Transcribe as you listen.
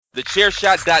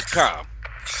TheChairShot.com.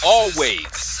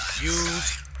 Always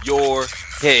use your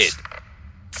head.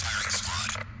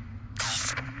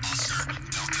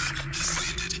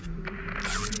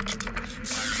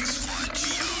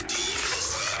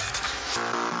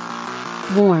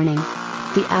 Warning.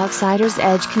 The Outsider's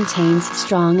Edge contains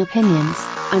strong opinions,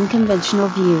 unconventional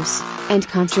views, and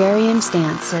contrarian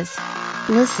stances.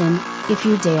 Listen, if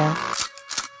you dare.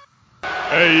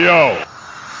 Hey, yo.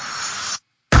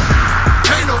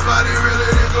 Ain't nobody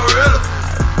realer than Gorilla.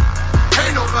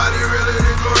 Ain't nobody realer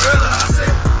than Gorilla. I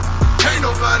said, ain't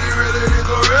nobody realer than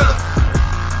Gorilla.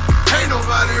 Ain't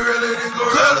nobody realer than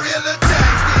Gorilla. Gorilla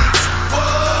tactics.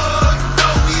 Whoa, you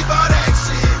know we bout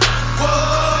action.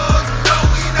 Whoa, you know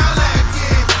we not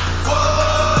lacking.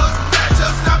 Whoa,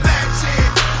 matchups not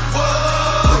matching.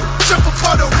 Whoa, jump up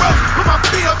on the rope, put my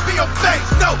feet up in your face.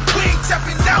 No, we ain't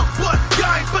tapping out, but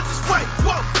y'all ain't but this way.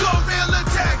 Whoa, Gorilla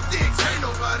tactics. Ain't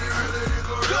nobody realer than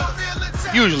Gorilla.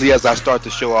 Usually, as I start the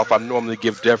show off, I normally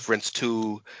give deference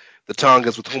to the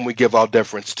Tongans with whom we give all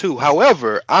deference to.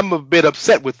 However, I'm a bit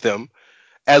upset with them,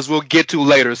 as we'll get to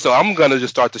later. So I'm going to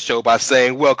just start the show by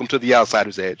saying, welcome to the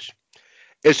Outsider's Edge.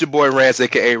 It's your boy Rance,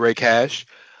 a.k.a. Ray Cash,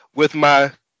 with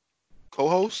my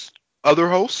co-host, other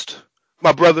host,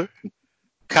 my brother,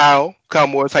 Kyle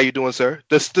Morris. How you doing, sir?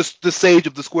 The sage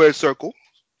of the squared circle.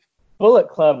 Bullet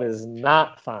Club is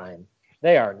not fine.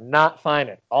 They are not fine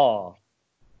at all.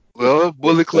 Well,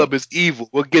 Bullet Club is evil.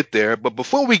 We'll get there. But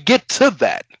before we get to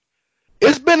that,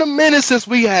 it's been a minute since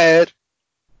we had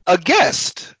a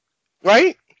guest,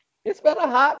 right? It's been a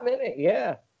hot minute,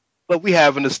 yeah. But we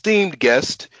have an esteemed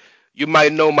guest. You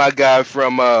might know my guy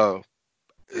from,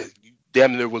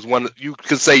 damn near was one, you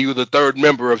could say you were the third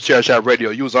member of Chair Shot Radio.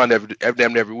 You was on damn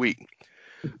near every week.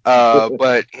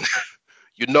 But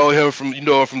you know him from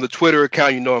the Twitter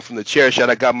account. You know him from the Chair Shot.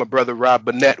 I got my brother Rob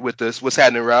Burnett with us. What's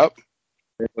happening, Rob?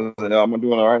 I'm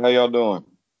doing all right. How y'all doing?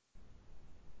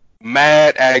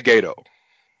 Mad at Gato.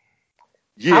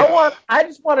 Yeah. I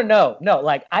just want to know. No,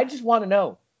 like, I just want to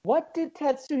know. What did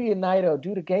Tetsuya Naito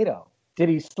do to Gato? Did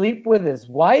he sleep with his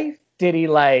wife? Did he,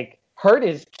 like, hurt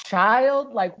his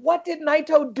child? Like, what did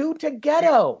Naito do to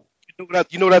Gato?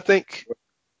 You know what I think?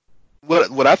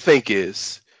 What I think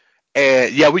is,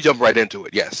 and yeah, we jump right into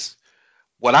it, yes.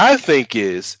 What I think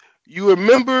is, you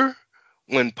remember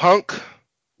when Punk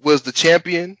was the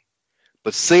champion,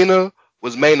 but Cena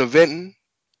was main eventing,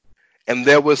 and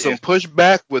there was some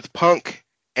pushback with Punk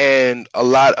and a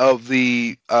lot of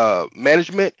the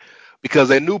management because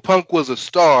they knew Punk was a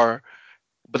star,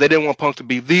 but they didn't want Punk to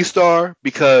be the star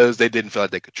because they didn't feel like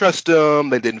they could trust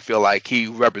him. They didn't feel like he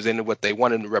represented what they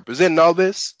wanted to represent and all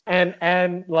this.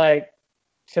 And like,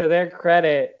 to their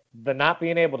credit, the not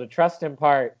being able to trust him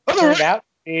part turned out to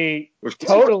be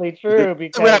totally true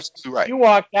because right. You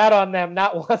walked out on them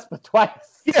not once but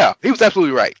twice. Yeah, he was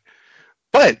absolutely right.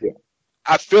 But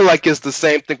I feel like it's the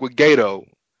same thing with Gato,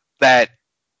 that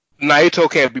Naito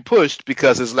can't be pushed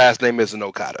because his last name isn't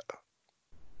Okada.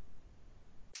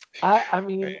 I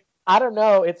mean, I don't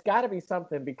know. It's got to be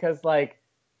something because, like,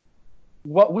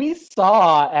 what we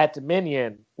saw at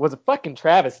Dominion was a fucking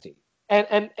travesty.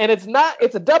 And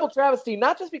it's a double travesty,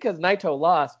 not just because Naito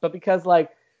lost, but because, like,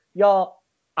 y'all,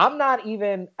 I'm not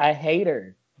even a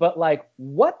hater, but, like,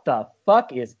 what the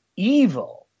fuck is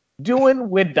Evil doing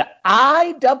with the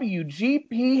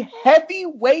IWGP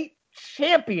Heavyweight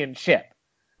Championship?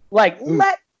 Like,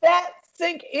 let that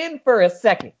sink in for a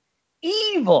second.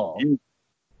 Evil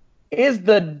is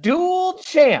the dual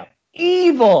champ.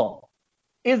 Evil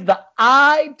is the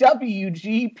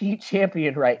IWGP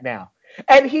champion right now.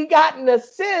 And he got an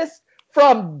assist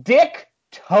from Dick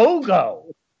Togo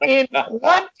in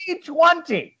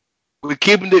 2020. We're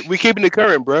keeping it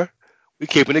current, bro. We're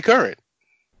keeping it current.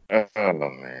 Oh,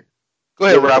 man. Go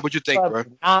ahead, Rob. What you think, bro?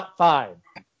 Not fine.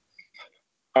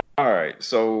 All right.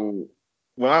 So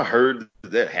when I heard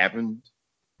that happened,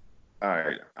 all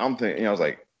right, I'm thinking, I was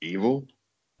like, Evil?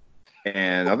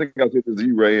 And I think I said to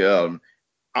you, Ray, I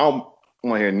don't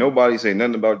want to hear nobody say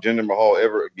nothing about Jinder Mahal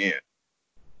ever again.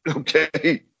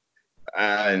 Okay?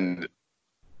 And,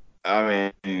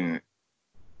 I mean,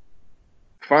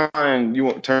 fine, you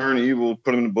want to turn Evil,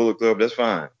 put him in the Bullet Club, that's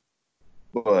fine.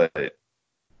 But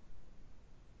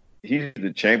he's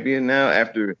the champion now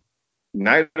after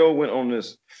Naito went on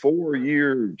this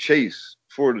 4-year chase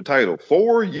for the title.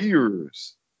 4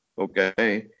 years.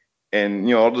 Okay? And,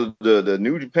 you know, all the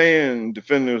New Japan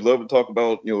defenders love to talk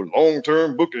about, you know,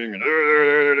 long-term booking.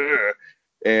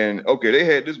 And, okay, they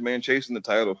had this man chasing the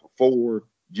title for 4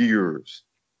 years.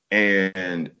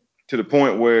 And to the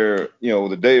point where, you know,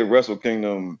 the day of Wrestle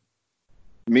Kingdom,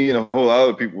 me and a whole lot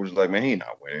of people was like, man, he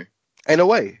not winning. Ain't no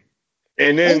way.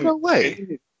 And then, Ain't no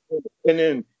way. And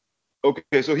then,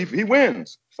 okay, so he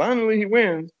wins. Finally, he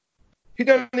wins. He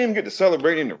doesn't even get to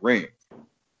celebrate in the ring.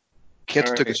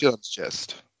 Kenta took a shit on his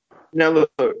chest. Now,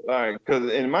 look, all right,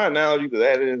 because in my analogy to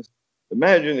that is,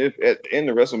 imagine if at the end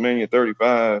of WrestleMania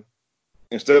 35,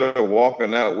 instead of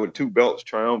walking out with 2 belts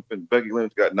triumphant, Becky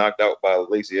Lynch got knocked out by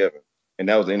Lacey Evans, and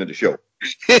that was the end of the show.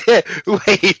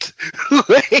 Wait.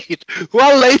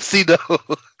 Why Lacey though?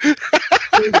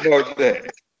 Think about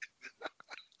that.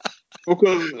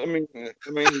 Because I mean,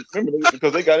 remember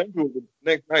because they got into it the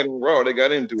next night on Raw. They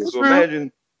got into it. So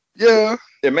imagine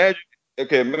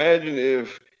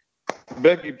if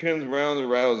Becky pins Ronda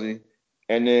Rousey,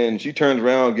 and then she turns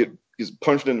around, gets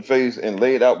punched in the face, and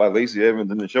laid out by Lacey Evans,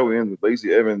 and the show ends with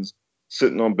Lacey Evans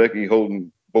sitting on Becky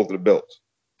holding both of the belts.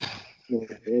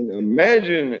 And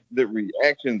imagine the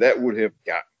reaction that would have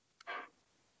gotten.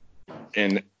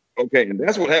 And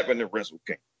that's what happened at Wrestle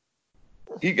King.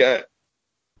 He got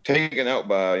taken out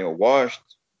by washed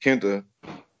Kenta,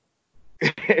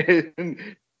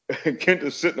 and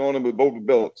Kenta sitting on him with both the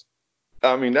belts.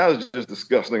 I mean, that was just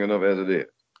disgusting enough as it is.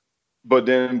 But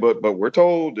we're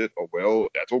told that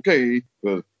that's okay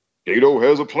because Gato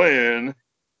has a plan.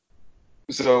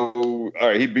 So all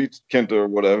right, he beats Kenta or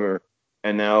whatever,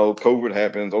 and now COVID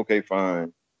happens. Okay,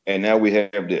 fine, and now we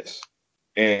have this.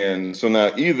 And so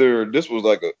now either this was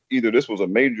a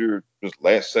major just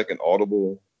last second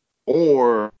audible,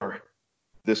 or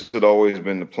this had always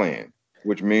been the plan,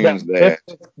 which means that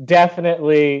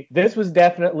this was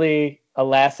definitely a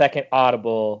last second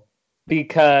audible,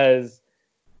 because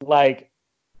like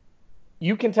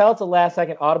you can tell it's a last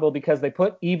second audible because they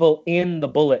put Evil in the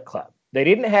Bullet Club. They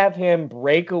didn't have him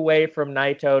break away from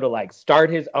Naito to like start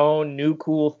his own new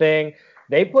cool thing.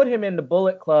 They put him in the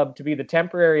Bullet Club to be the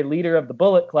temporary leader of the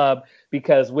Bullet Club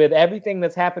because with everything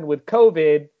that's happened with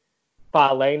COVID,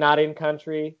 Fale not in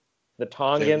country, the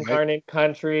Tongans aren't in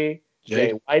country,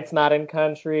 Jay White's not in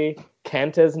country,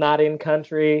 Kenta's not in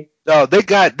country. No, they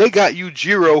got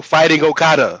Yujiro fighting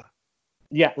Okada.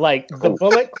 Yeah, like the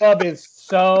Bullet Club is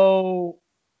so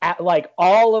like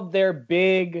all of their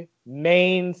big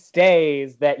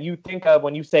mainstays that you think of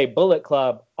when you say Bullet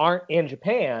Club aren't in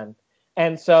Japan.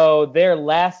 And so their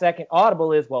last second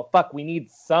audible is, well, fuck, we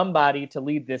need somebody to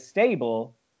lead this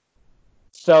stable.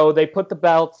 So they put the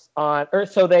belts on, or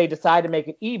so they decide to make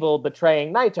it Evil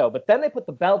betraying Naito. But then they put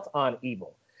the belts on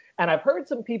Evil. And I've heard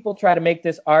some people try to make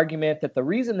this argument that the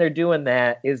reason they're doing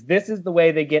that is this is the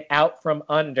way they get out from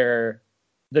under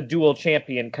the dual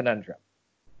champion conundrum.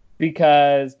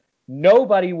 Because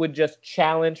nobody would just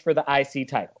challenge for the IC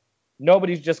title.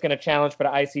 Nobody's just going to challenge for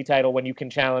the IC title when you can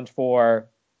challenge for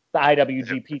the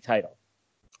IWGP title.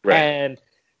 Right. And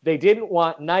they didn't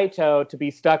want Naito to be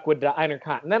stuck with the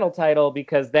Intercontinental title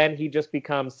because then he just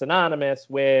becomes synonymous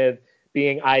with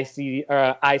being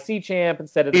IC champ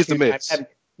instead of the Miz.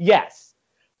 Yes.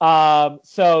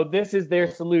 So this is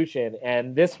their solution.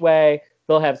 And this way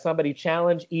they'll have somebody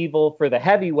challenge Evil for the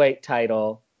heavyweight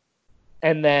title,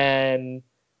 and then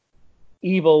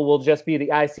Evil will just be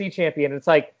the IC champion. It's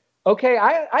like, okay,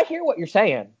 I hear what you're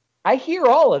saying. I hear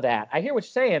all of that. I hear what you're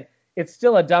saying. It's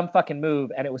still a dumb fucking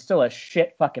move, and it was still a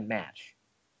shit fucking match.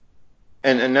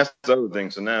 And that's the other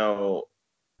thing. So now,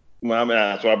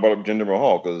 that's why I brought up Jinder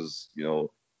Mahal, because,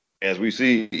 as we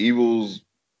see, Evil's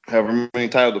however many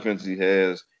title defenses he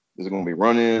has, there's going to be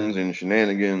run-ins and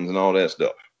shenanigans and all that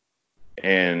stuff.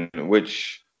 And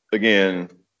which, again,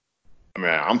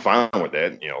 I'm fine with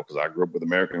that, because I grew up with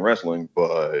American wrestling.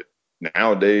 But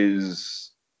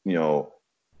nowadays,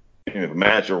 if a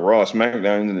match of Raw,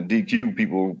 SmackDown, and the DQ,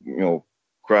 people,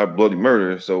 cry bloody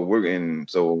murder. So we're going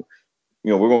to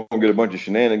get a bunch of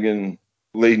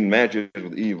shenanigan-laden matches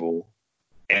with Evil.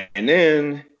 And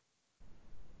then,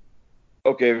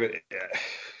 okay,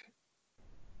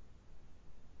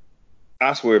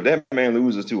 I swear, if that man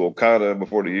loses to Okada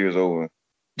before the year's over.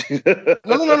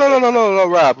 No,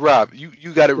 Rob,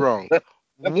 you got it wrong.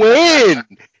 When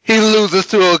he loses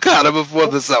to Okada before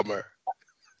the summer.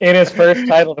 In his first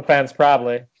title defense,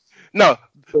 probably. No,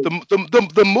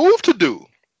 the move to do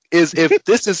is if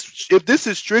this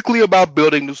is strictly about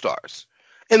building new stars.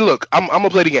 And look, I'm gonna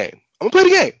play the game. I'm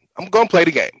gonna play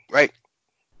the game, right?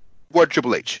 Word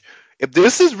Triple H. If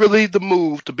this is really the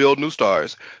move to build new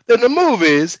stars, then the move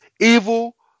is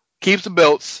Evil keeps the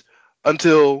belts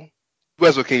until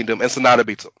Wrestle Kingdom and Sonata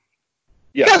beats him.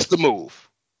 Yeah, that's the move.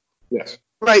 Yes,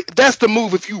 right. That's the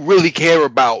move if you really care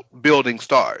about building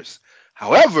stars.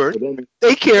 However,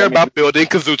 they care about building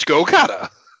Kazuchika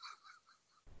Okada.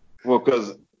 Well,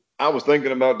 because I was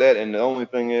thinking about that, and the only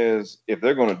thing is, if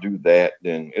they're going to do that,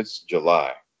 then it's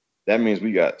July. That means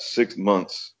we got 6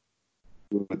 months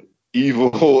with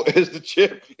Evil is the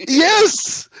champion.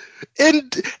 Yes,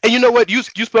 and you know what? You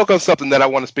spoke on something that I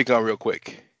want to speak on real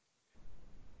quick.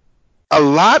 A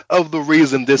lot of the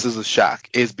reason this is a shock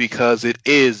is because it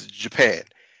is Japan,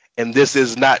 and this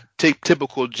is not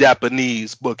typical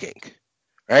Japanese booking,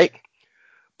 right?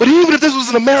 But even if this was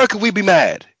in America, we'd be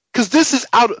mad because this is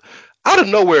out of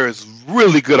nowhere. Is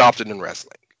really good often in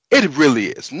wrestling. It really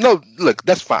is. No, look,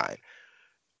 that's fine.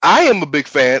 I am a big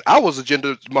fan. I was a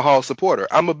Jinder Mahal supporter.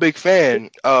 I'm a big fan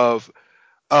of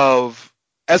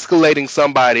escalating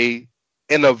somebody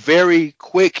in a very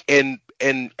quick and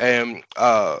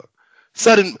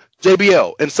sudden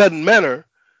JBL in sudden manner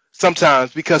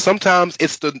sometimes, because sometimes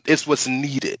it's what's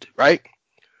needed, right?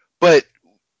 But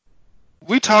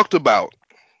we talked about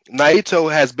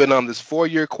Naito has been on this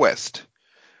 4-year quest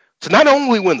to not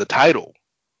only win the title,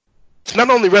 to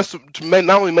not only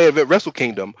main event Wrestle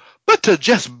Kingdom, but to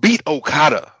just beat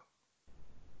Okada,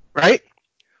 right?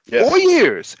 Yes. 4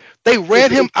 years. They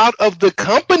ran him out of the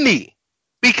company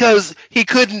because he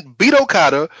couldn't beat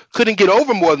Okada, couldn't get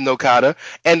over more than Okada,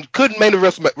 and couldn't main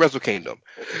event Wrestle Kingdom.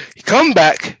 He come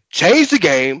back, changed the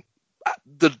game.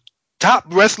 The top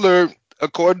wrestler,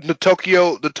 according to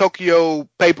the Tokyo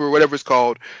paper, whatever it's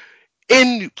called,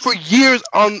 for years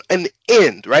on an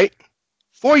end, right?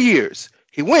 4 years.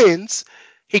 He wins.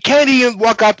 He can't even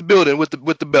walk out the building with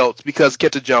the belts because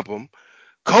Kenta jump him.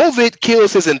 COVID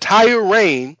kills his entire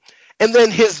reign, and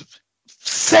then his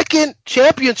second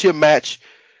championship match,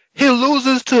 he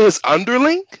loses to his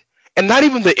underling, and not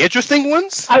even the interesting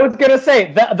ones. I was gonna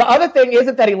say the other thing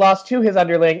isn't that he lost to his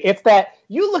underling; it's that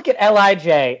you look at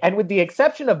Lij, and with the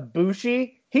exception of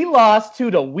Bushi, he lost to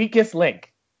the weakest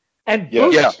link, and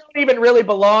Bushi don't even really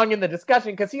belong in the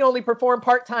discussion because he only performed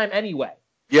part-time anyway.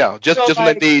 Yeah, just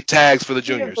like the tags for the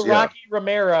juniors. He's the Rocky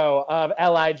Romero of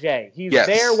Lij. He's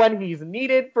there when he's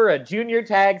needed for a junior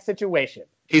tag situation.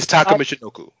 He's Taka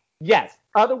Michinoku. Yes.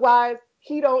 Otherwise,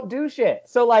 he don't do shit.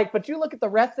 So, but you look at the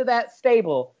rest of that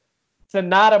stable,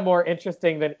 Sonata more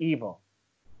interesting than Evil.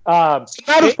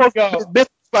 Sonata's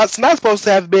supposed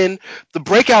to have been the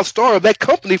breakout star of that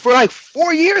company for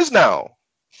 4 years now.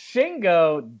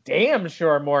 Shingo, damn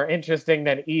sure more interesting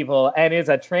than Evil, and is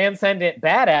a transcendent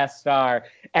badass star.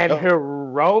 And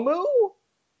Hiromu?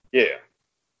 Yeah.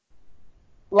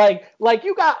 Like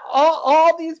you got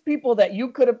all these people that you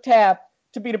could have tapped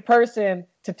to be the person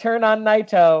to turn on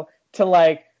Naito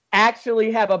to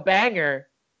actually have a banger,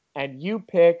 and you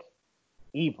pick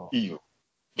Evil.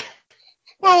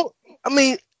 Well, I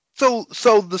mean, so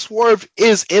the swerve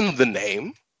is in the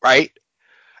name, right?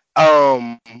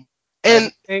 And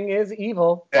everything is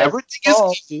evil. Everything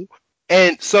is evil.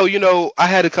 And so, I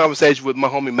had a conversation with my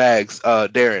homie Mags,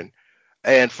 Darren,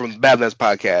 and from the Badlands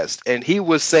podcast, and he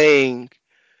was saying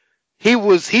he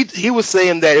was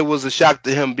saying that it was a shock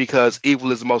to him because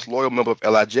Evil is the most loyal member of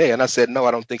Lij, and I said no,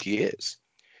 I don't think he is.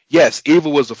 Yes,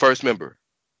 Evil was the first member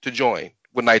to join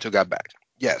when Naito got back.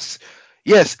 Yes,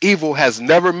 Evil has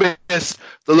never missed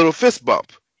the little fist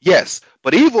bump. Yes,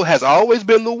 but Evil has always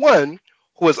been the one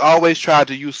who has always tried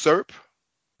to usurp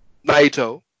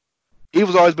Naito.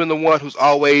 Evil's always been the one who's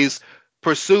always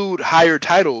pursued higher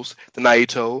titles than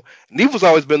Naito, and Evil's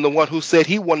always been the one who said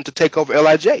he wanted to take over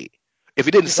Lij. If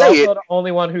he didn't say it, he's also the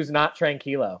only one who's not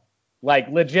Tranquilo.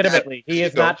 Legitimately, he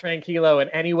is not Tranquilo in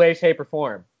any way, shape, or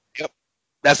form. Yep,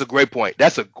 that's a great point.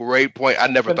 I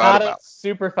never thought about.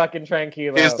 Super fucking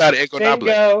Tranquilo. It's not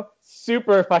Shingo,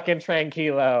 super fucking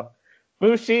Tranquilo.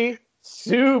 Bushi,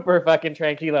 super fucking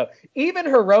Tranquilo. Even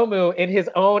Hiromu, in his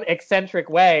own eccentric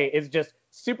way, is just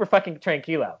super fucking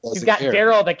Tranquilo. He's got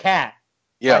Daryl the cat.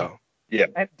 Yeah.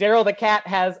 And Daryl the cat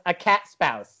has a cat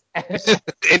spouse.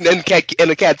 and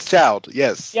a cat's child.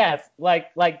 Yes. Yes.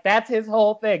 That's his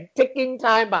whole thing. Ticking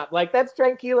time bomb. That's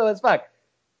Tranquilo as fuck.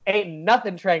 Ain't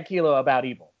nothing Tranquilo about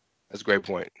Evil. That's a great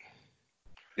point.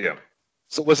 Yeah.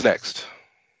 So what's next?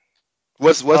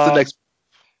 What's the next?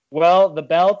 Well, the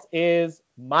belt is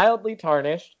mildly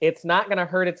tarnished. It's not going to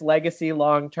hurt its legacy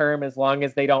long term as long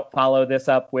as they don't follow this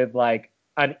up with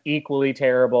an equally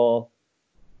terrible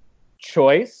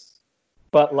choice.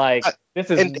 But this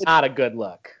is not a good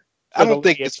look. I don't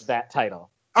think it's that title.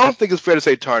 I don't think it's fair to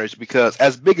say tarnished because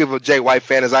as big of a Jay White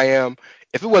fan as I am,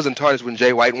 if it wasn't tarnished when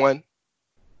Jay White won.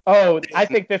 Oh, I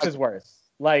think this is worse.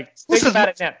 Think about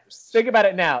it now. Think about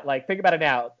it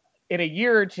now. In a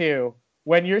year or two,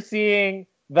 when you're seeing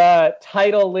the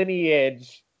title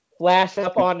lineage flash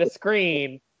up on the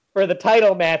screen for the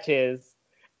title matches,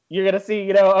 you're going to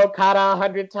see, Okada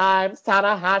 100 times,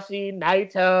 Tanahashi,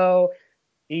 Naito,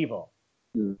 Evil.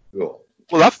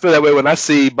 Well, I feel that way when I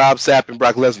see Bob Sapp and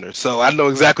Brock Lesnar, so I know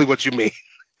exactly what you mean.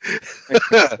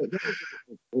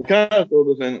 Kind of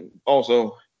throw this in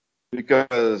also.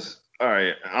 Because all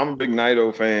right, I'm a big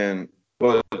Naito fan,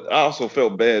 but I also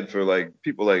felt bad for like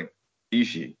people like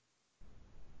Ishii.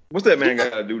 What's that man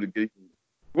got to do to get?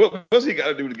 What's he got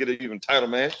to do to get an even title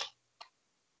match?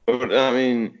 But I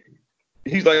mean,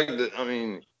 he's like, I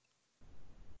mean,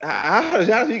 how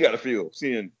does he got to feel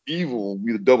seeing Evil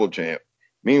be the double champ?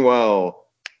 Meanwhile,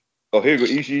 oh, here you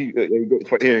go Ishii.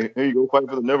 Here you go fight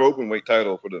for the never open weight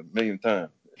title for the millionth time.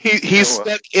 He's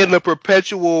stuck in a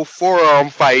perpetual forearm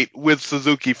fight with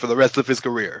Suzuki for the rest of his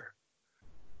career.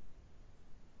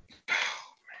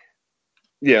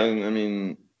 Yeah, I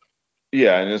mean,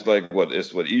 yeah, and it's like what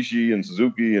Ishii and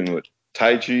Suzuki and what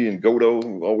Taichi and Goto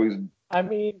who always. I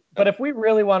mean, but if we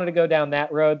really wanted to go down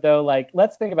that road, though, like,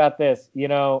 let's think about this. You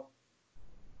know,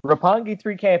 Roppongi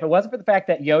 3K, if it wasn't for the fact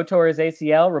that Yo tore his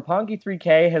ACL, Roppongi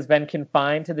 3K has been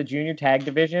confined to the junior tag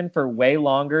division for way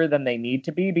longer than they need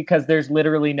to be because there's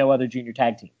literally no other junior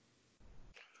tag team.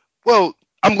 Well,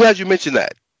 I'm glad you mentioned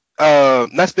that.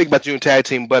 Not speaking about junior tag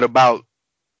team, but about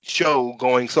Show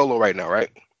going solo right now, right?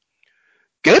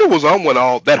 Gator was on one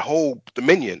all that whole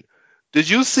Dominion. Did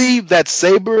you see that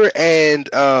Saber and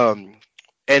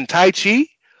Taichi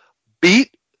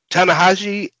beat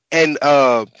Tanahashi and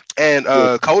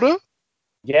Kota?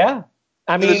 Yeah.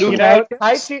 I mean, you know,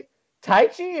 Taichi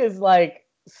is like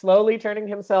slowly turning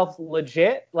himself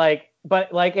legit, like,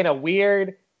 but like in a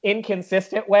weird,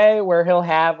 inconsistent way where he'll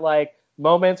have like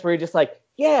moments where you're just like,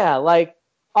 yeah, like,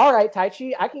 all right,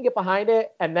 Taichi, I can get behind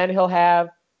it. And then he'll have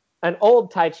an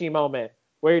old Taichi moment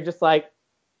where you're just like,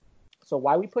 so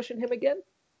why are we pushing him again?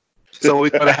 So we're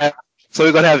gonna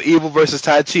have Evil versus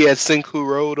Taichi at Senku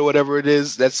Road or whatever it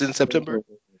is. That's in September.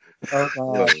 Oh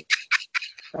god.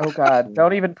 Oh god.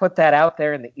 Don't even put that out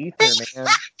there in the ether, man.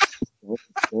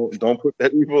 Don't put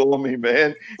that evil on me,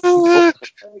 man.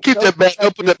 Keep that back.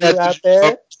 Don't put that out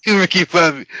there. Keep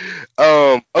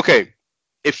okay.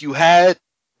 If you had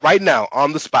right now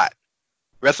on the spot,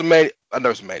 Wrestle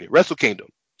Kingdom,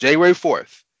 January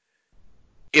 4th,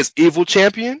 is Evil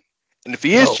champion? And if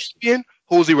he is champion,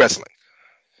 who's he wrestling?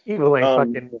 Evil ain't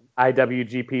fucking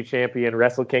IWGP champion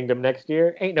Wrestle Kingdom next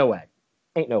year. Ain't no way.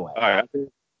 All right,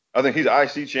 I think he's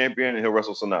IC champion and he'll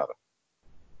wrestle Sonata.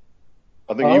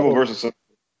 I think Evil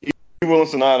and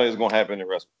Sonata is going to happen in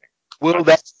Wrestle Kingdom. Will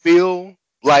that feel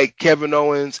like Kevin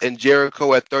Owens and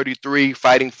Jericho at 33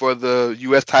 fighting for the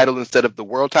U.S. title instead of the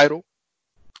world title?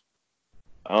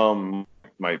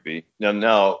 Might be.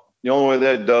 Now the only way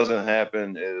that doesn't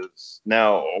happen is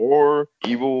or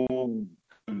Evil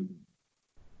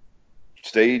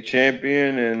stay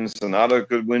champion and Sonata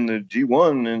could win the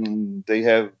G1 and they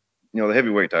have, the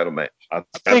heavyweight title match.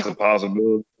 That's a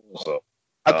possibility also.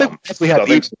 I think we have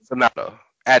Evil Sonata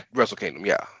at Wrestle Kingdom,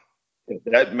 yeah.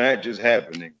 That match is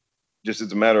happening. Just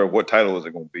it's a matter of what title is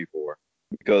it going to be for.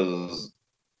 Because,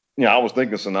 I was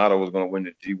thinking Sonata was going to win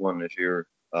the G1 this year.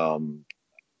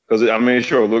 Because, it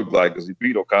sure looked like because he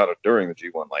beat Okada during the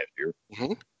G1 last year.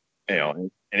 Mm-hmm.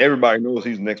 And everybody knows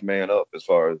he's the next man up as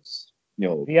far as,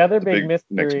 the other big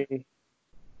mystery.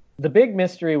 The big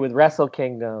mystery with Wrestle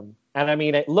Kingdom, and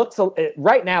it looks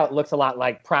right now it looks a lot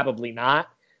like probably not.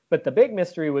 But the big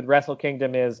mystery with Wrestle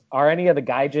Kingdom is: are any of the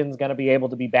Gaijins going to be able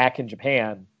to be back in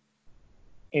Japan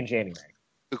in January?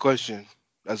 Good question.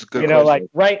 That's a good question. Like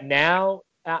right now,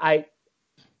 right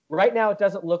now it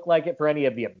doesn't look like it for any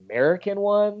of the American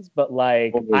ones. But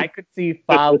like I could see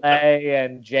Fale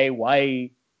and Jay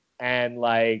White and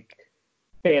like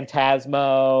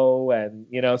Phantasmo and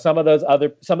some of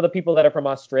the people that are from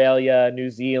Australia, New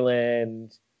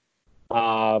Zealand,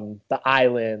 the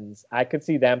islands. I could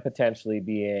see them potentially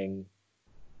being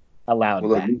allowed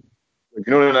back.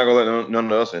 They're not gonna let none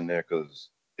of us in there because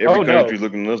every country's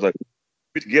looking at us like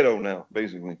it's ghetto now.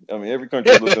 Basically, every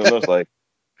country looking at us like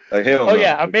hell. Oh no.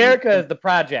 Yeah, America is the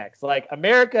projects. Like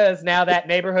America is now that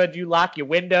neighborhood you lock your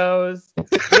windows.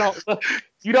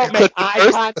 You don't make eye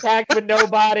contact with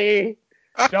nobody.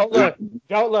 Don't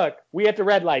look. We at the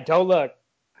red light. Don't look.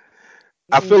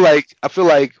 I feel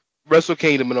like Wrestle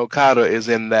Kingdom and Okada is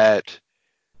in that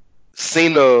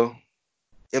Cena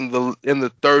in the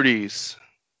 30s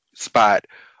spot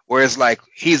where it's like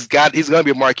he's gonna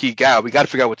be a marquee guy. We got to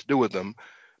figure out what to do with him.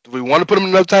 Do we want to put him in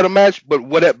another title match? But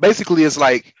what it basically is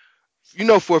like,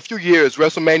 for a few years,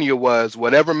 WrestleMania was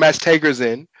whatever match Taker's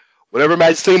in, whatever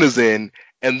match Cena's in,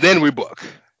 and then we book.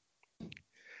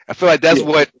 I feel like that's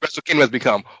what Wrestle Kingdom has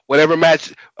become. Whatever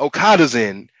match Okada's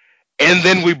in, and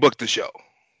then we book the show.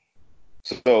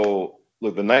 So,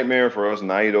 look, the nightmare for us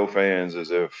Naito fans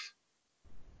is if,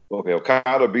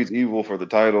 Okada beats Evil for the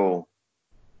title,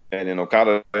 and then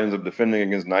Okada ends up defending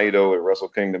against Naito at Wrestle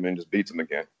Kingdom and just beats him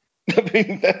again.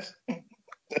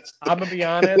 I'm gonna be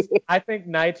honest. I think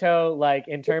Naito, like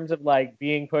in terms of like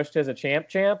being pushed as a champ,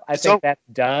 I So- think that's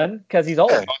done because he's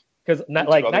old. Because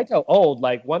like Naito old,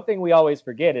 like one thing we always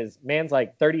forget is man's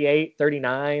like 38,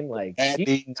 39. Like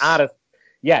he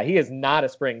is not a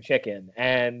spring chicken,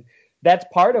 and that's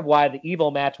part of why the evil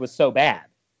match was so bad.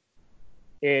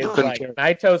 Is like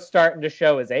Naito's starting to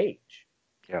show his age.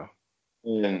 Yeah.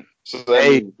 And so that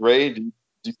means, Ray, do you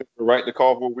think the right to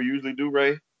call for what we usually do,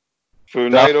 Ray? For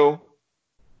Naito?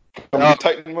 Come get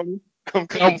Titan money? Come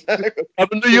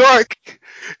up in New York.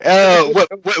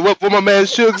 What my man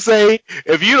Suge say?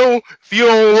 If you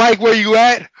don't like where you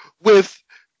at with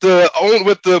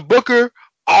the Booker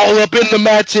all up in the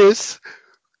matches,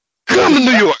 come to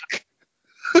New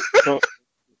York.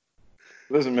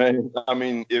 Listen, man. I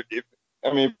mean, if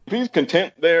he's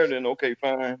content there, then okay,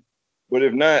 fine. But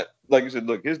if not, like you said,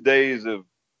 look, his days of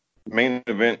main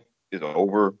event is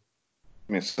over.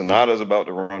 I mean, Sonata's about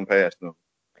to run past him.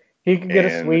 He could get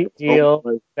a sweet deal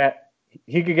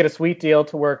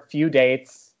to work few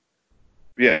dates.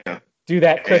 Yeah. Do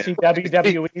that cushy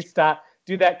WWE style.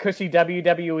 Do that cushy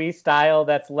WWE style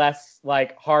that's less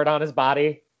like hard on his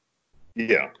body.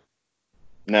 Yeah.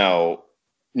 Now,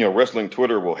 wrestling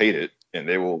Twitter will hate it, and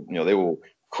they will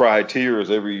cry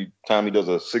tears every time he does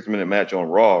a 6-minute match on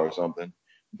Raw or something.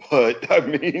 But I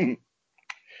mean,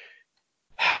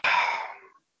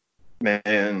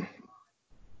 man,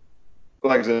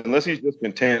 like I said, unless he's just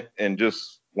content and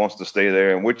just wants to stay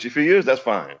there, and which if he is, that's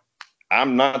fine.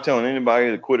 I'm not telling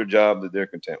anybody to quit a job that they're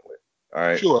content with. All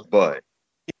right, sure, but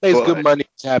he makes good money,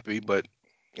 he's happy, but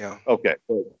yeah, okay,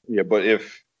 but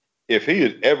if he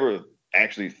had ever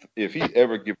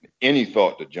given any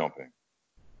thought to jumping,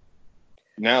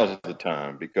 now's the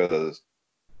time, because,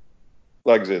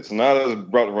 like I said, Sonata's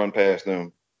about to run past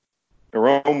them.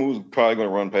 Hiromu's probably going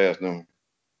to run past them.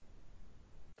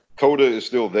 Kota is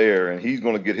still there, and he's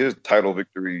going to get his title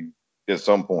victory at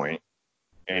some point.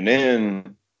 And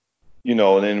then,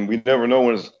 then we never know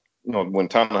when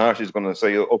Tanahashi's going to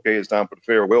say, okay, it's time for the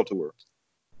farewell tour.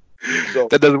 So,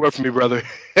 that doesn't work for me, brother.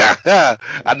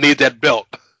 I need that belt.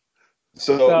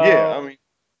 So yeah, I mean,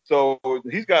 so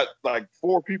he's got like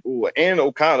 4 people and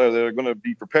Okada that are going to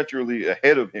be perpetually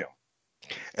ahead of him.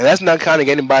 And that's not counting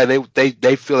anybody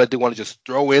they feel like they want to just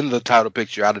throw in the title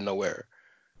picture out of nowhere.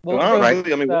 Well,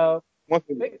 honestly, right?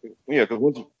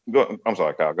 I'm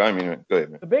sorry, Kyle. Go ahead, man.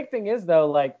 The big thing is, though,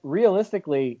 like,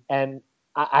 realistically, and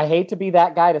I hate to be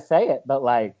that guy to say it, but,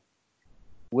 like,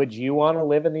 would you want to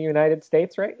live in the United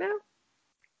States right now?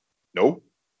 Nope.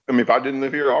 I mean, if I didn't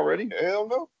live here already, hell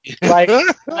no. Like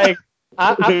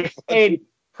I'm paid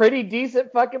pretty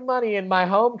decent fucking money in my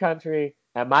home country.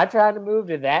 Am I trying to move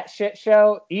to that shit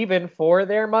show even for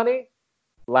their money?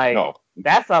 Like, no.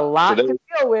 That's a lot to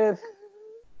deal with.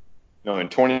 No, in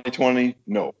 2020,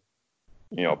 no.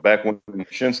 Back when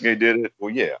Shinsuke did it,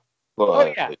 well, yeah.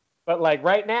 But, But like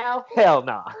right now, hell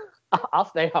no. I'll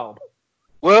stay home.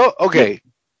 Well, okay.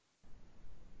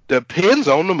 Depends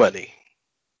on the money.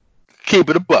 Keep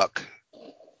it a buck.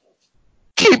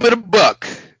 Keep it a buck.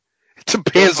 It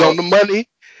depends on the money.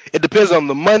 It depends on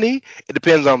the money. It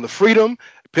depends on the freedom.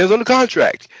 It depends on the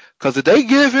contract. Because if they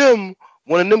give him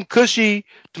one of them cushy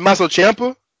Tommaso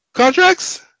Ciampa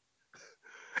contracts,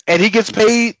 and he gets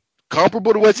paid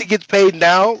comparable to what he gets paid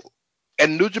now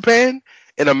in New Japan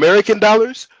in American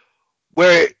dollars,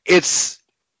 where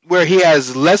he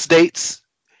has less dates,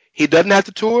 he doesn't have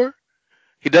to tour,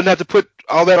 he doesn't have to put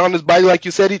all that on his body like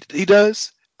you said he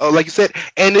does, like you said,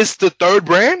 and it's the third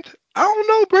brand. I don't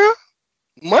know, bro.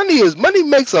 Money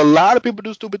makes a lot of people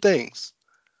do stupid things.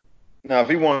 Now, if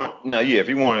he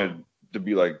wanted to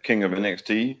be like king of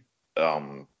NXT,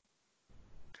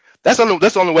 that's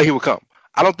the only way he would come.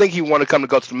 I don't think he want to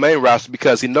go to the main roster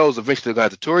because he knows eventually they're going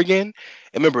to have to tour again.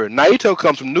 And remember, Naito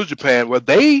comes from New Japan where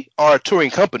they are a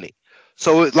touring company.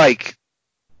 So,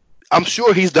 I'm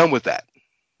sure he's done with that.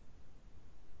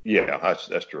 Yeah,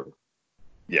 that's true.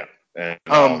 Yeah.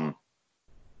 And,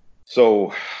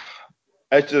 so,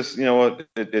 that's just, what,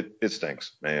 it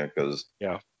stinks, man, because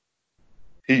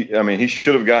he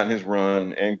should have gotten his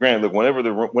run. And granted, look,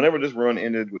 whenever this run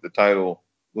ended with the title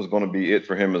was going to be it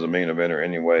for him as a main eventer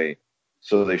anyway.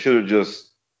 So they should have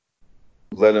just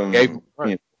let him.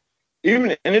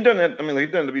 Even and it doesn't have, it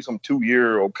doesn't have to be some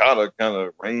 2-year Okada kind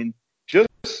of reign. Just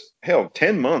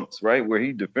 10 months, right, where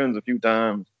he defends a few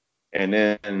times and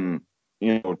then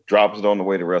drops it on the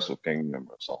way to Wrestle Kingdom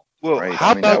or something. Well, right?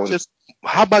 how about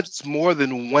just more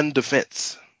than one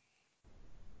defense?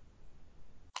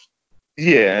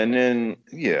 Yeah, and then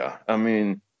he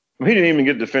didn't even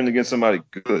get defended against somebody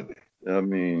good.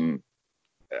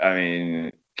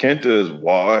 Kenta is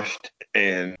washed,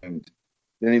 and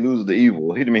then he loses to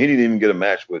Evil. He didn't even get a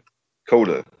match with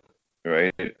Coda,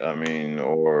 right? I mean,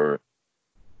 or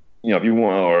if you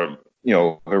want, or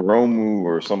Hiromu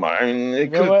or somebody. I mean, they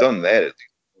could have done that.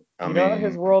 You know what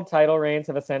his world title reigns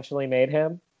have essentially made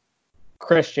him?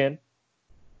 Christian.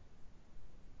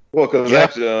 Well, because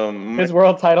actually, his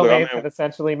world title reigns have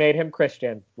essentially made him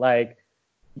Christian. Like,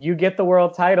 you get the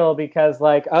world title because,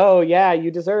 like, oh yeah,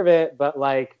 you deserve it, but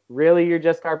like, really, you're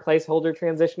just our placeholder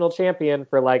transitional champion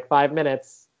for like 5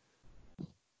 minutes.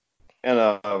 And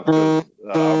our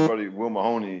buddy Will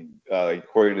Mahoney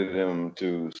equated him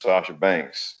to Sasha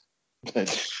Banks.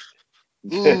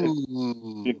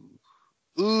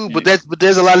 Ooh, but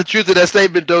there's a lot of truth in that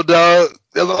statement, though, dog.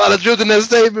 There's a lot of truth in that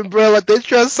statement, bro. Like, they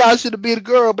trust Sasha to be the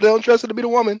girl, but they don't trust her to be the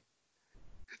woman.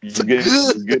 It's a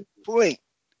good point.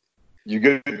 You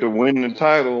get to win the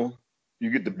title. You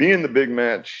get to be in the big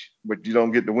match, but you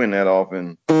don't get to win that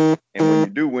often. And when you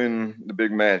do win the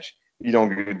big match, you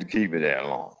don't get to keep it that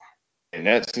long. And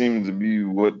that seems to be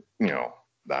what,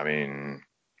 I mean.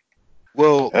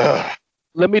 Well,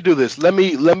 let me do this. Let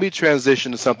me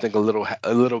transition to something a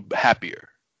little happier.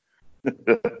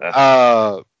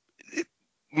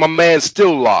 My man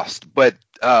still lost, but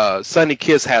Sonny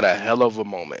Kiss had a hell of a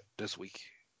moment this week.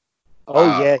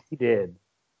 Oh yeah, he did.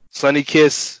 Sonny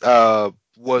Kiss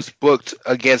was booked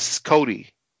against Cody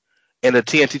in a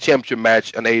TNT Championship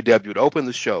match on AEW to open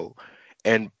the show,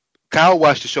 and Kyle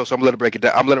watched the show, so I'm gonna break it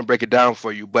down. I'm gonna break it down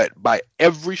for you. But by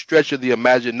every stretch of the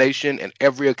imagination and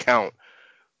every account,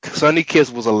 Sonny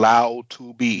Kiss was allowed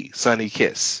to be Sonny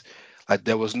Kiss. Like,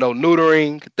 there was no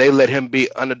neutering. They let him be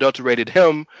unadulterated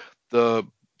him. The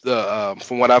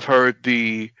from what I've heard,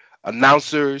 the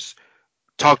announcers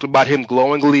talked about him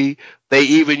glowingly. They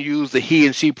even used the he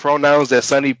and she pronouns that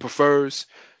Sonny prefers.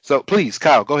 So please,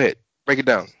 Kyle, go ahead. Break it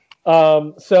down.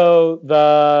 So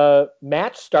the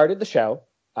match started the show.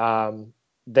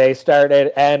 They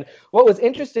started, and what was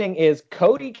interesting is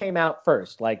Cody came out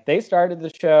first. Like, they started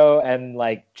the show, and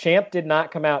like, Champ did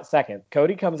not come out second.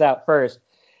 Cody comes out first,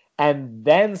 and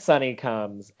then Sonny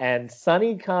comes and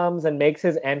makes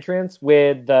his entrance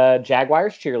with the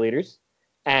Jaguars cheerleaders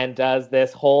and does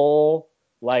this whole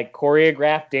like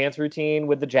choreographed dance routine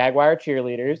with the Jaguar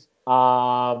cheerleaders.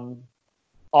 All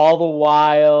the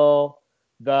while,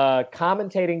 the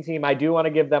commentating team, I do want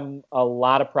to give them a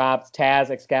lot of props. Taz,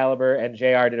 Excalibur, and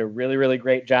JR did a really, really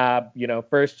great job.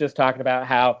 First just talking about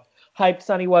how hyped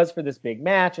Sonny was for this big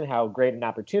match and how great an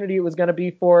opportunity it was going to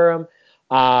be for him.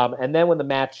 And then when the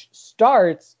match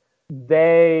starts,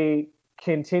 they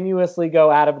continuously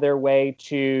go out of their way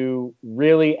to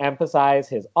really emphasize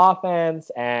his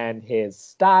offense and his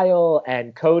style.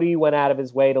 And Cody went out of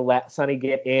his way to let Sonny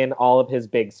get in all of his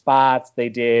big spots. They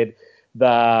did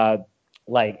the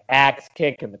like axe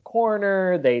kick in the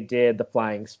corner. They did the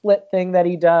flying split thing that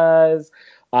he does.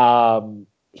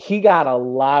 He got a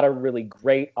lot of really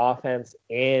great offense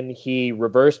in. He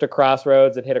reversed a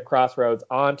crossroads and hit a crossroads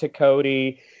onto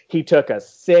Cody. He took a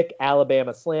sick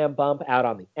Alabama slam bump out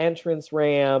on the entrance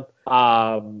ramp.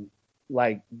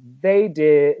 Like,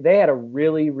 they had a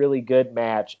really, really good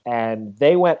match, and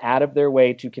they went out of their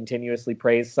way to continuously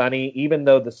praise Sonny, even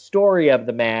though the story of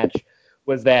the match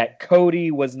was that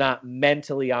Cody was not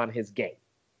mentally on his game.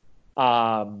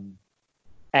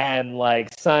 And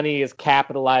like, Sonny is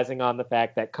capitalizing on the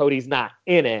fact that Cody's not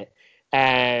in it,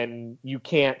 and you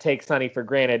can't take Sonny for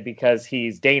granted because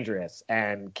he's dangerous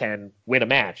and can win a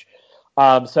match.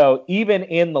 So even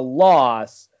in the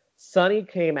loss, Sonny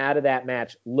came out of that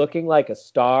match looking like a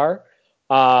star.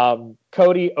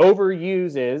 Cody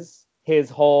overuses his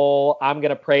whole I'm going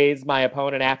to praise my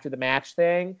opponent after the match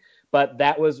thing, but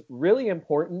that was really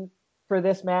important for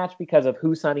this match because of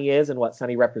who Sonny is and what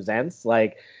Sonny represents.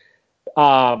 Like,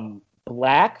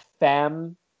 Black,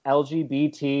 femme,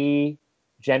 LGBT,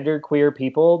 genderqueer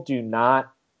people do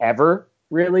not ever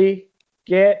really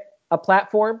get a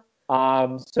platform.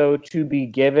 So to be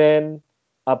given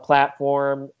a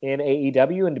platform in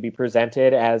AEW and to be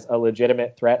presented as a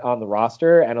legitimate threat on the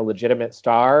roster and a legitimate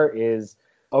star is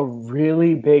a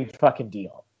really big fucking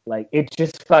deal. Like, it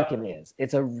just fucking is.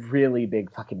 It's a really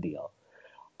big fucking deal.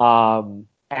 And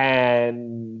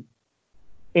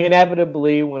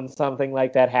inevitably, when something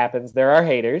like that happens, there are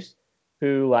haters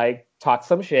who like talk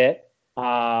some shit.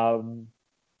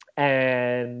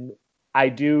 And I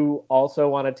do also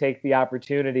want to take the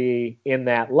opportunity in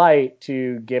that light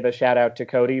to give a shout out to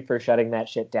Cody for shutting that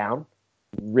shit down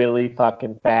really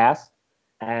fucking fast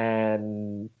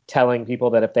and telling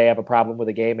people that if they have a problem with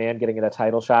a gay man getting a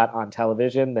title shot on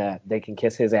television, that they can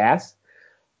kiss his ass.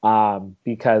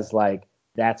 Because like,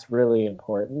 that's really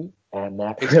important. And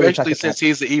that especially since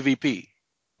he's the EVP.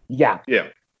 Yeah. Yeah.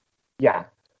 Yeah.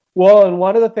 Well, and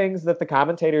one of the things that the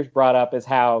commentators brought up is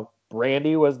how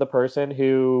Brandy was the person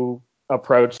who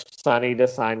approached Sonny to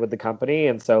sign with the company.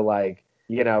 And so, like,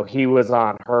 he was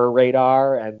on her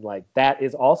radar. And, like, that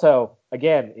is also,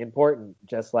 again, important.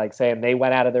 Just like saying they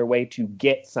went out of their way to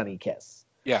get Sonny Kiss.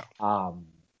 Yeah.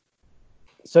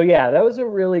 So, yeah, that was a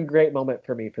really great moment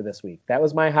for me for this week. That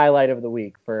was my highlight of the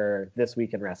week for this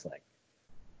week in wrestling.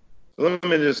 Let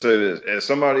me just say this. As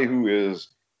somebody who is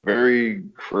very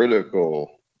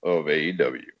critical of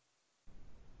AEW,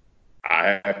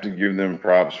 I have to give them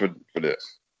props for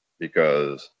this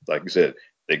because, like you said,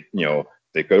 they could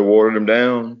have watered him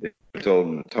down. They told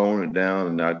him to tone it down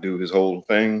and not do his whole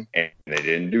thing, and they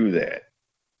didn't do that.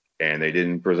 And they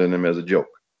didn't present him as a joke.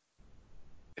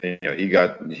 And, he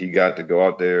got to go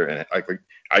out there, and I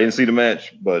didn't see the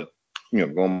match, but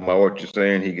going by what you're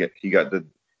saying, he got to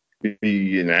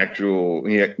be an actual.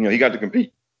 He got to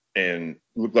compete and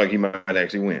looked like he might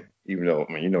actually win, even though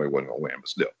he wasn't gonna win, but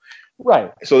still.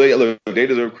 Right. So they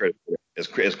deserve credit.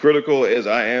 As critical as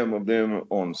I am of them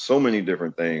on so many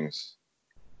different things,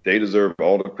 they deserve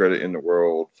all the credit in the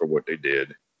world for what they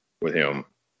did with him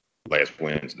last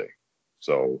Wednesday.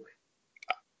 So,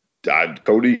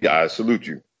 Cody, I salute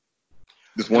you.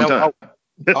 This one time.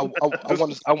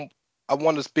 I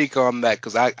want to speak on that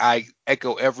because I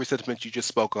echo every sentiment you just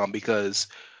spoke on, because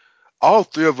all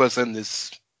three of us on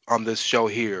this show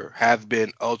here have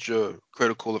been ultra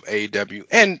critical of AEW,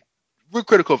 and we're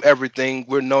critical of everything.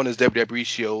 We're known as WWE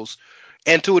shows,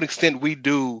 and to an extent, we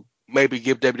do maybe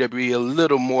give WWE a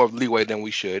little more leeway than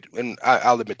we should, and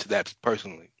I'll admit to that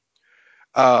personally.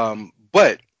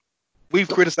 But we've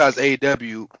criticized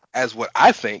AEW as what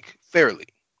I think fairly.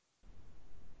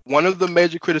 One of the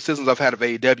major criticisms I've had of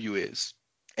AEW is,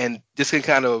 and this can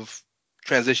kind of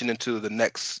transition into the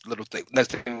next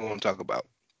thing we want to talk about.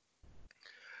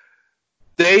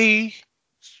 They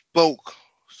spoke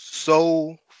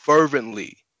so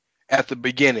fervently at the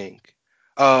beginning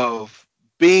of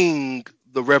being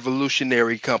the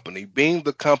revolutionary company, being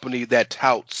the company that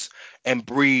touts and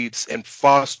breeds and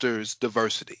fosters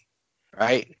diversity,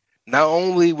 right? Not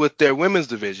only with their women's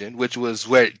division, which was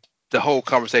where the whole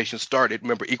conversation started.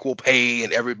 Remember, equal pay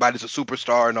and everybody's a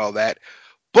superstar and all that.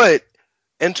 But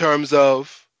in terms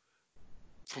of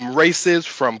from races,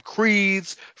 from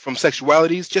creeds, from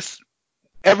sexualities, just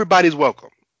everybody's welcome,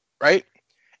 right?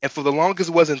 And for the longest,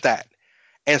 it wasn't that.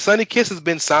 And Sonny Kiss has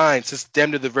been signed since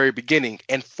damn near the very beginning.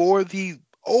 And for the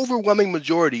overwhelming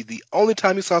majority, the only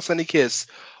time you saw Sonny Kiss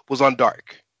was on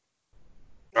Dark,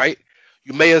 right?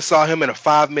 You may have saw him in a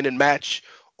 5-minute match,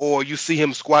 or you see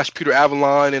him squash Peter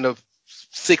Avalon in a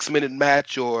 6-minute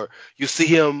match, or you see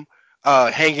him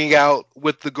hanging out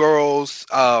with the girls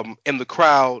in the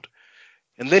crowd.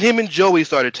 And then him and Joey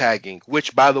started tagging,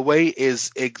 which, by the way,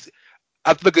 is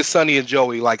I look at Sonny and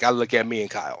Joey like I look at me and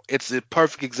Kyle. It's a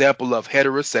perfect example of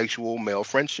heterosexual male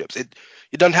friendships.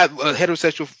 You don't have a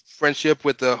heterosexual friendship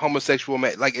with a homosexual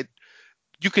man.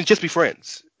 You can just be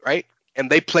friends, right? And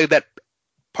they play that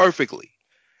perfectly,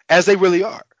 as they really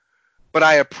are. But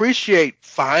I appreciate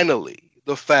finally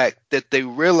the fact that they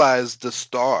realize the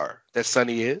star that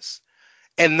Sonny is,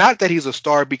 and not that he's a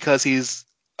star because he's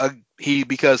a gay,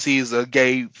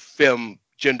 femme,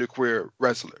 genderqueer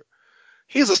wrestler.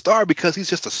 He's a star because he's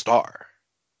just a star,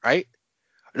 right?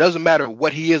 It doesn't matter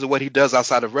what he is or what he does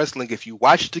outside of wrestling. If you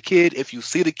watch the kid, if you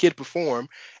see the kid perform,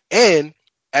 and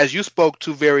as you spoke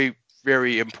to very,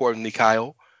 very importantly,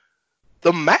 Kyle,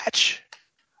 the match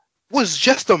was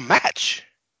just a match.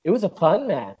 It was a fun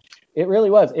match. It really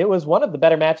was. It was one of the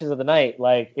better matches of the night.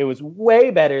 Like, it was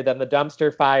way better than the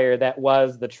dumpster fire that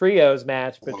was the trios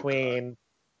match between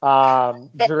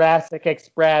Jurassic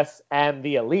Express and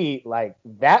the Elite. Like,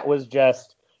 that was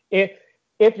just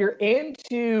if you're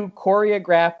into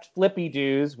choreographed flippy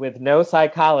doos with no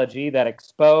psychology that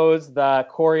expose the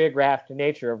choreographed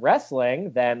nature of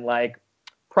wrestling, then like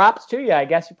props to you. I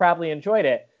guess you probably enjoyed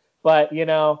it. But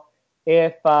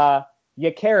if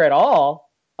you care at all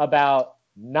about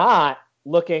not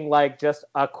looking like just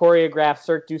a choreographed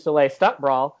Cirque du Soleil stunt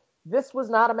brawl, this was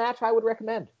not a match I would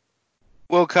recommend.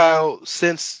 Well, Kyle,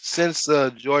 since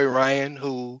Joy Ryan,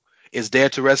 who is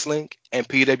dead to wrestling, and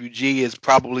PWG is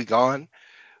probably gone,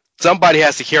 somebody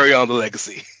has to carry on the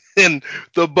legacy. And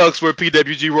the Bucks were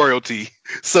PWG royalty,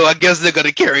 so I guess they're going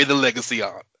to carry the legacy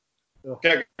on.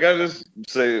 Can I just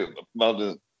say about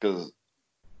this, because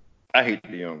I hate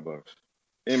the Young Bucks.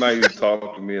 Anybody who's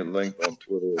talked to me at length on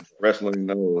Twitter, wrestling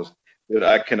knows that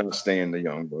I cannot stand the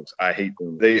Young Bucks. I hate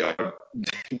them.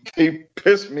 They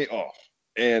piss me off.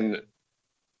 And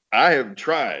I have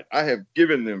tried. I have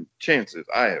given them chances.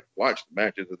 I have watched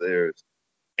matches of theirs.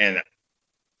 And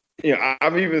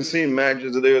I've even seen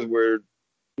matches of theirs where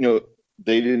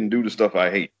they didn't do the stuff I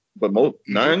hate. But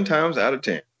 9 times out of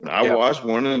 10, when I watch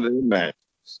one of their matches,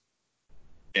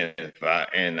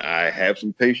 and I have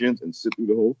some patience and sit through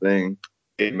the whole thing,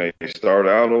 it may start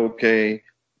out okay,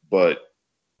 but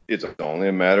it's only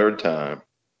a matter of time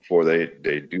before they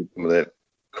do some of that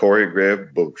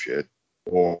choreographed bullshit,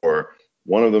 or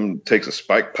one of them takes a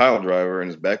spike pile driver and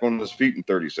is back on his feet in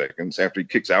 30 seconds after he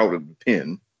kicks out of the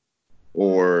pin,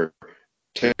 or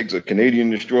takes a Canadian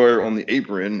destroyer on the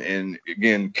apron and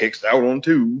again kicks out on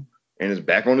 2 and is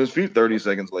back on his feet 30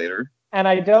 seconds later. And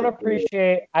I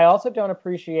also don't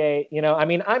appreciate, I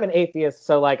mean, I'm an atheist,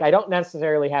 so like I don't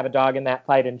necessarily have a dog in that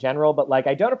fight in general, but like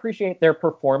I don't appreciate their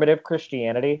performative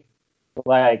Christianity.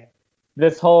 Like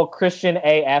this whole Christian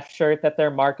AF shirt that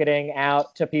they're marketing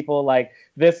out to people, like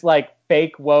this like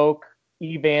fake woke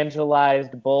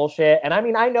evangelized bullshit. And I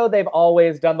mean, I know they've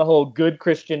always done the whole good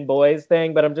Christian boys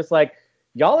thing, but I'm just like,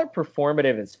 y'all are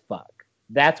performative as fuck.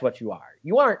 That's what you are.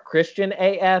 You aren't Christian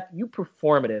AF, you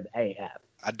performative AF.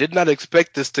 I did not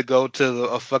expect this to go to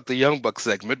a Fuck the Young Bucks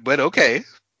segment, but okay.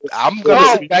 I'm going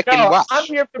to sit back and watch. I'm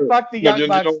here for Fuck the Young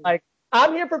Bucks. Like,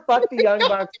 I'm here for Fuck the Young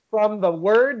Bucks from the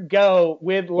word go,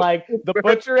 with like the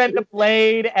butcher and the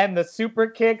blade and the super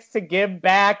kicks to give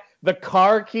back the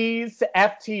car keys to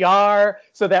FTR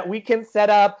so that we can set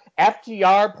up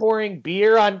FTR pouring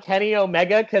beer on Kenny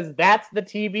Omega, because that's the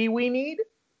TV we need.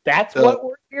 That's what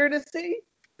we're here to see.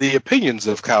 The opinions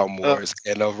of Kyle Morris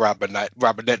and of Robert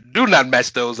Nett do not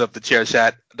match those of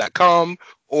thechairshot.com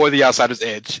or the Outsider's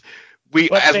Edge. They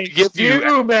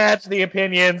do match the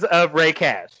opinions of Ray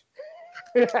Cash.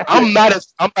 I'm not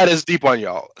as deep on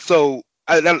y'all, so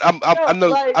I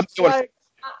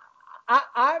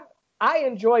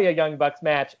enjoy a Young Bucks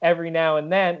match every now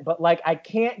and then, but like I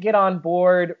can't get on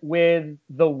board with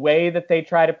the way that they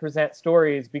try to present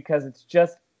stories because it's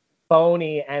just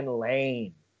phony and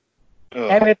lame.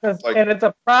 And it's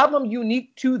a problem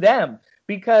unique to them,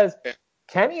 because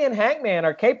Kenny and Hangman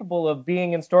are capable of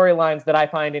being in storylines that I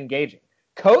find engaging.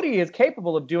 Cody is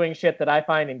capable of doing shit that I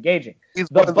find engaging.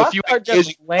 The Bucks are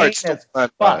just lame as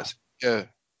fuck. Yeah.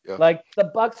 Like,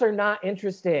 the Bucks are not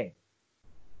interesting.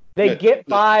 They get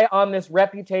by on this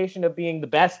reputation of being the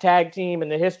best tag team in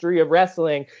the history of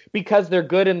wrestling because they're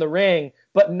good in the ring,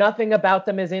 but nothing about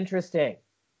them is interesting.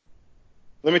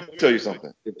 Let me tell you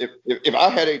something. If I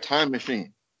had a time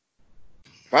machine,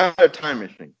 I would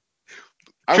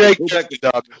go back to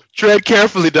dog. Tread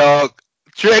carefully, dog.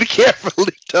 Tread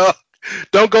carefully, dog.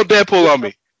 Don't go Deadpool on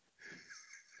me.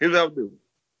 Here's what I would do.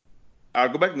 I'll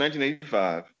go back to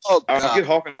 1985. I'll get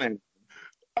Hawk and Anderson.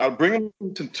 I'll bring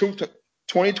them to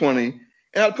 2020,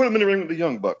 and I'll put them in the ring with the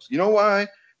Young Bucks. You know why?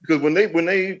 Because when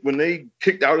they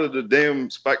kicked out of the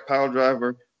damn spike pile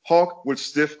driver, Hawk would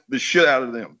stiff the shit out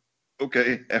of them.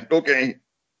 Okay.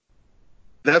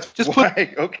 That's just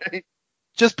why. Okay.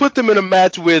 Just put them in a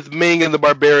match with Ming and the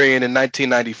Barbarian in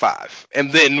 1995,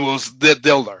 and then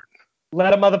they'll learn.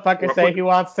 Let a motherfucker say he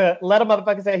wants to. Let a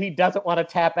motherfucker say he doesn't want to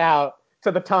tap out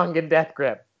to the Tongan Death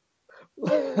Grip.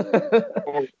 Put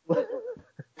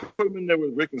them in there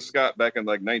with Rick and Scott back in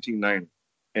like 1990,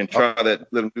 and try that.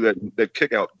 Let them do that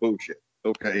kick out bullshit.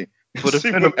 Okay. Put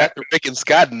them in back to Rick and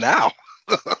Scott now.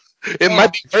 It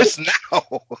might be worse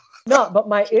now. No, but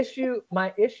my issue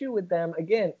with them,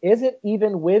 again, isn't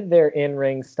even with their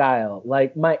in-ring style.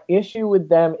 Like, my issue with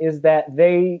them is that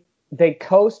they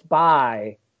coast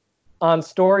by on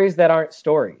stories that aren't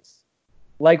stories.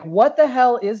 Like, what the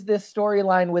hell is this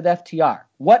storyline with FTR?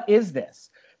 What is this?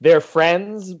 They're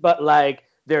friends, but like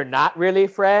they're not really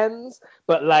friends,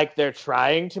 but like they're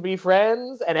trying to be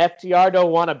friends, and FTR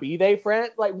don't want to be their friend.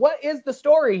 Like, what is the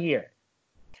story here?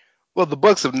 Well, the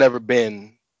Bucks have never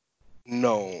been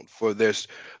known for this.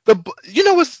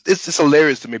 It's just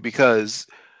hilarious to me because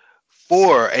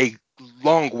for a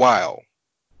long while,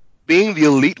 being the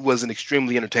Elite was an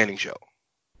extremely entertaining show.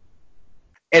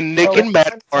 And Nick and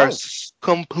Matt are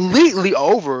completely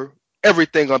over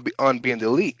everything on being the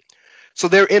Elite. So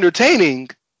they're entertaining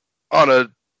on a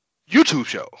YouTube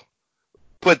show.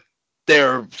 But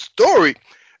their story,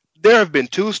 there have been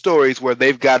 2 stories where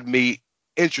they've got me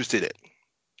interested in.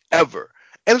 Ever.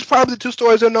 And it's probably the 2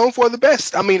 stories they're known for the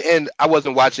best. I mean, and I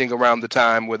wasn't watching around the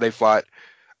time where they fought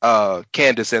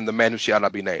Candice and the man who shall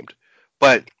not be named.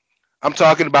 But I'm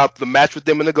talking about the match with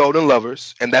them and the Golden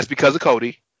Lovers, and that's because of Cody.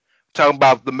 I'm talking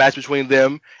about the match between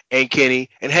them and Kenny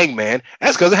and Hangman,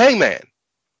 that's because of Hangman.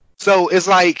 So it's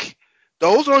like,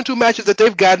 those are 2 matches that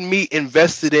they've gotten me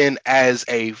invested in as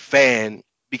a fan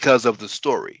because of the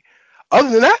story. Other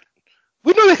than that,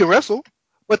 we know they can wrestle.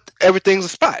 But everything's a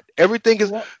spot. Everything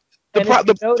is.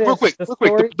 The real quick.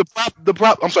 story.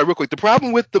 I'm sorry, real quick. The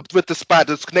problem with the spot,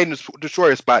 the Canadian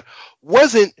Destroyer spot,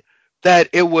 wasn't that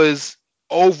it was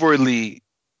overly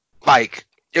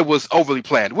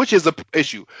planned, which is the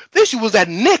issue. The issue was that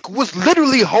Nick was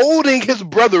literally holding his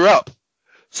brother up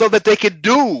so that they could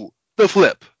do the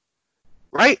flip,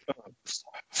 right?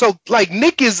 So like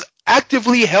Nick is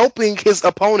actively helping his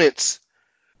opponents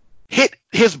hit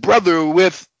his brother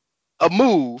with a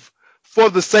move for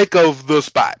the sake of the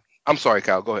spot. I'm sorry,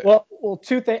 Kyle. Go ahead. Well,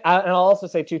 two things, and I'll also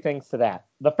say two things to that.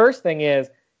 The first thing is,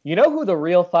 you know who the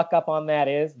real fuck up on that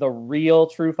is? The real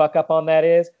true fuck up on that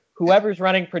is whoever's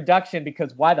running production.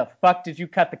 Because why the fuck did you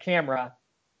cut the camera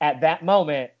at that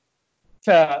moment?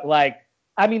 They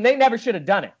never should have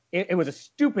done it. It was a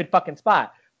stupid fucking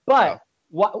spot. But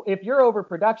if you're over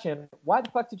production, why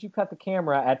the fuck did you cut the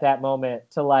camera at that moment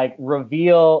to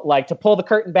reveal, to pull the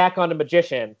curtain back on the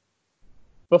magician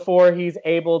before he's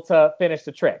able to finish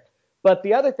the trick? But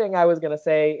the other thing I was going to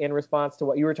say in response to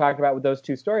what you were talking about with those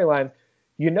two storylines,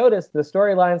 you notice the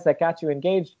storylines that got you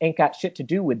engaged ain't got shit to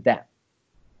do with them.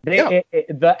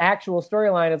 The actual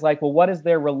storyline is what is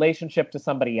their relationship to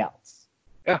somebody else?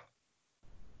 Yeah.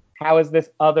 How is this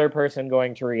other person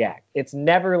going to react? It's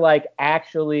never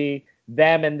actually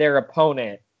them and their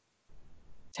opponent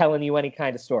telling you any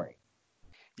kind of story.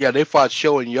 Yeah, they fought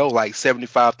Show and Yo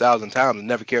 75,000 times and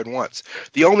never cared once.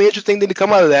 The only interesting thing to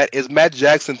come out of that is Matt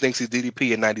Jackson thinks he's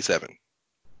DDP in '97.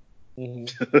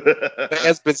 Mm-hmm.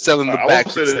 That's been selling the back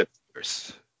for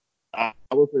years. I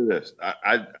will say this.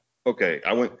 I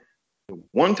went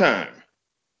one time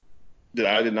that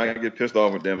I did not get pissed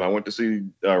off with them. I went to see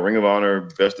Ring of Honor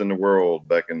Best in the World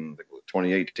back in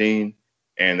 2018,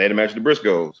 and they had a match with the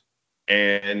Briscoes,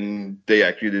 and they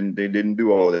actually didn't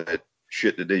do all that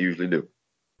shit that they usually do.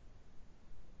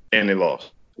 And they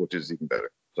lost, which is even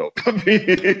better. So,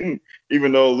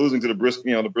 even though losing to the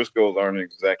Briscoes aren't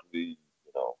exactly,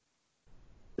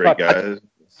 great guys.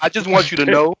 I just want you to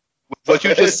know, with what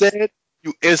you just said,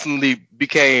 you instantly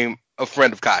became a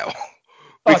friend of Kyle.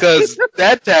 Because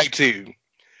that tag team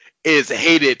is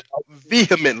hated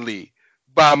vehemently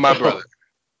by my brother.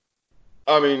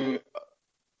 I mean,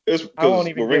 it's I won't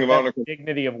because even Ring give of Honor, the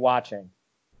dignity of watching.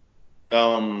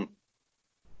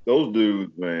 those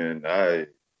dudes, man,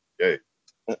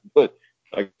 but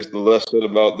I guess the less said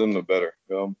about them, the better.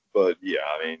 But yeah,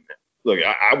 I mean, look,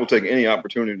 I will take any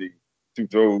opportunity to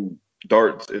throw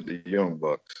darts at the Young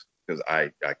Bucks because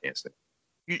I can't stand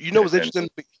it. You know what's interesting?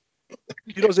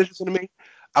 You know what's interesting to me?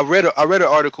 I read an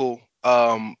article.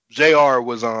 JR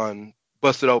was on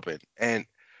Busted Open, and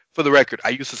for the record, I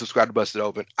used to subscribe to Busted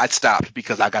Open. I stopped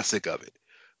because I got sick of it.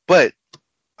 But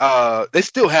they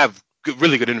still have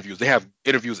really good interviews. They have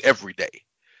interviews every day.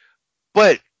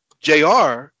 But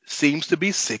JR seems to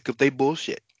be sick of their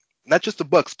bullshit. Not just the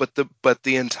Bucks, but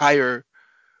the entire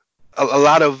a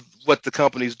lot of what the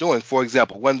company's doing. For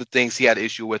example, one of the things he had an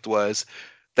issue with was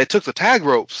they took the tag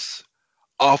ropes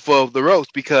off of the ropes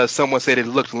because someone said it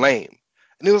looked lame.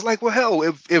 And it was like, well, hell,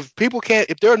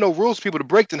 if there are no rules for people to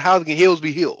break, then how can heels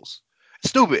be heels?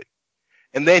 Stupid.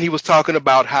 And then he was talking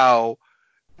about how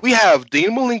we have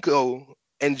Dean Malenko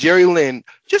and Jerry Lynn,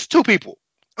 just two people.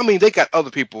 I mean, they got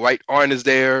other people, right? Arn is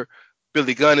there,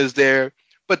 Billy Gunn is there,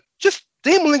 but just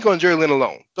Dean Malenko and Jerry Lynn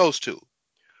alone, those two.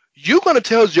 You're going to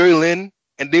tell Jerry Lynn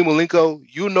and Dean Malenko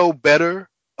you know better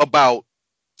about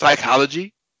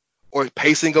psychology or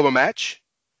pacing of a match?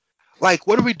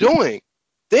 What are we doing?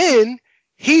 Then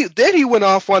he went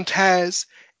off on Taz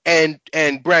and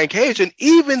Brian Cage and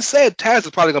even said Taz is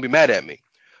probably going to be mad at me.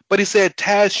 But he said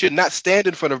Taz should not stand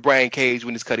in front of Brian Cage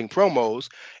when he's cutting promos.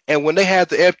 And when they had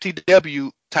the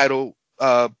FTW title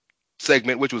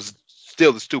segment, which was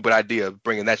still the stupid idea of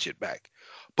bringing that shit back.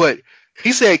 But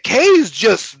he said Cage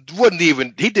just didn't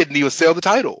even sell the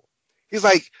title. He's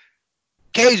like,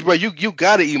 Cage, bro, you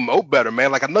gotta emote better,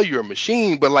 man. I know you're a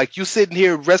machine, but you sitting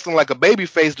here wrestling like a baby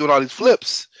face doing all these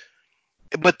flips.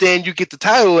 But then you get the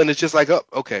title and it's just oh,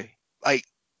 okay.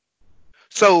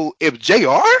 So if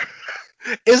JR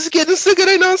is getting sick of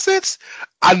that nonsense,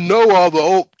 I know all the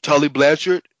old Tully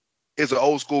Blanchard is an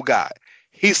old school guy.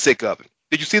 He's sick of it.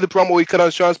 Did you see the promo he cut on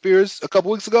Sean Spears a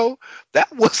couple weeks ago? That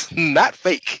was not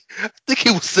fake. I think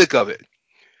he was sick of it.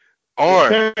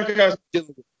 Arn.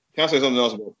 Can I say something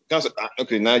else about?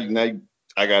 Okay, now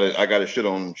I got to shit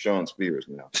on Sean Spears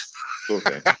now.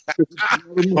 Okay.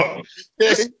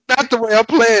 That's not the way I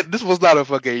planned. This was not a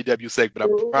fucking AEW segment,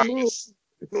 I promise.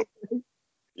 Look,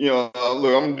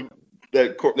 I'm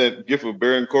that gift of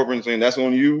Baron Corbin saying that's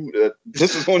on you.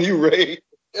 This is on you, Ray.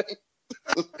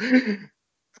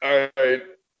 All right.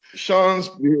 Sean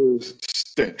Spears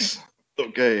stinks.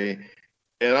 Okay.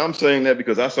 And I'm saying that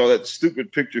because I saw that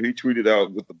stupid picture he tweeted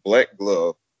out with the black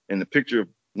glove, and the picture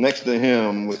next to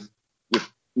him with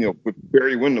with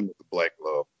Barry Windham with the black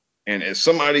glove. And as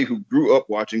somebody who grew up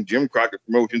watching Jim Crockett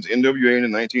Promotions, NWA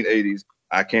in the 1980s,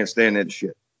 I can't stand that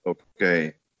shit.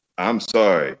 Okay, I'm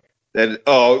sorry.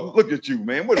 Look at you,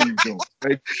 man. What are you doing?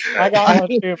 I got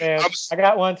one too, man. I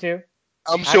got one too.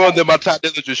 I'm showing them my Ty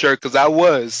Dillinger shirt because I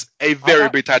was a very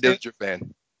big Ty Dillinger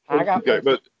fan. I got okay, one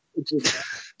but it's just,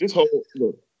 this whole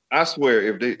look. I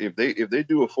swear, if they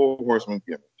do a 4 horseman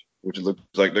gimmick, which it looks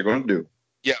like they're going to do,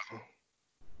 yeah.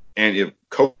 And if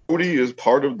Cody is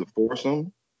part of the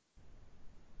foursome,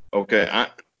 okay,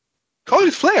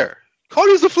 Cody's Flair.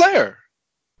 Cody's the Flair.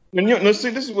 And no, see,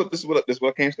 this is what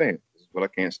I can't stand. This is what I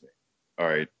can't stand. All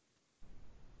right,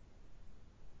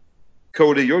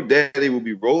 Cody, your daddy will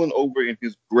be rolling over in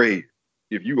his grave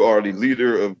if you are the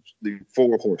leader of the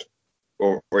 4 horsemen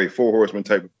or a 4 horseman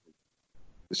type of group.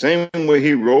 The same way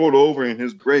he rolled over in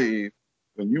his grave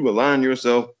when you align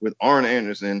yourself with Arn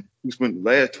Anderson, who spent the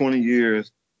last 20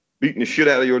 years beating the shit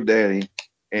out of your daddy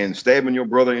and stabbing your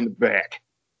brother in the back.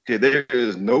 Okay, there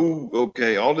is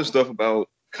all this stuff about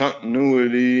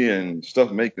continuity and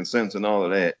stuff making sense and all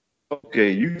of that.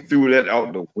 Okay, you threw that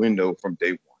out the window from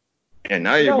day one. And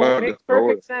now you're about to throw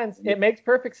it. It makes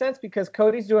perfect sense because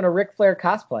Cody's doing a Ric Flair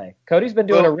cosplay. Cody's been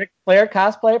doing a Ric Flair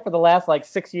cosplay for the last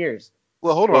 6 years.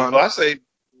 Well, hold on. I say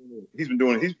he's been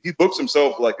doing. He books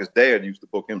himself like his dad used to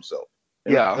book himself.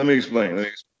 And yeah. Let me explain.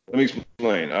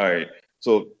 All right.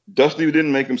 So Dusty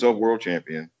didn't make himself world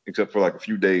champion except for a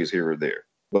few days here or there.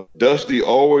 But Dusty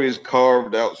always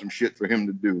carved out some shit for him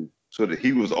to do so that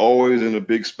he was always in a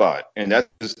big spot. And that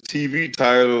TV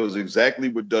title is exactly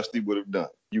what Dusty would have done.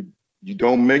 You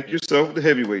don't make yourself the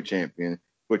heavyweight champion,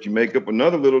 but you make up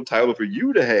another little title for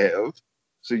you to have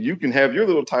so you can have your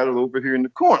little title over here in the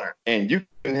corner and you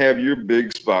can have your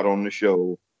big spot on the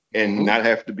show and not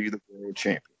have to be the world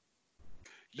champion.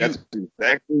 That's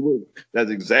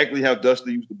exactly how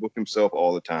Dusty used to book himself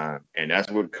all the time. And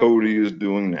that's what Cody is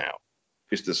doing now.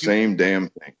 It's the same damn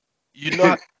thing.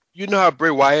 You know how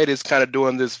Bray Wyatt is kind of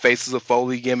doing this Faces of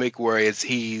Foley gimmick where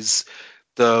he's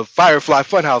the Firefly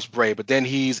Funhouse Bray, but then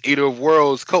he's Eater of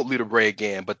Worlds Cult Leader Bray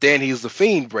again, but then he's the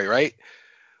Fiend Bray, right?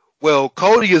 Well,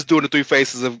 Cody is doing the 3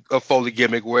 Faces of Foley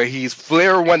gimmick where he's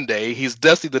Flair one day, he's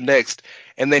Dusty the next,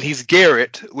 and then he's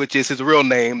Garrett, which is his real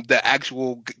name, the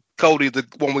actual Cody, the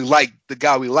one we like, the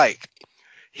guy we like.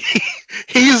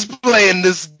 He's playing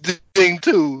this thing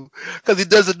too because he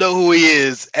doesn't know who he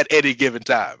is at any given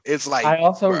time. It's like,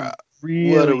 what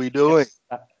are we doing?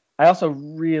 I also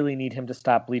really need him to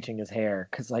stop bleaching his hair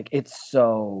because it's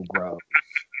so gross.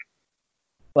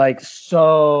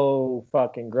 So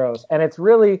fucking gross. And it's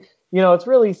really, it's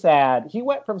really sad. He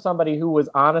went from somebody who was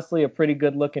honestly a pretty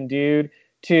good looking dude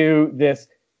to this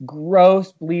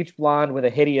gross bleach blonde with a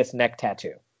hideous neck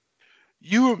tattoo.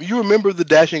 You remember the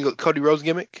dashing Cody Rhodes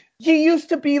gimmick? He used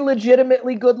to be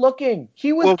legitimately good looking.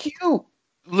 He was cute.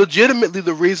 Legitimately,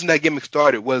 the reason that gimmick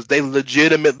started was they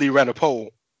legitimately ran a poll,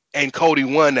 and Cody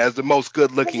won as the most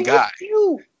good looking guy. Was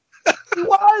cute. He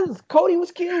was. Cody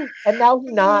was cute, and now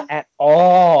he's not at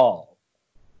all.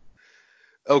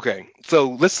 Okay,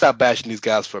 so let's stop bashing these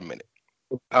guys for a minute.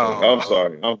 I'm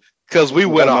sorry. Because we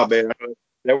went off. My bad.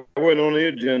 That wasn't on the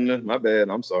agenda. My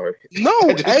bad. I'm sorry.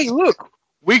 No, hey, look.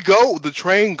 The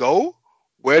train go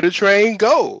where the train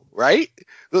go, right?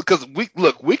 Because we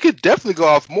could definitely go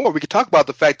off more. We could talk about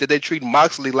the fact that they treat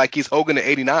Moxley like he's Hogan in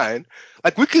 '89.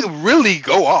 We could really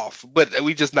go off, but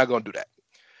we're just not going to do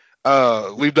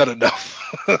that. We've done enough.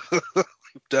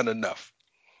 We've done enough.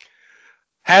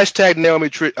 Hashtag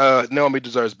Naomi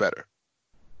deserves better.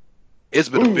 It's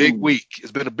been a big week.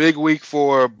 It's been a big week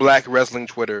for Black Wrestling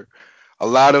Twitter. A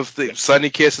lot of things. Sunny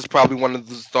Kiss is probably one of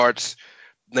the starts.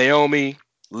 Naomi,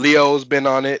 Leo's been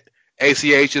on it.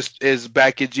 ACH is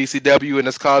back at GCW and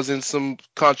it's causing some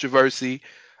controversy.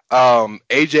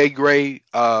 AJ Gray,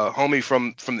 homie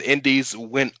from the Indies,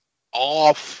 went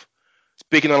off,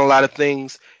 speaking on a lot of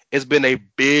things. It's been a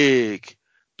big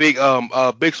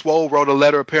Swole wrote a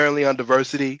letter apparently on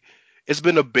diversity. It's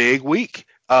been a big week.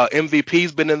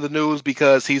 MVP's been in the news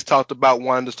because he's talked about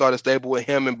wanting to start a stable with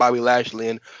him and Bobby Lashley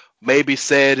and maybe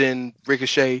Ced and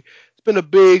Ricochet. It's been a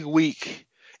big week.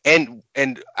 And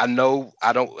I know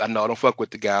I don't fuck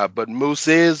with the guy, but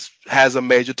Moose has a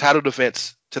major title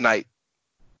defense tonight.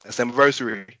 That's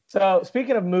Slammiversary. So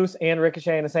speaking of Moose and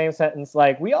Ricochet in the same sentence,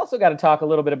 we also got to talk a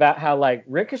little bit about how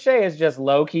Ricochet is just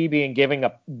low key being given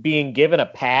a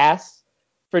pass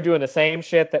for doing the same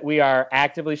shit that we are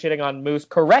actively shitting on Moose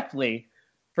correctly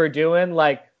for doing.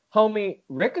 Homie,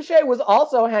 Ricochet was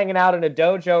also hanging out in a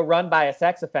dojo run by a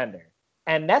sex offender,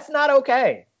 and that's not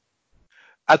okay.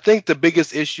 I think the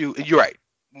biggest issue, and you're right.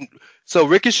 So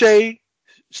Ricochet,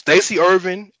 Stacey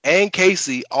Irvin, and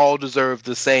Casey all deserve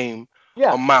the same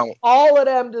Yeah, amount. all of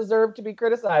them deserve to be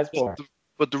criticized for.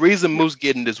 But the reason Moose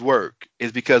getting this work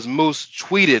is because Moose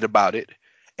tweeted about it,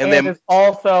 and And then is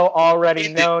also already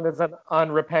defended- known as an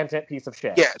unrepentant piece of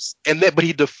shit. yes, but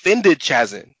he defended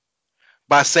Chazin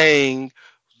by saying,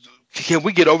 "Can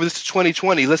we get over this to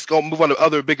 2020? Let's go move on to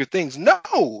other bigger things." No,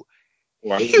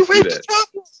 Well, I he didn't see raped that.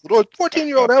 a 12 or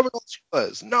 14-year-old, however old she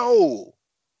was. No,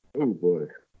 Oh boy,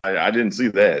 I didn't see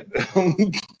that.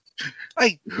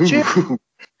 like Jim,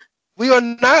 we are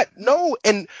not. No,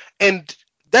 and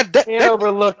that Can't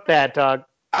overlook that, dog.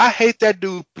 I hate that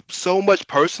dude so much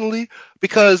personally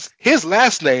because his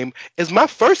last name is my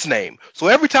first name. So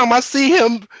every time I see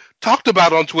him talked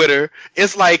about on Twitter,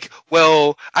 it's like,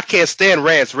 well, I can't stand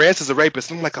Rance. Rance is a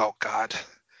rapist. I'm like, oh God,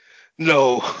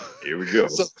 no. Here we go.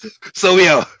 So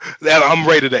yeah, I'm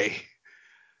rated A.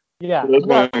 Yeah, That's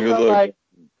no, fine, 'cause, so, look- like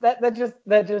that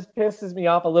just pisses me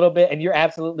off a little bit, and you're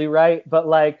absolutely right. But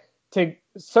like to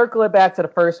circle it back to the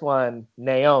first one,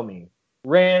 Naomi,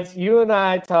 Rance, you and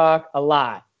I talk a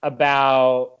lot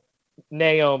about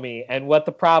Naomi and what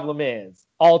the problem is.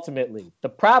 Ultimately, the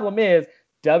problem is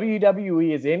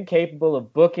WWE is incapable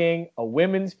of booking a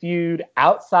women's feud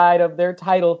outside of their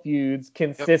title feuds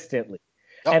consistently.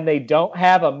 Yep. And they don't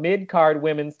have a mid-card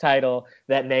women's title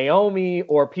that Naomi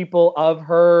or people of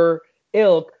her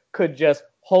ilk could just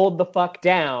hold the fuck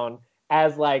down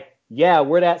as like, yeah,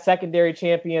 we're that secondary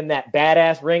champion, that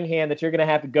badass ring hand that you're going to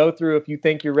have to go through if you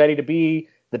think you're ready to be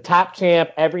the top champ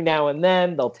every now and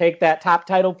then. They'll take that top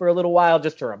title for a little while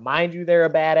just to remind you they're a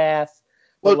badass.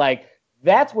 But like,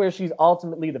 that's where she's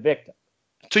ultimately the victim.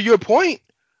 To your point,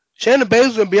 Shannon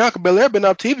Baszler and Bianca Belair have been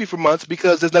on TV for months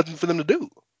because there's nothing for them to do.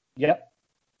 Yep.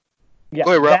 Yeah,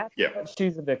 Go ahead, Rob. that's Yeah. what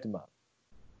she's a victim of.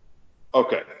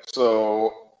 Okay,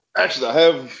 so actually,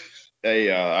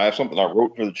 I have something I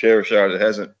wrote for the chair shot that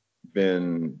hasn't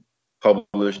been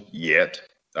published yet.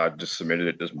 I just submitted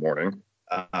it this morning,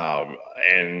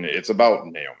 and it's about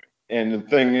Naomi. And the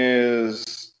thing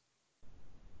is,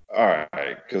 all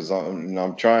right, because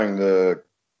I'm trying to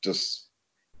just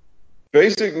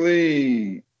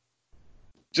basically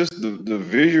just the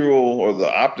visual or the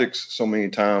optics so many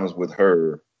times with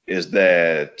her is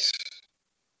that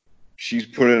she's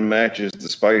put in matches to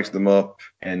spice them up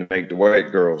and make the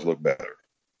white girls look better.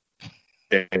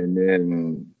 And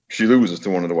then she loses to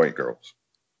one of the white girls.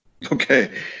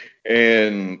 Okay.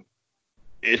 And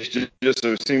it's just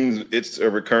it seems it's a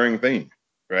recurring theme,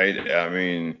 right? I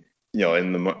mean,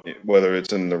 whether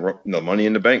it's in the Money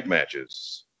in the Bank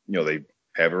matches, they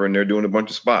have her in there doing a bunch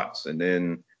of spots and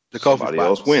then somebody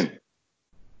else win.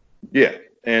 Yeah.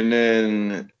 And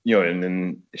then, and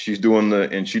then she does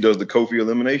the Kofi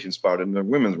elimination spot in the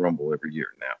Women's Rumble every year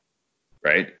now.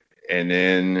 Right. And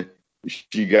then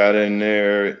she got in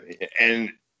there and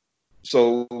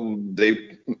so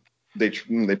they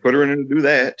put her in to do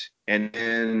that. And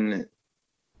then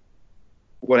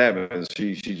what happens?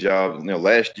 She jobs,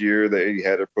 last year they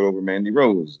had her put over Mandy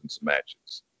Rose in some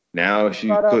matches. Now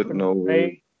she's putting over.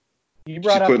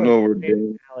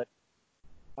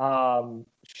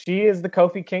 She is the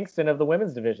Kofi Kingston of the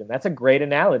women's division. That's a great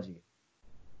analogy.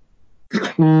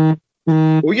 Well,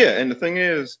 yeah, and the thing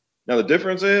is, now the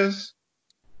difference is,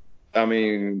 I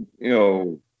mean,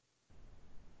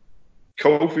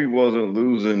 Kofi wasn't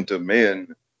losing to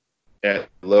men at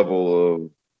the level of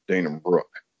Dana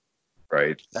Brooke,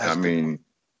 right? That's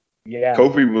yeah,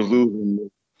 Kofi was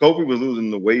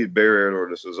losing to Wade Barrett or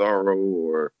the Cesaro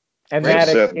or. And that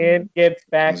again gets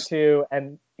back to,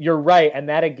 and you're right, and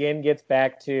that again gets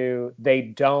back to they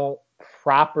don't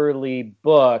properly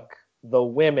book the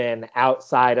women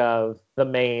outside of the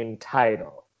main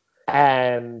title.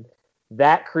 And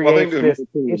that creates this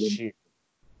issue.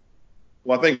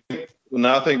 Well, I think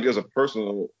there's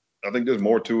I think there's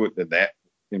more to it than that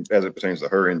as it pertains to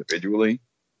her individually.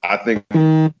 I think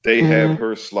they have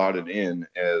her slotted in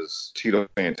as Tito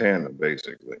Santana,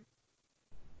 basically.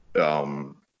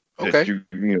 Okay.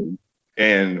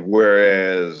 And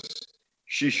whereas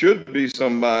she should be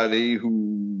somebody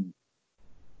who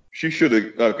she should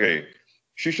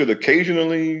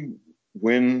occasionally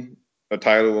win a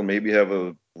title and maybe have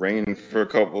a reign for a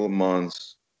couple of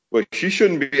months, but she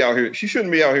shouldn't be out here. She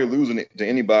shouldn't be out here losing it to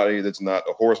anybody that's not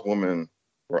a horsewoman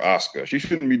or Asuka. She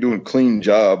shouldn't be doing clean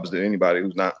jobs to anybody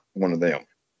who's not one of them,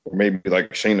 or maybe like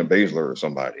Shayna Baszler or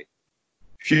somebody.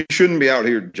 She shouldn't be out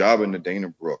here jobbing to Dana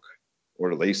Brooke or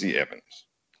to Lacey Evans.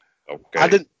 Okay. I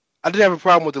didn't have a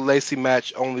problem with the Lacey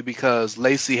match only because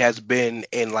Lacey has been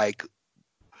in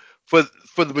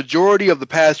for the majority of the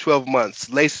past 12 months,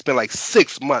 Lacey's been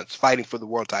 6 months fighting for the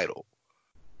world title.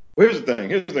 Here's the thing.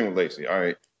 Here's the thing with Lacey. All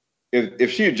right,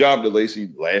 if she had jobbed to Lacey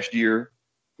last year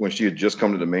when she had just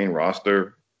come to the main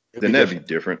roster, then that'd be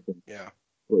different. Yeah.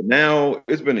 But now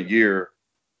it's been a year.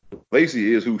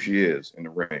 Lacey is who she is in the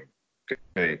ring.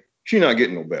 Okay, she's not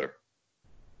getting no better.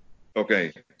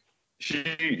 Okay,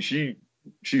 she's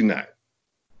not.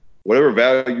 Whatever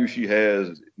value she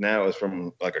has now is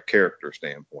from like a character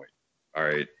standpoint. All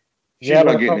right, she's Yeah,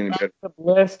 not but getting if any better. Alexa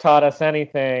Bliss taught us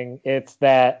anything, it's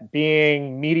that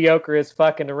being mediocre as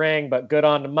fuck in the ring but good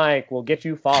on the mic will get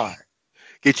you far.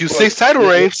 Get you 6 title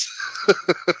reigns.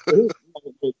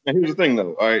 Here's the thing,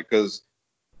 though. All right, because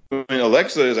I mean,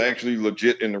 Alexa is actually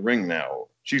legit in the ring now.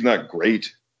 She's not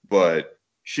great, but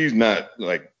she's not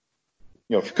like,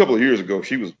 a couple of years ago,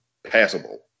 she was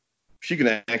passable. She can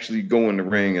actually go in the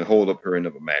ring and hold up her end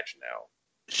of a match now.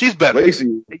 She's better.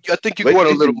 Lacey, I think you're going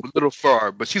a little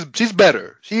far, but she's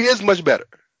better. She is much better.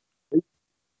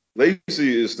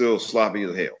 Lacey is still sloppy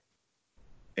as hell,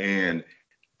 and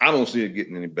I don't see it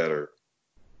getting any better.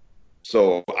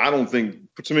 So I don't think,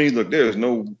 to me, look, there is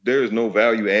no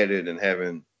value added in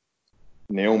having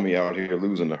Naomi out here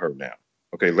losing to her now.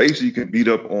 Okay, Lacey can beat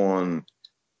up on,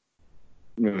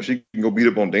 she can go beat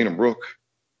up on Dana Brooke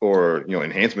or,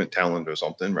 enhancement talent or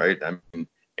something, right? I mean,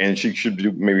 and she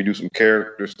should maybe do some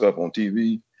character stuff on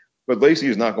TV. But Lacey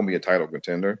is not going to be a title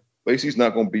contender. Lacey's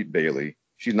not going to beat Bayley.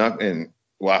 She's not, and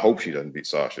well, I hope she doesn't beat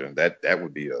Sasha. That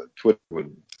would be Twitter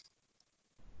would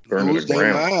burn to Lose the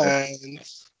their ground.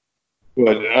 minds.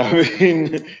 But I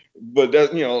mean, but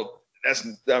that's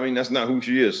not who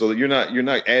she is. So you're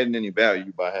not adding any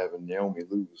value by having Naomi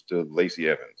lose to Lacey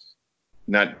Evans.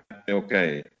 Not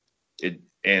okay.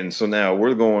 And so now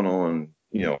we're going on,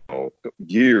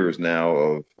 years now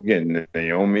of again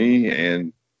Naomi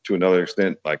and to another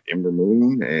extent like Ember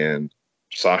Moon and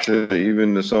Sasha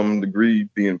even to some degree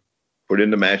being put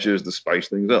into matches to spice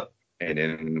things up. And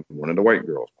then one of the white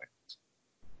girls wins.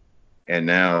 And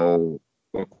now,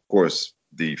 of course,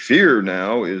 the fear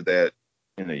now is that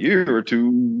in a year or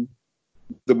two,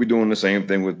 they'll be doing the same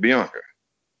thing with Bianca,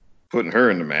 putting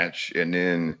her in the match, and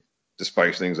then to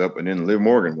spice things up, and then Liv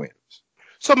Morgan wins.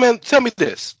 So, man, tell me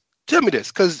this,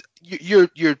 because you're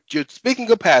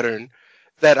speaking a pattern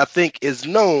that I think is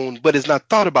known but is not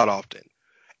thought about often,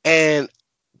 and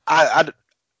I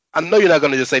know you're not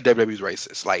going to just say WWE's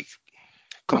racist. Like,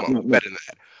 come on, better than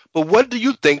that. But what do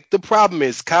you think the problem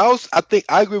is? I think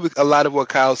I agree with a lot of what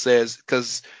Kyle says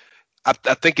because I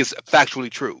think it's factually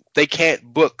true. They can't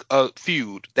book a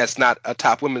feud that's not a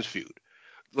top women's feud,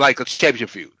 like a championship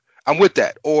feud. I'm with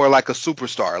that. Or like a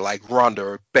superstar like Ronda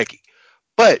or Becky.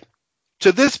 But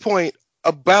to this point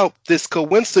about this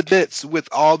coincidence with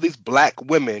all these black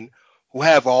women who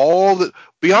have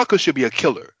Bianca should be a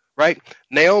killer, right?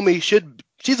 Naomi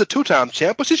she's a 2-time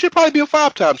champ, but she should probably be a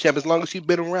 5-time champ as long as she's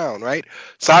been around, right?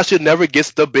 Sasha never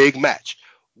gets the big match.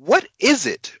 What is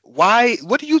it? Why?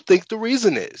 What do you think the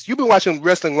reason is? You've been watching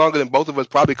wrestling longer than both of us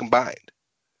probably combined.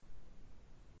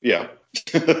 Yeah.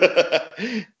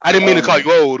 I didn't mean to call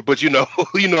you old, but you know what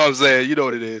I'm saying. You know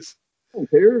what it is. I don't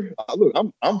care.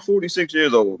 Look, I'm 46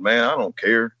 years old, man. I don't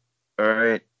care. All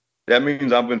right. That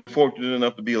means I've been fortunate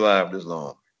enough to be alive this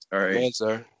long. All right. Man,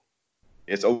 sir.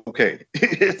 It's okay.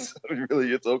 It's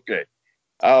okay.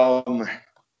 I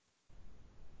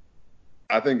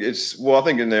think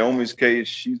in Naomi's case,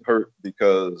 she's hurt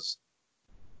because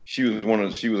she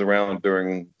was around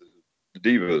during the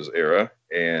Divas era,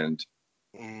 and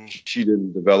she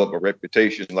didn't develop a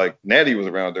reputation like Natty was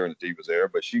around during the Divas era,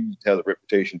 but she has a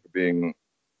reputation for being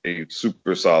a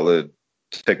super solid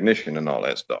technician and all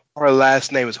that stuff. Her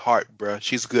last name is Hart, bro.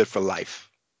 She's good for life.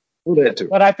 Well, that too.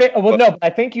 But I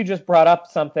think you just brought up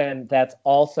something that's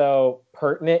also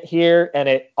pertinent here, and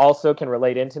it also can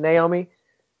relate into Naomi.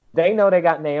 They know they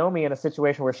got Naomi in a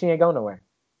situation where she ain't going nowhere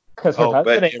because her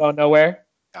husband ain't going nowhere.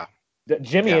 Yeah.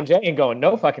 Jimmy and Jay ain't going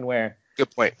no fucking where.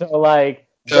 Good point. So like,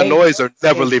 the Noise are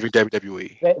never leaving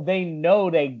WWE. They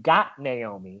know they got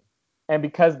Naomi, and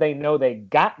because they know they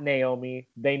got Naomi,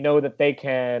 they know that they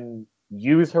can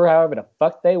use her however the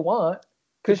fuck they want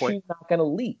because she's not gonna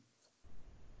leave.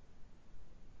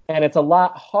 And it's a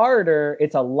lot harder.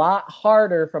 It's a lot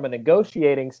harder from a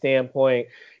negotiating standpoint.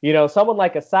 Someone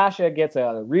like a Sasha gets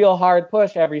a real hard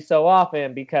push every so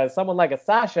often because someone like a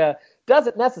Sasha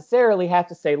doesn't necessarily have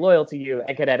to stay loyal to you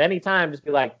and could at any time just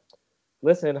be like,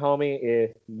 listen, homie,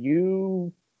 if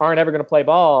you aren't ever going to play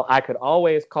ball, I could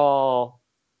always call,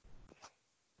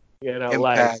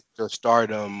 Impact or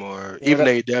Stardom or even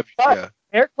AEW. Yeah.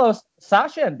 They're close.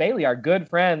 Sasha and Bayley are good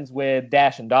friends with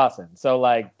Dash and Dawson. So,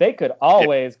 like, they could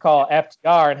always call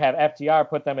FTR and have FTR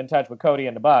put them in touch with Cody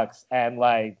and the Bucks and,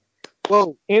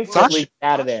 instantly get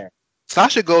out of there.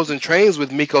 Sasha goes and trains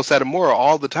with Miko Satomura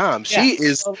all the time. Yeah,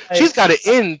 She's got an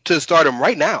in to Stardom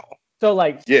right now. So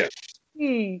like, Yeah.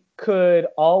 she could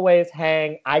always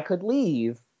hang "I could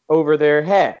leave" over their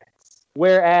heads,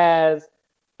 whereas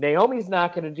Naomi's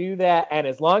not going to do that. And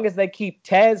as long as they keep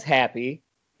Tez happy,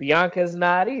 Bianca's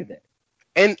not either.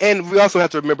 And we also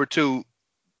have to remember too,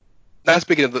 not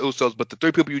speaking of the Usos, but the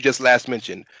three people you just last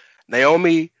mentioned,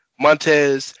 Naomi,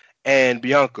 Montez, and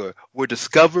Bianca were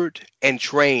discovered and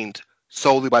trained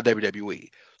solely by WWE.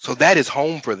 So that is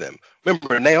home for them.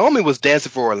 Remember, Naomi was dancing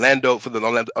for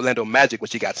the Orlando Magic when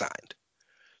she got signed.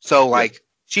 So like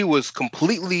she was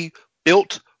completely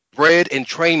built, bred, and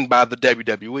trained by the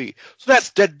WWE. So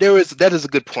that is a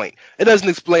good point. It doesn't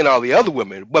explain all the other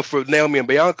women, but for Naomi and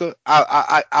Bianca,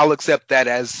 I'll accept that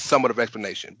as somewhat of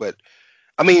explanation. But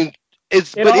I mean,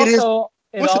 it also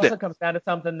comes down to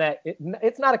something that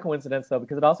it's not a coincidence though,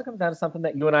 because it also comes down to something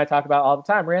that you and I talk about all the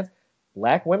time, Rance.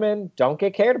 Black women don't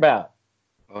get cared about,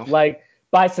 like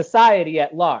by society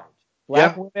at large.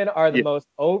 Black women are the most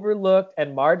overlooked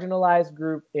and marginalized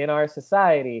group in our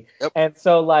society. Yep. And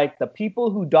so like the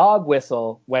people who dog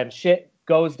whistle when shit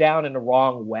goes down in the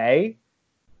wrong way,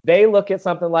 they look at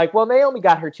something like, well, Naomi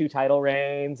got her 2 title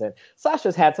reigns, and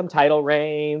Sasha's had some title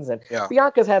reigns, and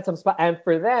Bianca's had some and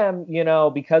for them, you know,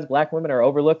 because black women are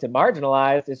overlooked and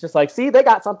marginalized, it's just like, see, they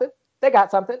got something.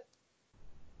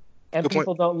 And Good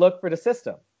people point. don't look for the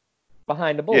system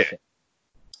behind the bullshit.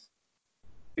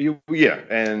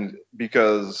 And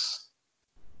because,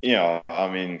 you know, I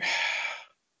mean,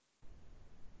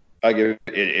 I get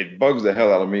it bugs the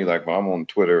hell out of me. Like when I'm on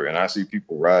Twitter and I see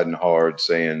people riding hard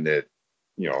saying that,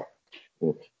 you know,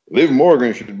 well, Liv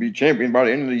Morgan should be champion by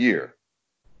the end of the year.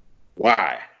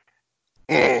 Why?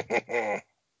 Okay.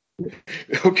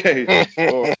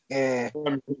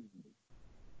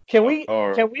 Can we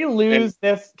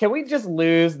just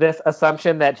lose this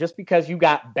assumption that just because you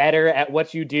got better at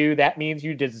what you do, that means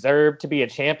you deserve to be a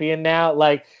champion now?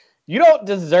 Like, you don't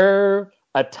deserve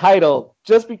a title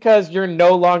just because you're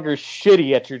no longer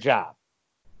shitty at your job.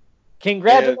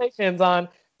 Congratulations on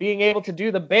being able to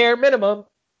do the bare minimum.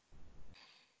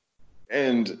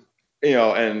 And you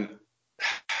know, and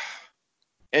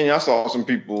I saw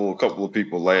a couple of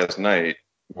people last night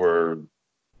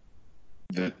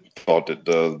that thought that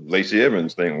the Lacey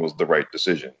Evans thing was the right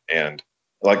decision. And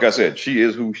like I said, she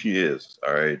is who she is.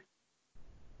 All right.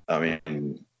 I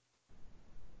mean,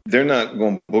 they're not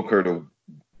going to book her to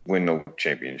win no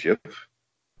championship.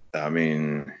 I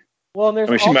mean, well, there's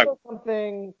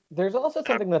also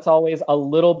something that's always a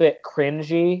little bit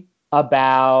cringy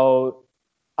about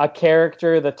a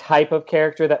character, the type of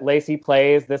character that Lacey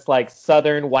plays, this like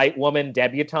Southern white woman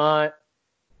debutante,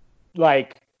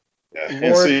 like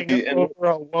lording over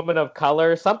a woman of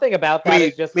color. Something about that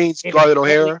is just means Scarlett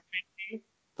O'Hara.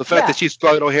 The fact that she's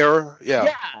Scarlett O'Hara,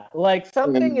 like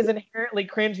something is inherently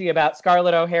cringy about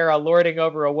Scarlett O'Hara lording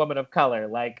over a woman of color.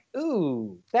 Like,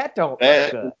 ooh, that don't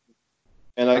look good.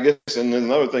 And I guess, and then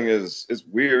another thing is, it's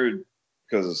weird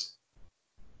because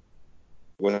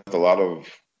with a lot of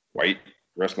white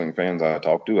wrestling fans I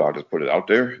talk to, I'll just put it out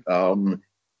there,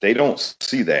 they don't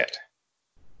see that.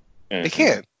 And, they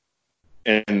can't.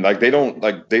 And like they don't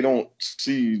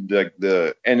see like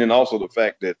and then also the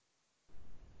fact that,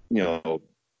 you know,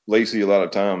 Lacey a lot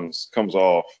of times comes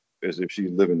off as if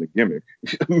she's living the gimmick.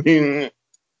 I mean,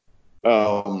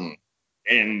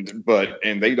 and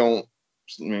they don't.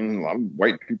 I mean, a lot of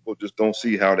white people just don't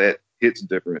see how that hits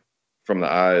different from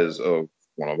the eyes of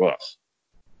one of us.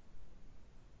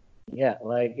 Yeah,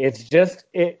 like it's just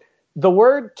the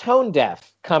word tone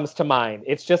deaf comes to mind.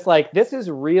 It's just like, this is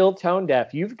real tone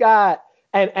deaf. You've got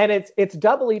and it's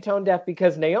doubly tone deaf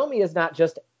because Naomi is not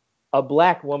just a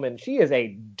black woman. She is a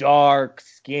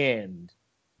dark-skinned,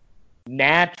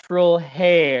 natural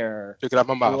hair black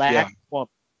woman.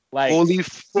 Like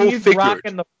she's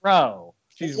rocking the fro.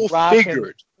 She's rocking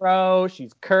the fro.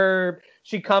 She's curved.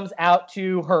 She comes out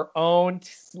to her own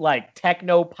like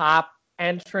techno pop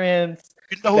entrance.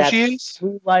 You know who she is?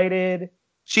 Blue-lighted.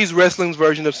 She's wrestling's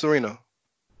version of Serena.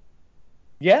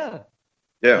 Yeah.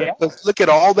 Let's look at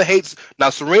all the hates.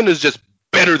 Now, Serena's just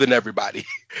better than everybody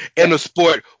in a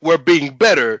sport where being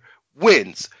better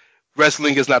wins.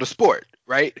 Wrestling is not a sport,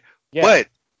 right? Yeah. But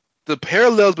the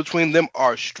parallels between them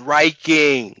are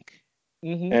striking.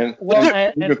 Mm-hmm.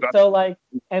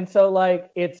 And so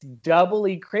it's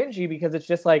doubly cringy because it's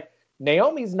just like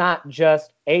Naomi's not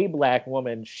just a black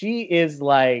woman. She is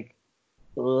like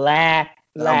black,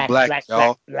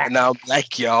 y'all. And now I'm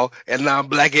black, y'all. And now I'm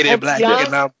black-headed black.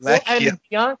 And now I'm black. And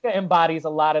Bianca embodies a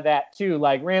lot of that too.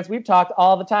 Like, Rance, we've talked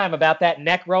all the time about that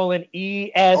neck rolling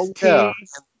EST.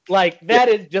 Like, that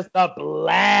is just the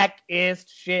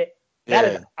blackest shit That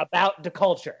Yeah. is about the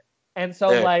culture. And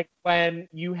so, Yeah. like, when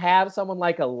you have someone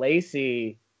like a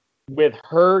Lacey with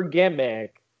her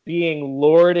gimmick being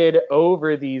lorded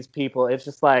over these people, it's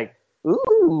just like,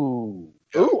 ooh,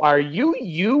 Yeah. ooh, are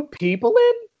you people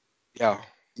in? Yeah.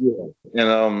 Yeah.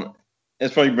 And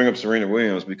it's funny you bring up Serena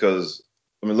Williams because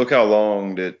I mean, look how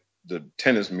long that the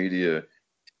tennis media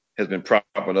has been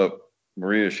propping up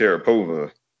Maria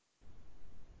Sharapova,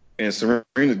 and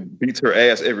Serena beats her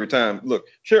ass every time. Look,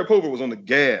 Sharapova was on the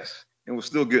gas and was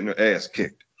still getting her ass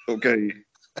kicked. Okay,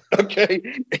 okay,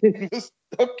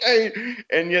 okay,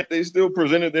 and yet they still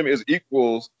presented them as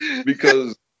equals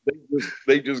because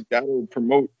they just got to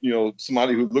promote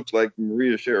somebody who looks like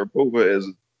Maria Sharapova as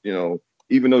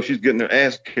even though she's getting her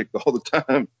ass kicked all the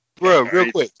time. Bro,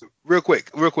 Right. real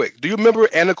quick. Do you remember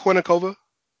Anna Kournikova?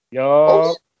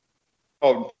 Yo,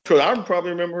 Oh, because I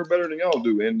probably remember her better than y'all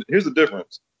do. And here's the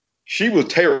difference: she was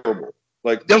terrible.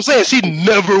 Like, I'm saying she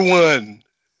never won.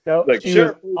 no, like she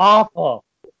was awful.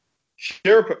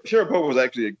 Sharapova was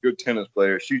actually a good tennis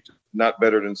player. She's not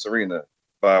better than Serena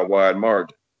by a wide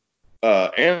margin.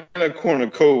 Anna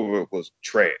Kournikova was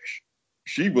trash.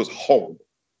 She was horrible,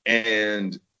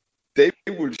 and they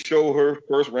would show her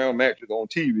first round matches on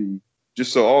TV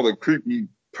just so all the creepy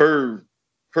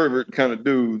pervert kind of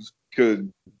dudes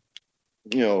could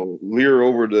leer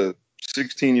over the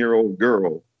 16-year-old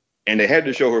girl, and they had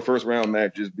to show her first round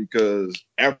matches because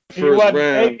after She first wasn't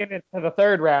round, making it to the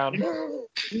third round.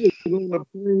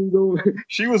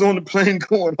 she was on the plane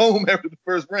going home after the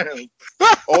first round.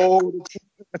 Oh,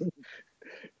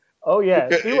 Oh yeah,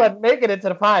 okay. she wasn't making it to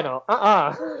the final.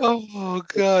 Oh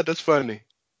God, that's funny.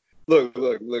 Look!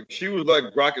 She was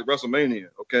like Brock at WrestleMania.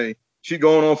 Okay, she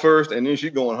going on first, and then she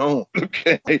going home.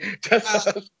 Okay, Keep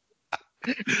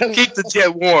the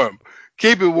jet warm.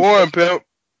 Keep it warm, pimp.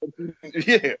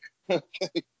 yeah.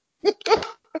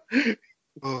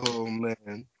 Oh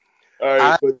man. All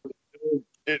right, but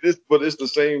it's the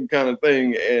same kind of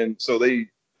thing, and so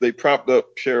they propped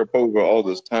up Sharapova all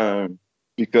this time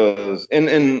because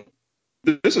and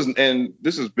this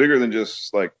is bigger than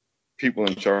just like people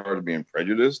in charge being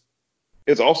prejudiced.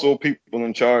 It's also people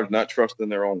in charge not trusting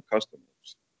their own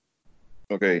customers.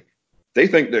 Okay, they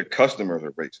think their customers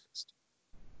are racist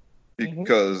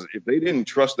because if they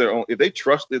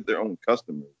trusted their own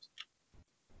customers,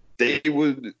 they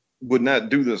would not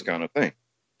do this kind of thing.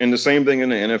 And the same thing in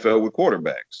the NFL with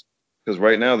quarterbacks, because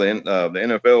right now the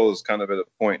NFL is kind of at a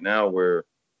point now where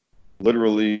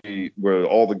literally where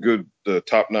all the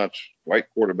top-notch white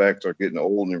quarterbacks are getting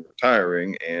old and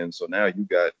retiring, and so now you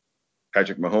got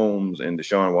Patrick Mahomes and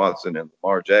Deshaun Watson and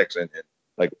Lamar Jackson, and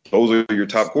like those are your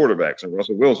top quarterbacks, and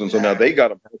Russell Wilson. So now they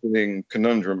got a marketing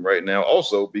conundrum right now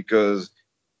also because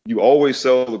you always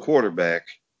sell the quarterback,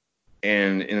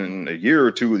 and in a year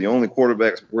or two, the only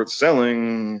quarterbacks worth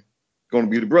selling going to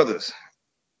be the brothers.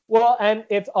 Well, and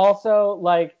it's also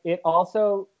like it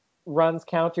also runs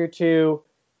counter to,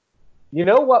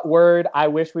 what word I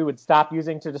wish we would stop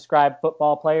using to describe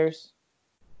football players?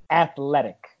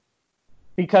 Athletic.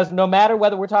 Because no matter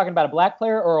whether we're talking about a black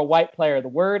player or a white player, the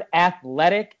word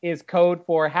athletic is code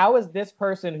for how is this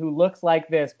person who looks like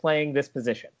this playing this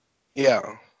position? Yeah.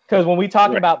 Because when we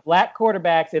talk about black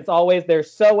quarterbacks, it's always they're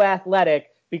so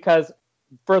athletic because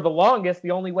for the longest,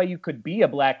 the only way you could be a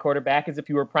black quarterback is if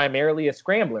you were primarily a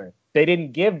scrambler. They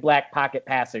didn't give black pocket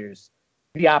passers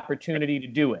the opportunity to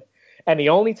do it. And the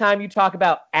only time you talk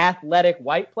about athletic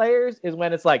white players is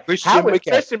when it's like, how is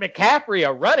Christian McCaffrey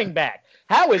a running back?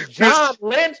 How is John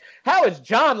Lynch? How is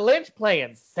John Lynch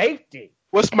playing safety?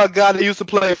 What's my guy that used to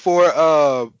play for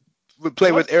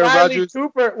with Aaron Rodgers?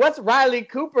 What's Riley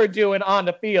Cooper doing on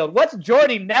the field? What's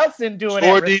Jordy Nelson doing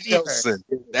at receiver? Nelson.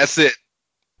 That's it.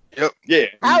 Yep. Yeah.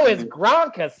 How is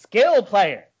Gronk a skill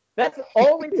player? That's the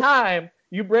only time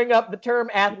you bring up the term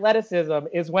athleticism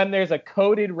is when there's a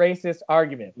coded racist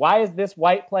argument. Why is this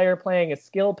white player playing a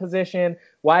skill position?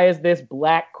 Why is this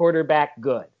black quarterback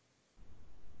good?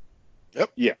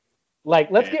 Yep. Yeah.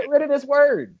 Like, let's get rid of this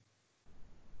word.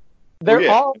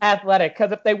 They're all athletic,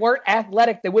 because if they weren't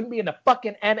athletic, they wouldn't be in the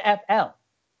fucking NFL.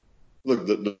 Look,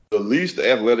 the least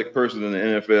athletic person in the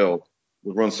NFL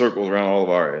would run circles around all of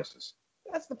our asses.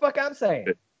 That's the fuck I'm saying.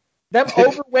 Them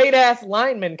overweight ass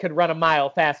linemen could run a mile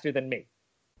faster than me.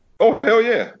 Oh, hell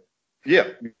yeah. Yeah.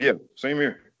 Same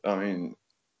here. I mean,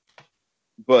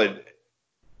 but,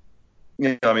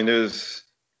 there's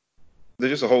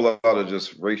just a whole lot of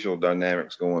just racial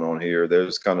dynamics going on here.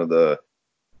 There's kind of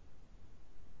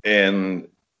and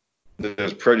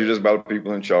there's prejudice about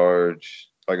people in charge.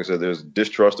 Like I said, there's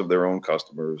distrust of their own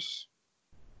customers.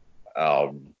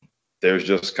 There's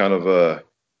just kind of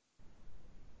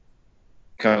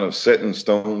kind of set in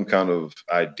stone kind of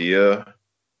idea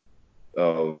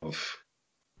of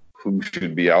who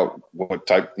should be out, what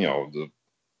type,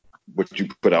 what you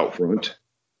put out front.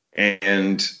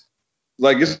 And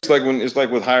like it's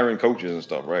like with hiring coaches and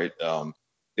stuff, right?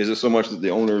 Is it so much that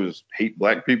the owners hate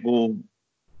black people?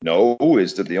 No,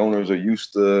 it's that the owners are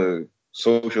used to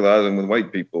socializing with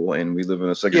white people, and we live in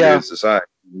a segregated society,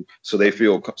 so they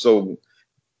feel so.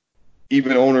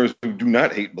 Even owners who do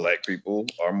not hate black people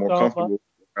are more comfortable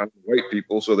with white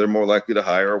people, so they're more likely to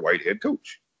hire a white head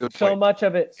coach. So much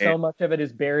of it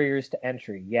is barriers to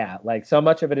entry. Yeah, like so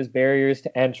much of it is barriers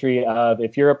to entry. Of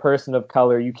if you're a person of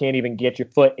color, you can't even get your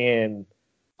foot in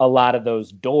a lot of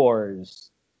those doors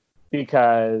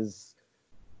because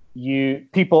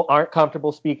people aren't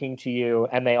comfortable speaking to you,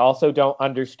 and they also don't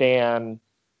understand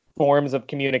forms of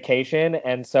communication.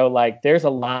 And so, like, there's a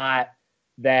lot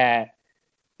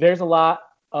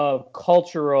of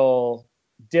cultural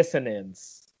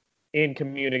dissonance in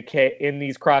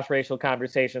these cross-racial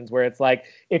conversations where it's like,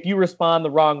 if you respond the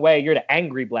wrong way, you're the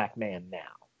angry black man now,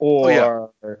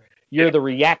 or you're the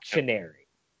reactionary.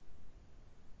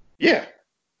 Yeah.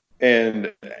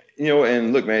 And,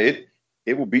 and look, man,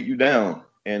 it will beat you down.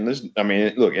 And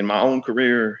look, in my own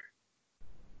career,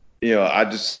 I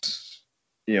just,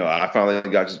 I finally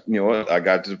got to, I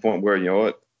got to the point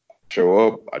where, show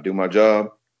up, I do my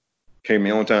job, pay me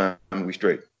on time, we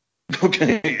straight.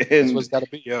 Okay. And that's what's got to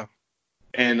be, yeah.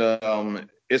 And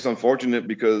it's unfortunate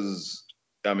because,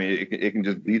 it can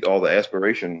just beat all the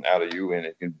aspiration out of you, and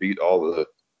it can beat all the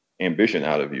ambition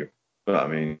out of you.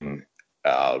 And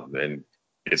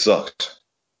it sucks.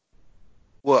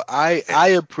 Well,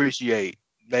 I appreciate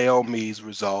Naomi's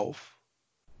resolve.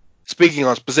 Speaking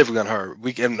specifically on her,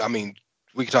 we can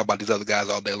talk about these other guys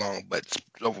all day long, but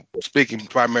speaking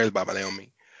primarily about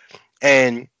Naomi,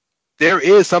 and there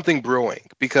is something brewing,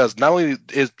 because not only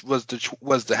was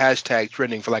the hashtag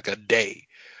trending for like a day,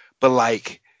 but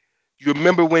like, you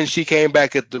remember when she came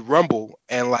back at the Rumble,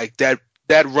 and like that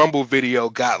Rumble video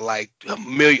got like a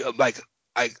million, like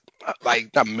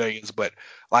not millions, but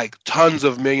like tons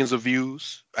of millions of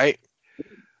views, right?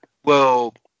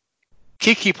 Well,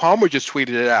 Keke Palmer just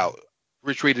tweeted it out,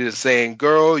 retweeted it saying,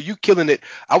 "Girl, you killing it.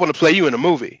 I want to play you in a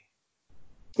movie."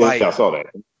 Like, I saw that.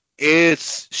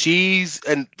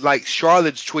 And like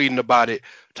Charlotte's tweeting about it,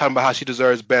 talking about how she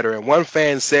deserves better. And one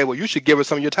fan said, "Well, you should give her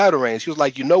some of your title reigns." She was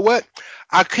like, "You know what?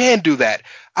 I can do that.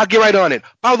 I'll get right on it.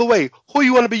 By the way, who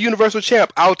you want to be Universal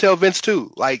Champ? I'll tell Vince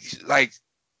too." Like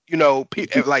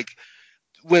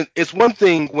when it's one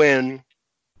thing when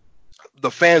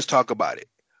the fans talk about it,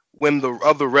 when the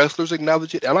other wrestlers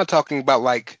acknowledge it. I'm not talking about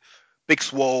like Big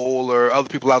Swole or other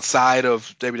people outside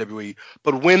of WWE,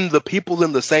 but when the people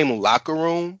in the same locker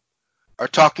room are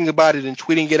talking about it and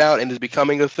tweeting it out and it's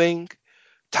becoming a thing,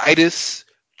 Titus,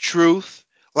 Truth,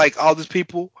 like all these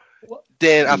people,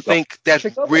 then I think that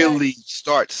really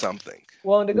starts something.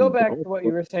 Well, and to go back to what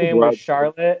you were saying with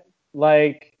Charlotte,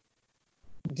 like,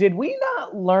 did we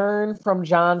not learn from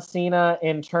John Cena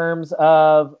in terms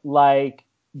of, like,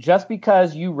 just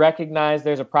because you recognize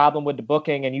there's a problem with the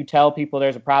booking and you tell people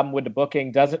there's a problem with the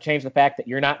booking doesn't change the fact that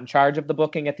you're not in charge of the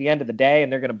booking at the end of the day,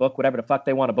 and they're going to book whatever the fuck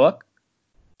they want to book?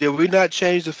 Did we not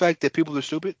change the fact that people are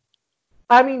stupid?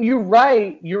 I mean, you're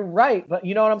right, but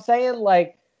you know what I'm saying?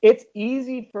 Like, it's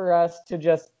easy for us to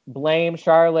just blame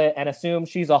Charlotte and assume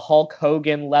she's a Hulk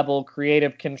Hogan level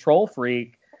creative control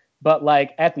freak, but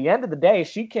like, at the end of the day,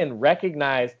 she can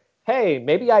recognize, hey,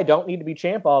 maybe I don't need to be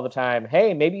champ all the time.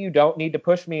 Hey, maybe you don't need to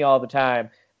push me all the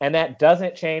time. And that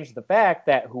doesn't change the fact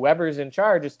that whoever's in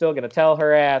charge is still going to tell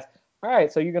her ass, all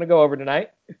right, so you're going to go over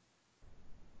tonight?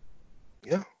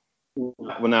 Yeah.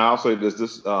 Well, now I'll say this,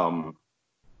 and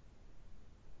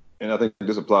I think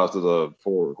this applies to the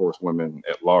 4 horsewomen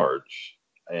at large,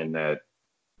 and that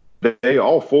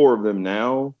all 4 of them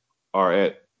now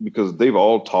are because they've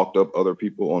all talked up other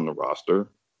people on the roster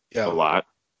a lot.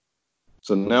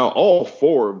 So now all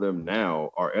 4 of them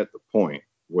now are at the point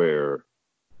where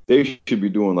they should be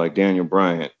doing like Daniel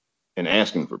Bryant and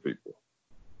asking for people.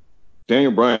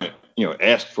 Daniel Bryant,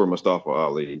 asked for Mustafa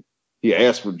Ali. He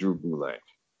asked for Drew Gulak.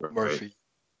 Right? Murphy.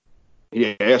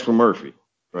 He asked for Murphy.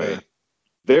 Right. Yeah.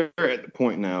 They're at the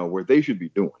point now where they should be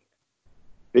doing.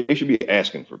 They should be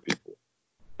asking for people.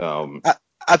 Even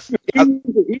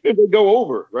if they go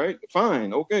over, right?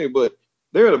 Fine, okay, but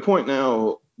they're at a point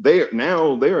now. They're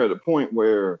at a point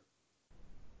where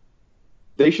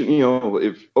they should,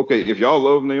 if y'all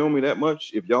love Naomi that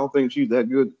much, if y'all think she's that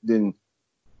good, then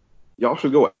y'all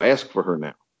should go ask for her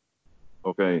now.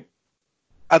 Okay.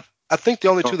 I think the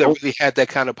only two that really had that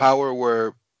kind of power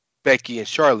were Becky and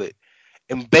Charlotte,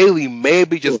 and Bayley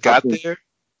maybe just got there,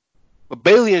 But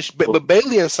Bailey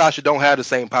and Sasha don't have the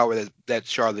same power that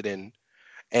Charlotte and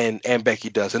Becky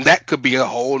does, and that could be a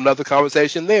whole nother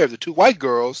conversation there. The two white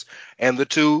girls and the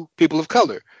two people of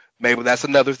color. Maybe that's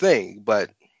another thing, but.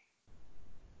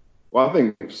 Well, I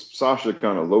think Sasha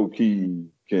kind of low key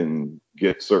can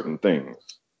get certain things.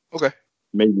 Okay.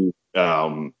 Maybe.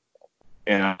 And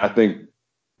I think,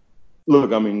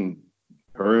 look, I mean,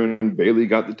 her and Bailey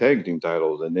got the tag team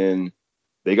titles, and then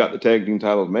they got the tag team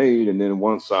titles made, and then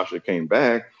once Sasha came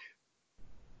back,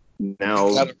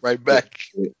 now got it right back.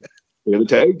 They're the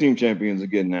tag team champions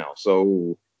again now.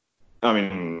 So, I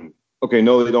mean, okay,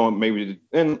 no, they don't. Maybe,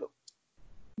 but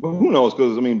who knows?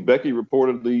 Because I mean, Becky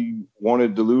reportedly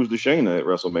wanted to lose to Shayna at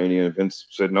WrestleMania, and Vince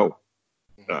said no.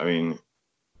 I mean,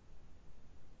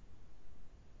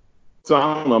 so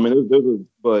I don't know. I mean,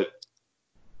 but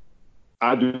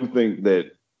I do think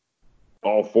that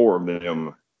all four of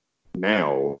them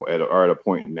now are at a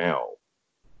point now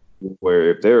where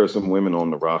if there are some women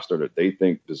on the roster that they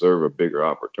think deserve a bigger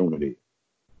opportunity,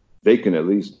 they can at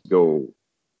least go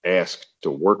ask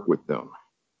to work with them.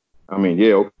 I mean,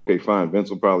 yeah, okay, fine. Vince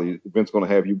going to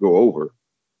have you go over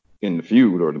in the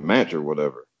feud or the match or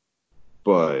whatever.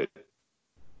 But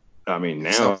I mean,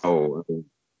 now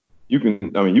you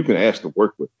can ask to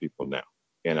work with people now,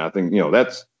 and I think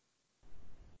that's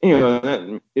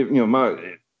that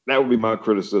would be my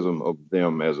criticism of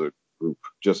them as a group.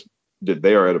 Just that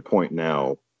they are at a point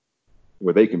now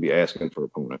where they can be asking for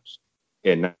opponents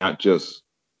and not just,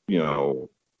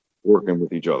 working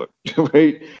with each other.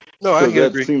 Right? No, I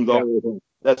agree.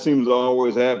 That seems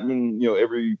always happening,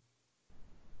 every,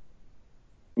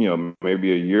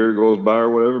 maybe a year goes by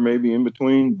or whatever, maybe in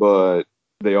between, but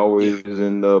they always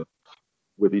end up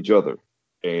with each other.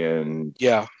 And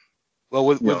yeah. Well,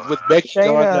 with Becky,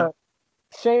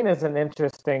 Shayna's an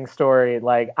interesting story.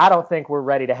 Like, I don't think we're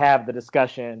ready to have the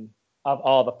discussion of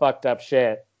all the fucked up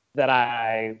shit that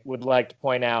I would like to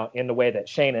point out in the way that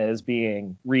Shayna is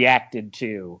being reacted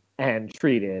to and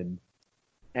treated,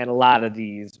 and a lot of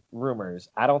these rumors.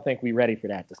 I don't think we're ready for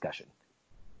that discussion.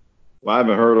 Well, I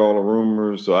haven't heard all the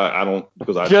rumors, so I don't,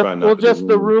 because I try not to. Well, just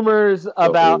the rumors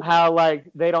about how, like,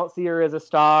 they don't see her as a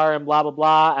star and blah, blah,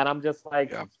 blah. And I'm just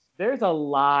like, there's a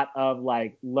lot of,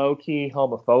 like, low-key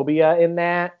homophobia in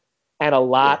that, and a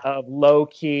lot of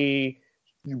low-key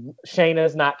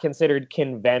Shayna's not considered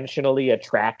conventionally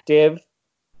attractive,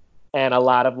 and a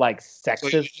lot of, like,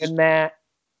 sexism in that.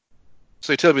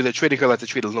 So you tell me they're treating her like they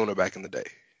treated Luna back in the day?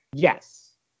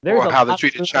 Yes. Or how they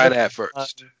treated China at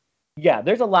first. Yeah,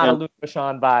 there's a lot of Luna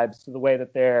Vachon vibes to the way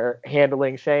that they're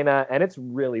handling Shayna, and it's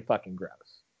really fucking gross.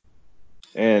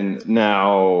 And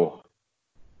now,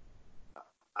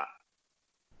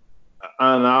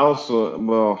 and I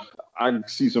also, I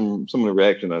see some of the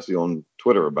reaction I see on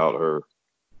Twitter about her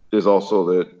is also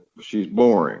that she's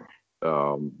boring.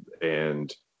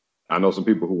 And I know some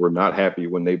people who were not happy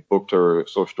when they booked her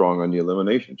so strong on the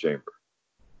Elimination Chamber.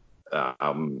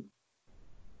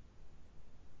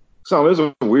 So there's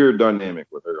a weird dynamic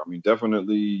with her. I mean,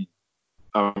 definitely,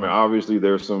 obviously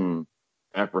there's some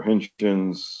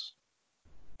apprehensions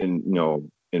in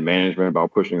management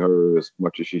about pushing her as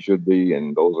much as she should be,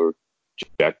 and those are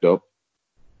jacked up.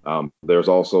 There's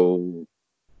also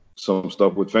some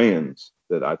stuff with fans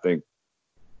that I think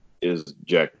is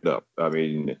jacked up. I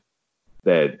mean,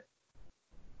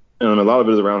 and a lot of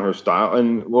it is around her style.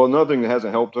 And another thing that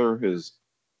hasn't helped her is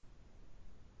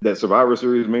that Survivor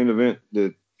Series main event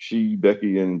that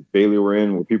Becky, and Bailey were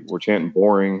in, where people were chanting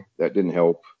boring. That didn't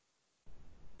help.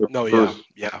 Her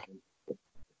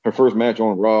first match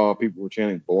on Raw, people were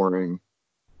chanting boring.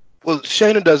 Well,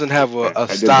 Shayna doesn't have a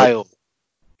style.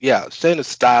 Yeah, Shayna's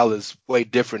style is way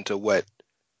different to what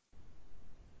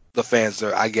the fans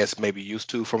are, I guess, maybe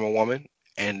used to from a woman.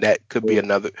 And that could be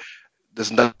another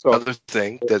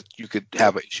thing that you could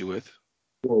have an issue with.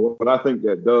 Well, what I think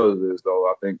that does is, though,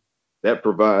 I think that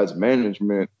provides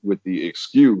management with the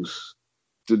excuse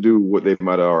to do what they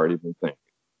might have already been thinking.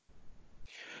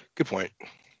 Good point.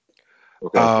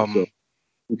 Okay.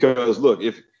 Because look,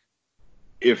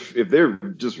 if they're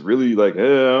just really like, I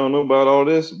don't know about all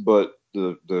this, but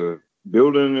the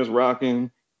building is rocking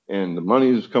and the money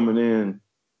is coming in,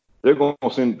 they're going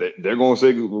to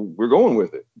say we're going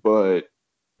with it. But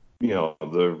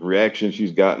the reaction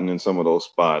she's gotten in some of those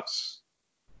spots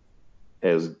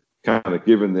has kind of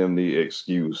given them the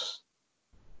excuse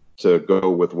to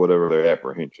go with whatever their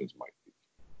apprehensions might be.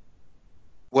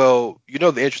 Well,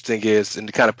 the interesting is, and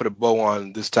to kind of put a bow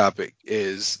on this topic,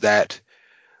 is that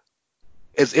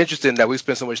it's interesting that we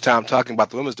spend so much time talking about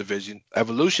the women's division.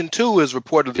 Evolution 2 is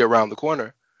reportedly around the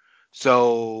corner.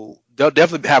 So they'll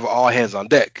definitely have all hands on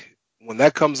deck when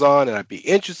that comes on, and I'd be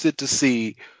interested to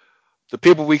see the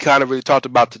people we kind of really talked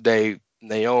about today,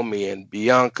 Naomi and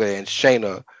Bianca and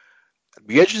Shayna, I'd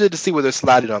be interested to see where they're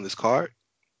sliding on this card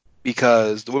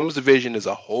because the women's division is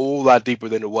a whole lot deeper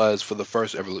than it was for the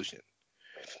first Evolution.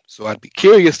 So I'd be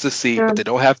curious to see, but they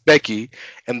don't have Becky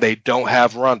and they don't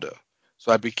have Ronda.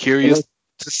 So I'd be curious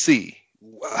to see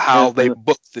how they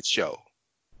book the show.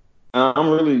 I'm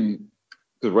really,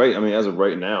 because as of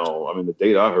right now, the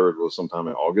date I heard was sometime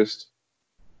in August.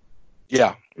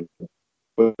 Yeah.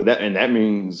 But that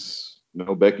means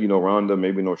no Becky, no Ronda,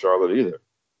 maybe no Charlotte either.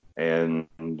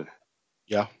 And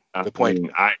yeah, good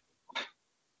point. On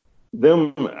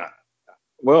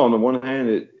the one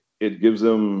hand, it gives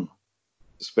them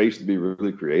space to be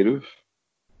really creative.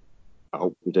 I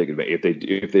hope they take advantage.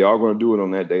 If they are going to do it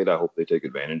on that date, I hope they take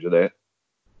advantage of that.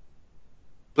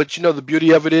 But the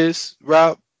beauty of it is,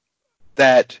 Rob,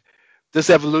 that this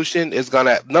Evolution is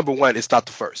gonna, number one, it's not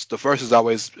the first. The first is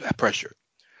always pressure.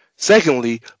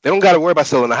 Secondly, they don't got to worry about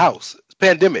selling a house. It's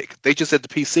pandemic. They just at the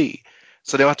PC.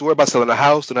 So they don't have to worry about selling a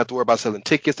house. They don't have to worry about selling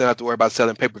tickets. They don't have to worry about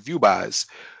selling pay-per-view buys.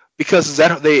 Because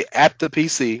they at the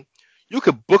PC, you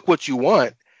could book what you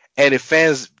want. And if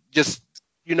fans just,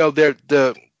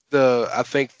 I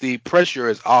think the pressure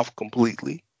is off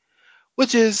completely.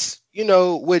 Which is,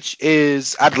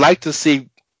 I'd like to see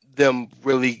them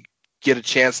really get a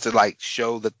chance to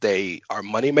show that they are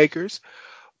money makers.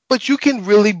 But you can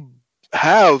really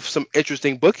have some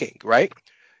interesting booking, right?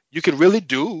 You can really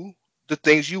do the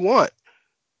things you want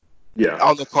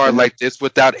on the card like this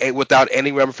without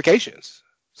any ramifications.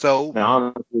 So now,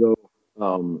 honestly,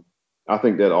 though, I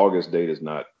think that August date is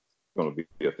not going to be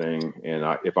a thing. And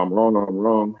if I'm wrong, I'm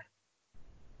wrong.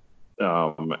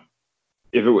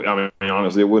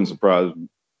 Honestly, it wouldn't surprise me.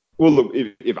 Well, look,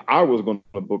 if I was going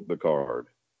to book the card,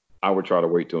 I would try to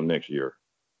wait till next year.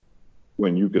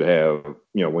 When you could have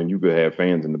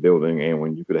fans in the building and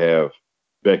when you could have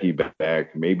Becky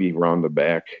back, maybe Ronda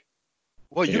back.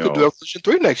 Well, you could do Evolution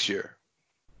 3 next year.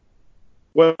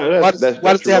 Well, that's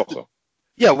true also.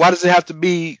 Why does it have to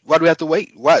be? Why do we have to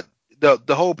wait? What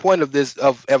the whole point of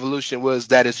Evolution was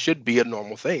that it should be a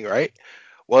normal thing, right?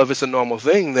 Well, if it's a normal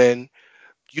thing, then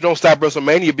you don't stop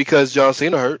WrestleMania because John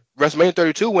Cena hurt. WrestleMania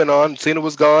 32 went on. Cena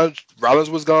was gone. Rollins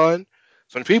was gone.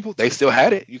 Some people, they still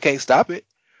had it. You can't stop it.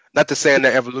 Not to say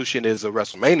that Evolution is a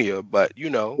WrestleMania, but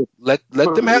let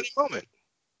them have the moment.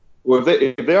 Well,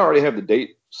 if they already have the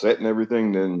date set and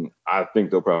everything, then I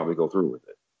think they'll probably go through with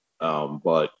it.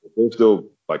 But if they're still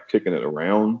kicking it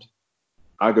around,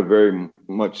 I could very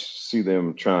much see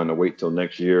them trying to wait till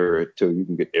next year till you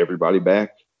can get everybody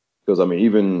back. Because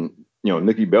even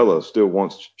Nikki Bella still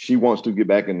wants to get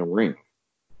back in the ring.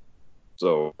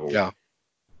 So yeah,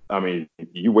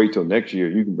 you wait till next year,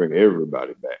 you can bring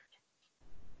everybody back.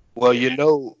 Well,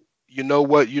 what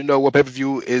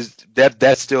pay-per-view is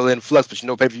that's still in flux, but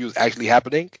pay-per-view is actually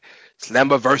happening.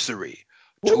 Slammiversary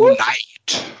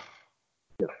tonight.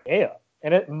 Yeah.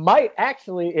 And it's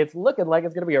looking like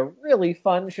it's going to be a really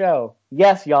fun show.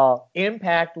 Yes, y'all.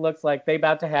 Impact looks like they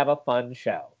about to have a fun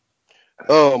show.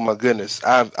 Oh my goodness.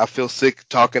 I feel sick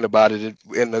talking about it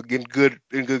in good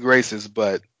graces,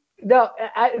 but no,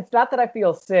 it's not that I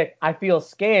feel sick. I feel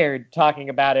scared talking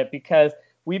about it because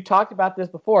we've talked about this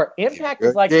before. Impact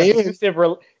is like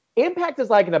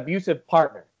an abusive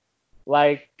partner.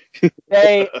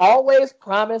 They always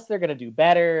promise they're going to do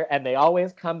better, and they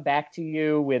always come back to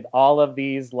you with all of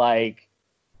these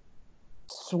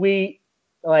sweet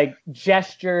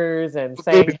gestures and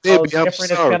saying how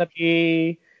different it's going to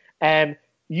be, and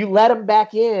you let them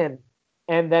back in,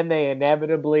 and then they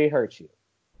inevitably hurt you.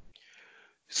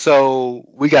 So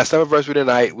we got Slammiversary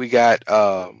tonight. We got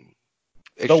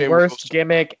the worst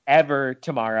gimmick ever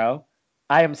tomorrow.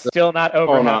 I am still not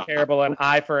over how terrible an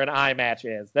eye for an eye match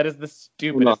is. That is the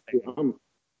stupidest thing.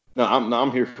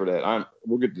 I'm here for that.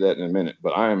 We'll get to that in a minute, but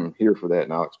I am here for that,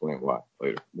 and I'll explain why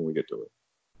later when we get to it.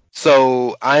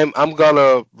 So I'm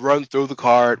gonna run through the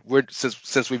card.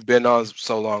 Since we've been on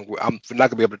so long, we're not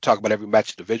gonna be able to talk about every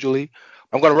match individually.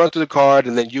 I'm gonna run through the card,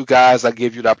 and then you guys, I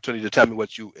give you the opportunity to tell me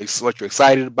what you're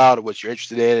excited about or what you're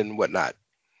interested in and whatnot.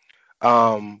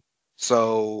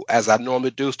 So as I normally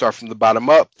do, start from the bottom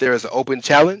up. There is an open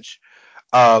challenge.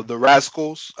 The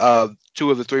Rascals,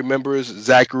 2 of the 3 members,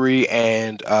 Zachary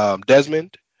and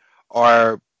Desmond,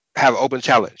 have an open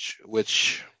challenge.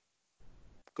 Which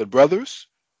good brothers,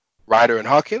 Ryder and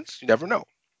Hawkins. You never know.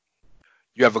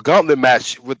 You have a gauntlet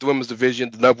match with the women's division.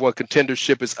 The number 1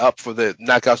 contendership is up for the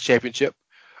Knockouts Championship.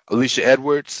 Alicia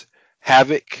Edwards,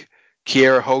 Havoc,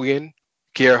 Kiera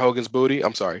Hogan's booty.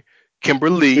 I'm sorry,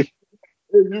 Kimberly.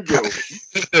 There you go.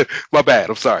 My bad.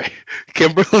 I'm sorry.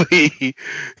 Kimberly,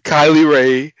 Kylie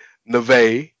Ray,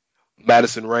 Neve,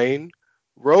 Madison Rain,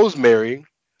 Rosemary,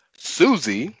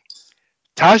 Susie,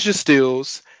 Tasha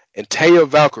Steelz, and Taya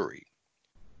Valkyrie.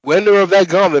 Winner of that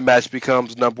gauntlet match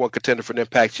becomes number one contender for the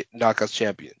Impact Knockouts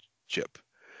Championship.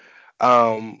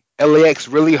 LAX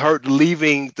really hurt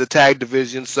leaving the tag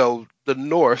division, so the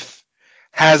North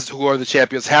who are the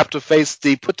champions, have to face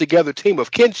the put together team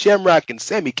of Ken Shamrock and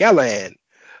Sami Callihan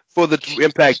for the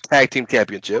Impact Tag Team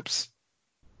Championships.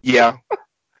 Yeah.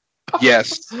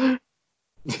 Yes.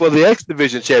 For the X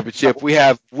Division Championship, we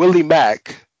have Willie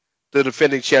Mack, the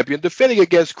defending champion, defending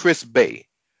against Chris Bay.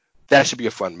 That should be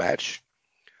a fun match.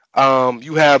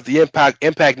 You have the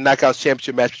Impact Knockouts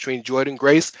Championship match between Jordan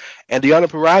Grace and Deonna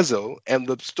Purrazzo, and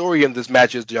the story in this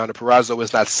match is Deonna Purrazzo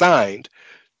is not signed.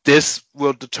 This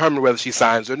will determine whether she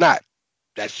signs or not.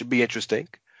 That should be interesting.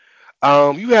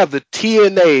 You have the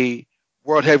TNA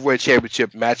World Heavyweight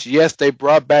Championship match. Yes, they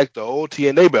brought back the old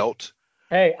TNA belt.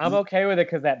 Hey, I'm okay with it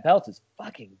because that belt is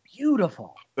fucking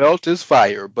beautiful. Belt is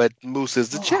fire, but Moose is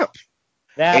the champ.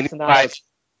 That's nice.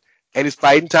 And he's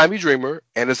fighting Tommy Dreamer,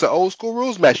 and it's an old school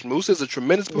rules match. Moose is a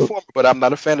tremendous performer, but I'm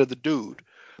not a fan of the dude.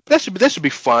 But that should be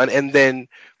fun, and then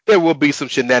there will be some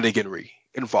shenaniganry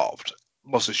involved,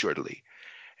 most assuredly.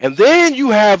 And then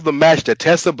you have the match that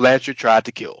Tessa Blanchard tried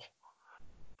to kill.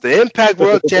 The Impact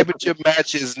World Championship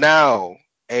match is now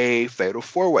a fatal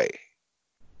four-way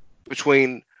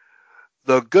between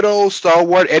the good old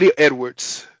stalwart Eddie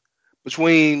Edwards,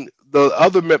 between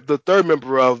the third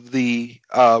member of the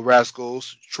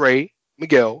Rascals, Trey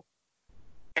Miguel,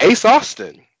 Ace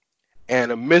Austin,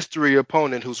 and a mystery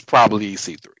opponent who's probably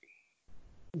EC3.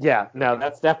 Yeah, no,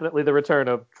 that's definitely the return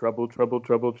of trouble.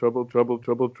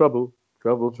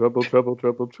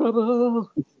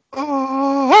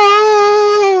 Oh.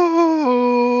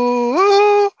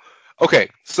 Okay,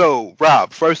 so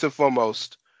Rob, first and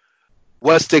foremost,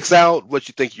 what sticks out? What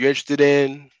you think you're interested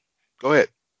in? Go ahead.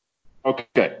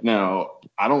 Okay, now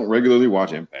I don't regularly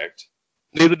watch Impact.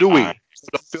 Neither do we. So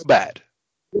don't feel bad.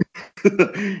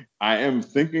 I am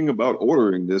thinking about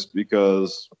ordering this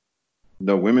because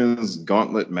the women's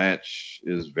gauntlet match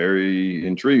is very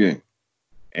intriguing,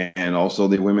 and also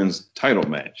the women's title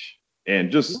match.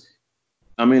 And just,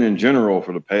 I mean, in general,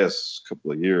 for the past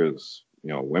couple of years,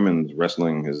 women's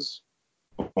wrestling has,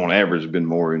 on average, been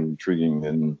more intriguing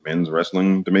than men's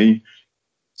wrestling to me.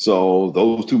 So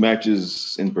those two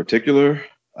matches in particular,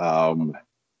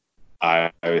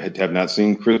 I have not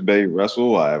seen Chris Bay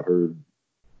wrestle. I've heard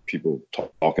people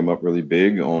talk him up really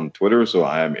big on Twitter, so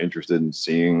I am interested in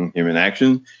seeing him in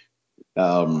action.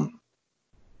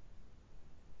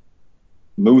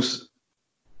 Moose,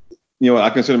 I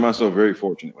consider myself very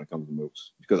fortunate when it comes to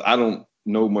Moose because I don't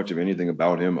know much of anything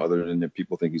about him other than that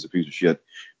people think he's a piece of shit.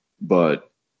 But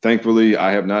thankfully,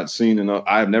 I have not seen enough.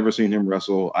 I have never seen him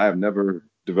wrestle. I have never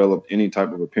developed any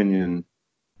type of opinion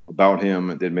about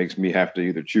him that makes me have to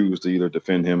either choose to either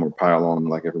defend him or pile on him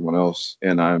like everyone else.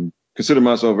 And I'm consider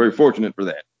myself very fortunate for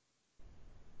that.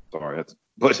 Sorry,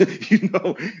 but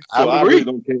so I really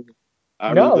don't care.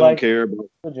 I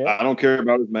don't care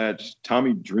about his match.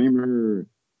 Tommy Dreamer.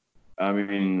 I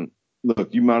mean,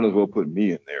 look, you might as well put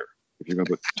me in there if you're gonna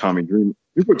put Tommy Dreamer.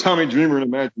 If you put Tommy Dreamer in a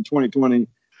match in 2020,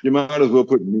 you might as well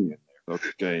put me in there.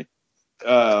 Okay.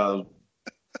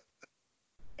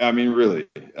 I mean, really.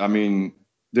 I mean,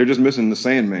 they're just missing the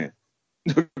Sandman.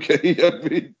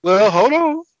 Okay. Well, hold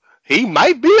on. He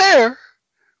might be there.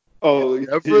 Oh, he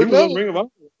was in Ring of Honor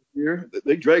last year.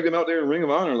 They dragged him out there in Ring of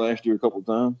Honor last year a couple of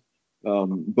times.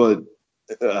 But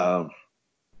I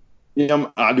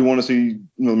do want to see.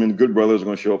 The Good Brothers are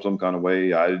going to show up some kind of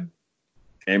way. I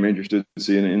am interested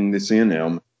in seeing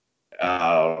them.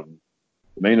 The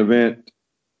main event.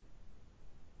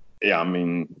 Yeah, I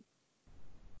mean,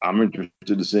 I'm interested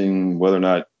in seeing whether or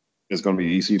not it's going to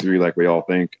be EC3 like we all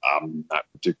think. I'm not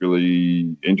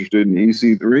particularly interested in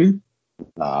EC3,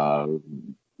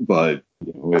 but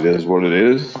it is what it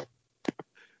is.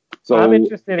 So I'm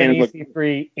interested in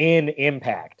EC3 in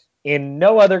Impact. In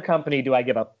no other company do I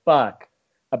give a fuck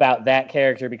about that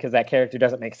character because that character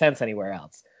doesn't make sense anywhere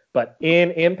else. But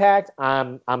in Impact,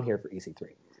 I'm here for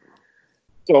EC3.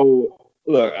 So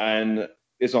look, and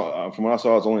it's from what I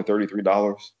saw, it's only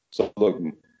 $33. So look,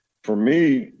 for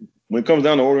me, when it comes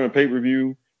down to ordering a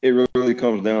pay-per-view, it really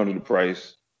comes down to the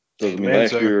price. Because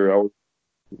last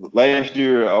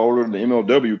year I ordered the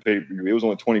MLW pay-per-view. It was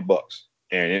only $20,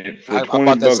 and for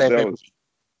 $20,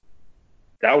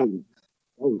 that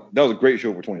was a great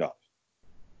show for $20.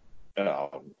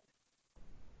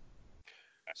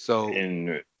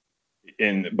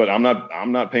 But I'm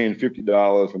not paying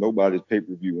 $50 for nobody's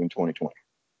pay-per-view in 2020.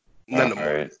 None of them.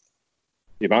 Right.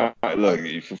 If I look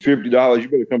for $50, you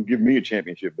better come give me a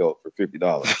championship belt for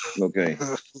 $50. Okay.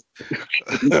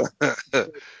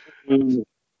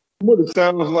 What it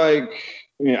sounds like,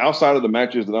 I mean, outside of the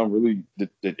matches that I'm really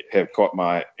that have caught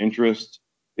my interest,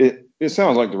 it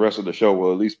sounds like the rest of the show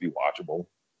will at least be watchable.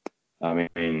 I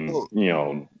mean, you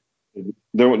know,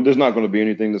 there's not going to be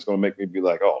anything that's going to make me be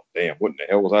like, oh, damn, what in the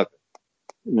hell was I?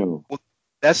 You know. Well,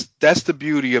 that's the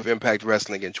beauty of Impact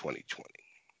Wrestling in 2020,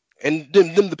 and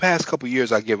them the past couple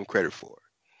years I give them credit for.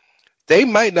 They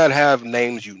might not have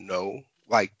names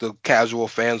like the casual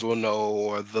fans will know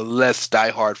or the less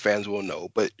diehard fans will know,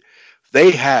 but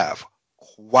they have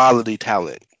quality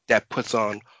talent that puts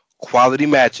on quality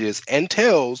matches and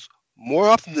tells, more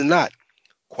often than not,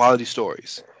 quality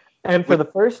stories. And for the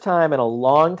first time in a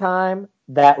long time,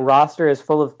 that roster is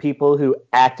full of people who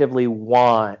actively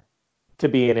want to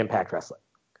be in Impact Wrestling.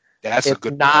 It's a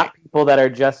good not point. People that are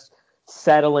just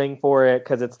settling for it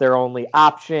because it's their only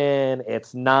option.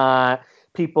 It's not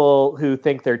people who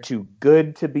think they're too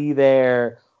good to be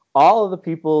there. All of the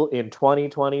people in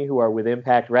 2020 who are with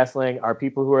Impact Wrestling are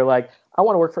people who are like, I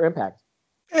want to work for Impact.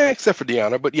 Except for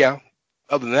Deanna, but yeah,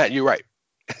 other than that, you're right.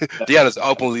 Deanna's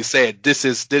openly said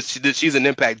she's an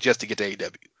Impact just to get to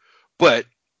AEW, but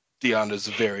Deanna's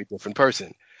a very different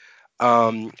person.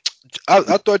 I'll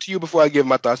throw it to you before I give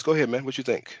my thoughts. Go ahead, man. What you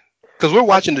think? Because we're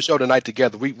watching the show tonight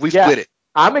together. We split it.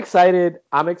 I'm excited.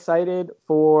 I'm excited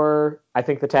for. I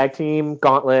think the tag team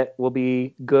gauntlet will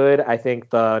be good. I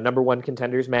think the number one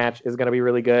contenders match is going to be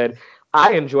really good.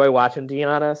 I enjoy watching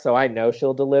Deanna, so I know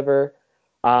she'll deliver.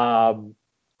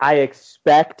 I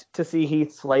expect to see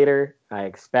Heath Slater. I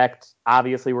expect,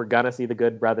 obviously, we're going to see the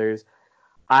Good Brothers.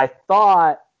 I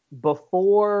thought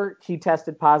before he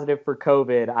tested positive for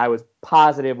COVID, I was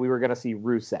positive we were going to see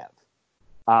Rusev.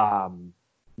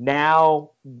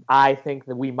 Now I think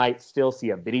that we might still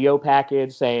see a video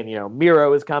package saying,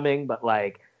 Miro is coming, but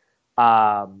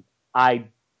I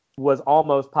was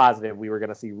almost positive we were going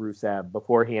to see Rusev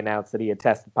before he announced that he had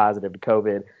tested positive to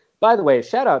COVID. By the way,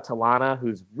 shout out to Lana,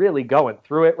 who's really going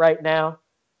through it right now.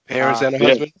 Parents and a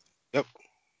husband. Yep.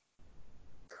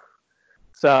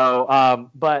 So,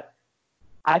 but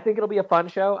I think it'll be a fun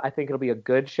show. I think it'll be a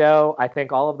good show. I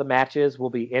think all of the matches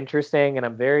will be interesting, and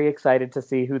I'm very excited to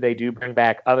see who they do bring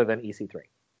back other than EC3.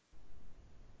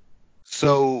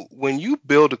 So when you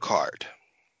build a card,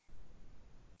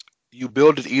 you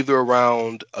build it either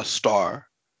around a star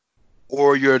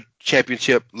or your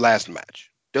championship last match.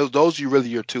 Those are really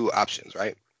your two options,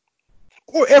 right?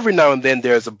 Or every now and then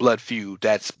there's a blood feud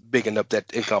that's big enough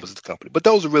that encompasses the company. But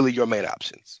those are really your main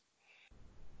options.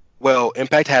 Well,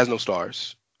 Impact has no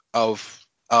stars of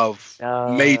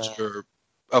major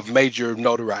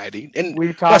notoriety. And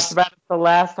we talked about it the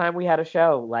last time we had a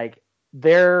show. Like,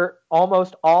 they're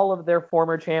almost all of their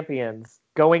former champions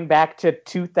going back to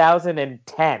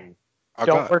 2010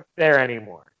 don't work there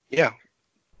anymore. Yeah.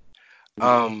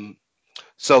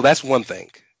 So that's one thing.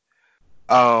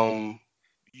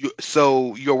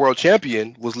 So your world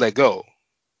champion was let go,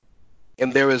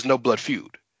 and there is no blood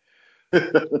feud.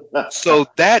 So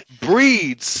that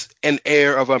breeds an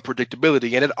air of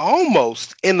unpredictability, and it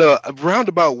almost, in a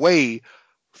roundabout way,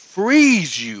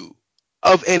 frees you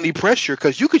of any pressure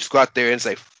because you could just go out there and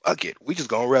say, fuck it, we just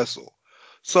gonna wrestle.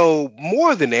 So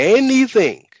more than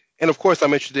anything, and of course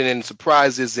I'm interested in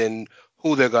surprises and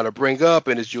who they're gonna bring up,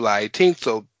 and it's July 18th,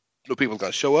 so no people are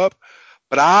gonna show up.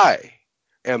 But I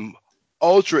am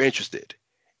ultra interested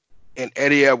in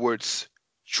Eddie Edwards,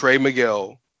 Trey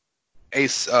Miguel,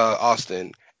 Ace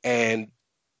Austin, and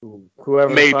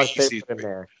whoever maybe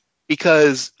EC3.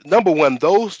 Because number one,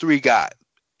 those three guys,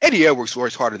 Eddie Edwards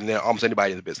works harder than almost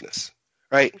anybody in the business,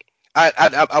 right?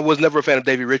 I was never a fan of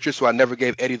Davey Richards, so I never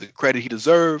gave Eddie the credit he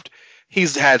deserved.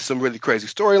 He's had some really crazy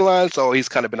storylines, so he's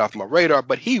kind of been off my radar,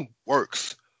 but he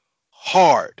works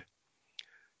hard.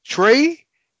 Trey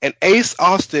and Ace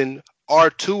Austin are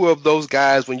two of those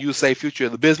guys. When you say future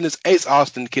of the business, Ace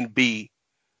Austin can be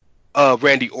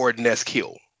Randy Orton-esque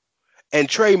heel. And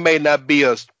Trey may not be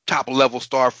a top-level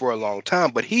star for a long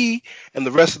time, but he and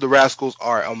the rest of the Rascals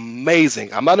are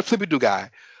amazing. I'm not a flippy-do guy,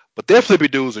 but their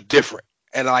flippy-doos are different,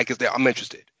 and I'm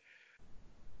interested.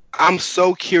 I'm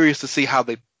so curious to see how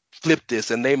they flip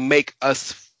this, and they make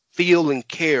us feel and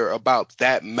care about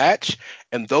that match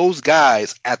and those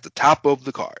guys at the top of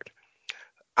the card.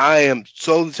 I am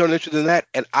so interested in that,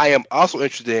 and I am also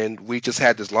interested in, we just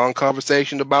had this long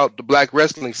conversation about the black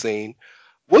wrestling scene.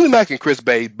 Willie Mack and Chris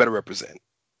Bay better represent.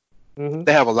 Mm-hmm.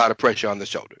 They have a lot of pressure on their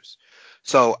shoulders.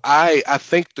 So I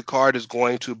think the card is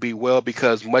going to be well,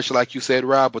 because much like you said,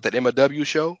 Rob, with that MLW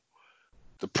show,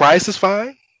 the price is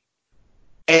fine,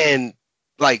 and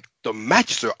like the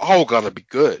matches are all going to be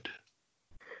good.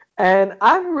 And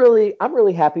I'm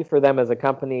really happy for them as a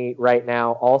company right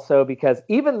now also because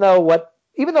even though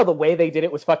the way they did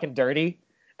it was fucking dirty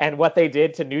and what they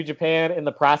did to New Japan in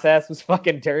the process was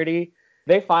fucking dirty,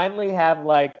 they finally have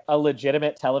like a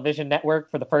legitimate television network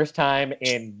for the first time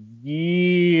in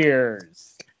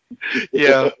years.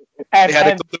 Yeah. And, They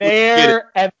had to get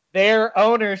it. their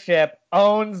ownership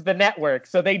owns the network,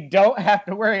 so they don't have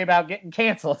to worry about getting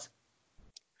canceled.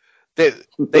 They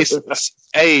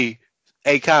hey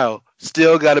Kyle,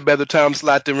 still got a better time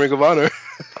slot than Ring of Honor.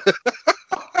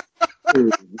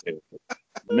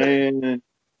 Man,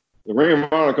 the Ring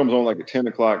of Honor comes on like at 10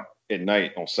 o'clock at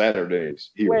night on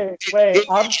Saturdays here. Wait,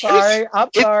 I'm sorry.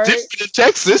 It's different in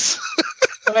Texas.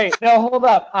 Wait, no, hold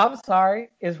up. I'm sorry.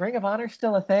 Is Ring of Honor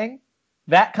still a thing?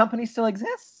 That company still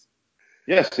exists?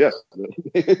 Yes.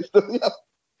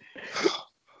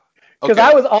 Because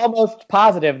I was almost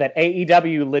positive that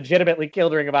AEW legitimately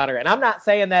killed Ring of Honor. And I'm not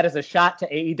saying that as a shot to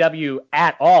AEW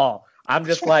at all. I'm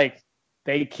just like,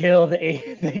 they killed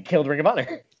Ring of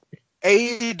Honor.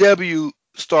 AEW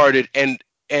started and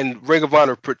Ring of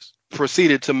Honor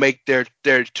proceeded to make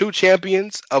their two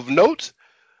champions of note,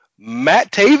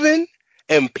 Matt Taven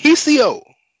and PCO.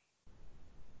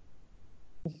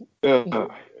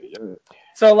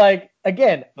 So, like,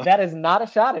 again, that is not a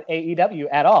shot at AEW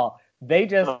at all. They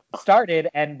just started,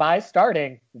 and by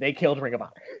starting, they killed Ring of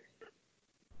Honor.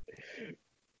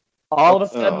 All of a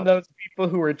sudden, those people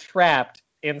who were trapped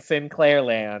in Sinclair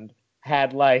land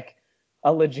had, like,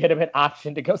 a legitimate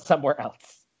option to go somewhere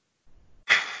else.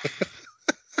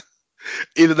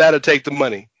 Either that or take the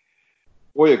money.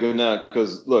 Well, yeah, good now,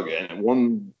 because look, and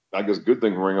one, I guess, good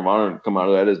thing for Ring of Honor to come out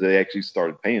of that is they actually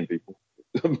started paying people.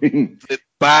 I mean,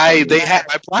 by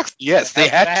proxy, yes, they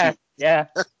had to. Yeah,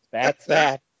 that's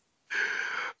that.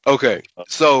 Okay,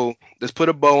 so let's put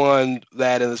a bow on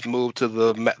that and let's move to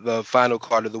the final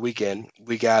card of the weekend.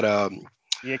 We got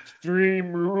the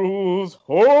Extreme Rules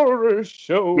Horror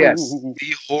Show. Yes,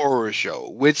 the horror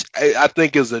show, which I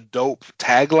think is a dope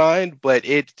tagline, but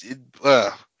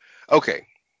okay,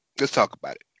 let's talk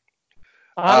about it.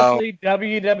 Honestly,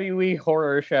 WWE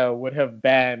Horror Show would have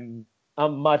been a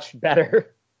much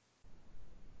better.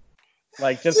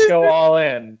 Like, just go all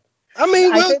in. I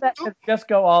mean, I say that just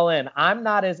go all in. I'm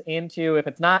not as into, if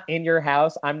it's not in your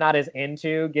house, I'm not as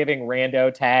into giving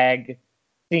rando tag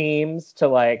themes to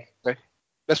like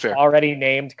that's fair. Already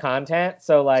named content.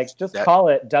 So like, just call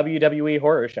it WWE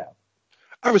Horror Show.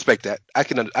 I respect that.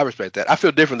 I respect that. I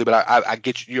feel differently, but I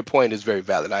get you. Your point is very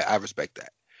valid. I respect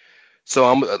that.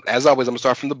 So as always, I'm gonna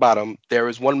start from the bottom. There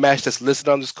is one match that's listed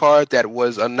on this card that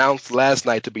was announced last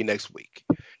night to be next week.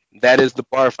 That is the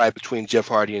bar fight between Jeff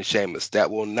Hardy and Sheamus. That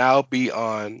will now be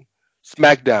on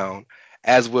SmackDown,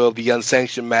 as will the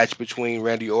unsanctioned match between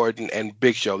Randy Orton and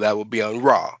Big Show. That will be on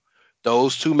Raw.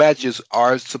 Those two matches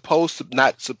are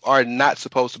not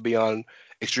supposed to be on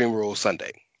Extreme Rules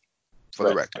Sunday, for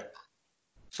the record.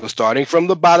 So starting from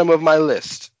the bottom of my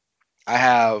list, I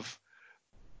have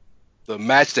the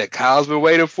match that Kyle's been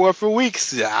waiting for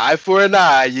weeks. Eye for an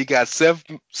eye. You got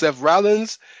Seth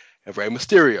Rollins and Rey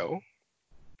Mysterio.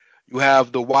 You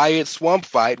have the Wyatt Swamp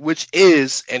fight, which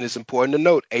is, and it's important to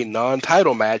note, a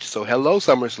non-title match. So hello,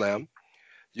 SummerSlam.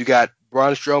 You got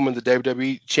Braun Strowman, the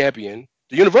WWE champion,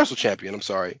 the Universal champion,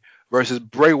 versus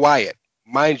Bray Wyatt.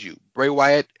 Mind you, Bray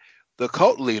Wyatt, the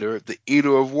cult leader, the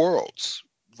Eater of Worlds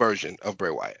version of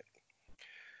Bray Wyatt.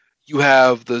 You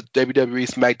have the WWE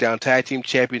SmackDown Tag Team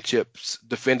Championships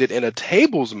defended in a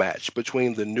tables match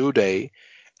between the New Day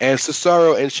and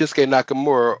Cesaro and Shinsuke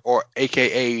Nakamura, or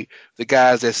AKA the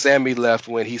guys that Sammy left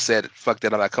when he said, fuck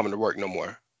that, I'm not coming to work no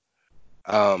more.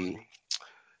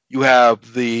 You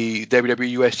have the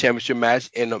WWE US Championship match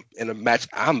in a match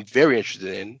I'm very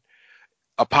interested in.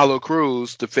 Apollo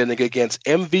Crews defending against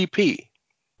MVP.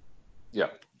 Yeah.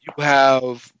 You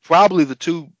have probably the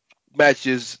two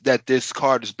matches that this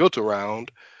card is built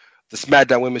around. The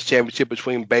SmackDown Women's Championship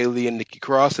between Bayley and Nikki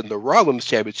Cross, and the Raw Women's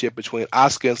Championship between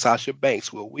Asuka and Sasha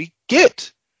Banks. Will we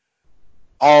get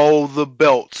all the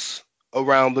belts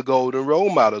around the Golden Role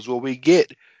Models? Will we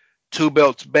get two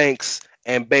belts Banks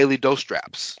and Bayley dos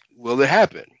straps? Will it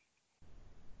happen?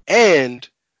 And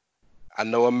I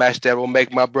know a match that will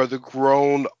make my brother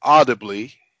groan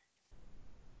audibly.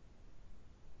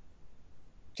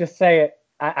 Just say it.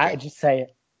 I just say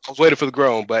it. I was waiting for the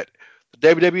groan, but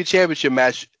the WWE Championship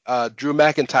match, Drew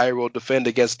McIntyre will defend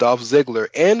against Dolph Ziggler,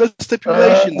 and a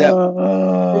stipulation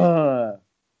that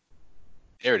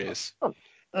there it is.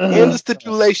 And the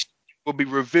stipulation will be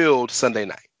revealed Sunday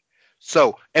night.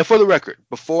 So, and for the record,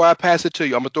 before I pass it to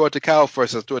you, I'm gonna throw it to Kyle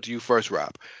first. I'll throw it to you first,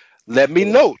 Rob. Let me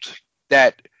note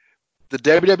that the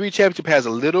WWE Championship has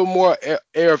a little more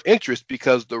air of interest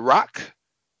because The Rock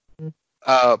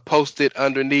posted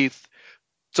underneath.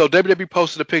 So WWE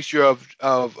posted a picture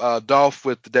of Dolph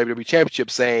with the WWE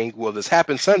Championship saying, "Will this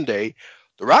happen Sunday?"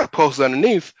 The Rock posted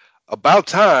underneath, "About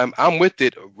time. I'm with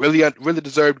it. Really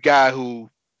deserving guy who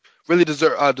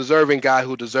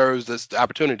deserves this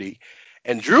opportunity."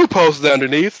 And Drew posted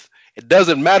underneath, "It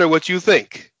doesn't matter what you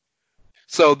think."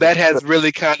 So that has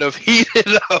really kind of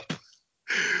heated up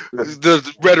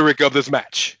the rhetoric of this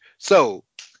match. So,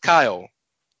 Kyle,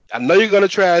 I know you're going to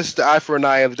trash the eye for an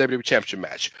eye of the WWE Championship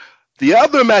match. The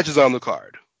other matches on the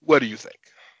card, what do you think?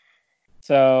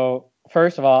 So,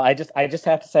 first of all, I just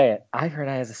have to say it. Eye for an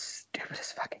eye is the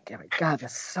stupidest fucking gimmick. God,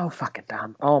 that's so fucking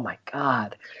dumb. Oh my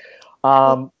god.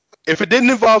 If it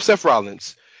didn't involve Seth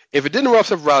Rollins, and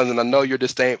I know you're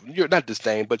not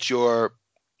disdain, but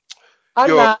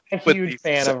I'm not a huge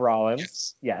fan of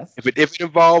Rollins. Yes. If it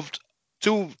involved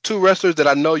two wrestlers that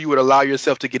I know you would allow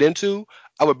yourself to get into,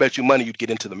 I would bet you money you'd get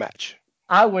into the match.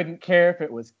 I wouldn't care if it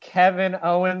was Kevin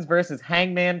Owens versus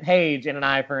Hangman Page in an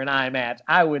eye for an eye match.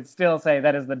 I would still say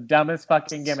that is the dumbest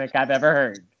fucking gimmick I've ever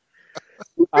heard.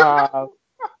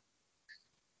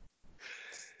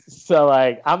 So,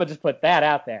 like, I'm going to just put that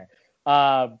out there.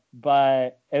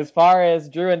 But as far as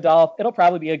Drew and Dolph, it'll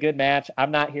probably be a good match.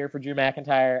 I'm not here for Drew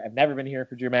McIntyre. I've never been here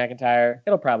for Drew McIntyre.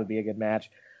 It'll probably be a good match.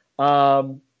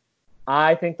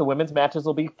 I think the women's matches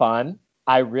will be fun.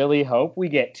 I really hope we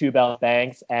get 2 belt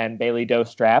thanks and Bayley Doe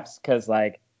straps, because,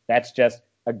 like, that's just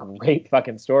a great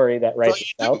fucking story that writes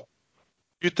itself.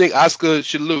 You think Asuka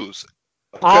should lose?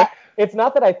 Okay. It's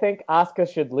not that I think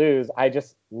Asuka should lose. I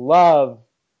just love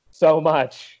so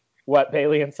much what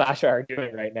Bayley and Sasha are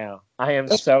doing right now. I am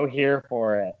so here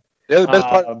for it. They're the best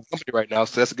part of the company right now,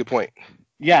 so that's a good point.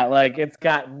 Yeah, like, it's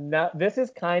got this is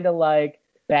kind of like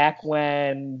back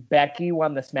when Becky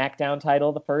won the SmackDown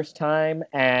title the first time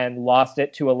and lost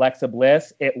it to Alexa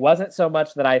Bliss. It wasn't so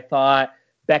much that I thought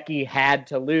Becky had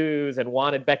to lose and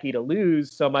wanted Becky to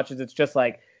lose so much as it's just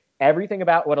like everything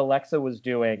about what Alexa was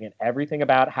doing and everything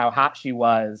about how hot she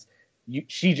was,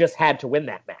 she just had to win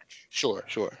that match. Sure.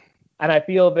 And I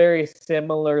feel very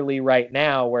similarly right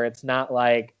now, where it's not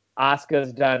like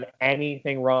Asuka's done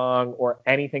anything wrong or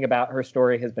anything about her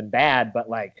story has been bad, but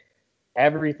like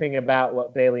everything about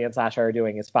what Bayley and Sasha are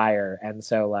doing is fire. And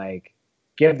so, like,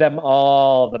 give them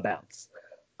all the belts.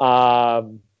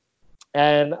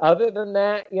 And other than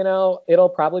that, you know, it'll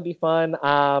probably be fun.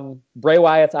 Bray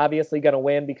Wyatt's obviously going to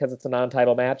win because it's a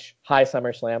non-title match. High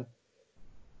SummerSlam.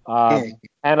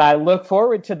 And I look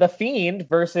forward to The Fiend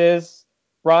versus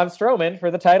Braun Strowman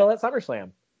for the title at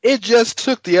SummerSlam. It just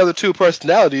took the other two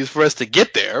personalities for us to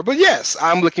get there. But yes,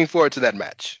 I'm looking forward to that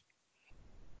match.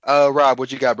 Rob,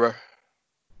 what you got, bro?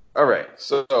 All right,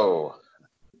 so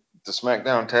the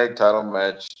SmackDown Tag Title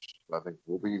match, I think,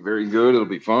 will be very good. It'll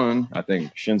be fun. I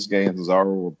think Shinsuke and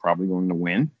Cesaro are probably going to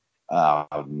win. I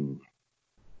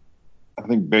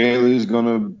think Bayley's going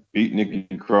to beat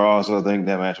Nikki Cross. I think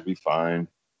that match will be fine.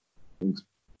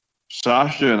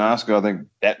 Sasha and Asuka, I think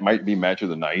that might be match of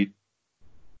the night.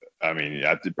 I mean,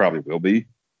 it probably will be,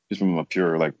 just from a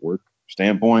pure like work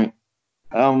standpoint.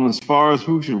 As far as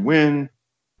who should win,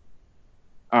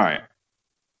 all right.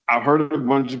 I've heard a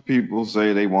bunch of people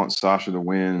say they want Sasha to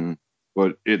win,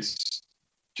 but it's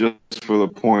just for the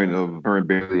point of her and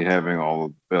Bayley having all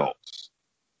of the belts.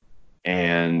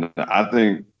 And I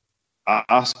think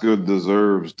Asuka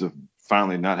deserves to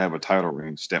finally not have a title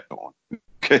ring stepped on.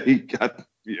 Okay?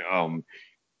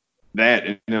 That,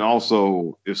 and then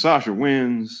also, if Sasha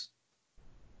wins,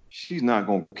 she's not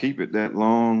going to keep it that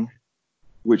long,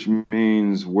 which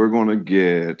means we're going to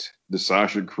get the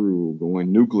Sasha crew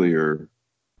going nuclear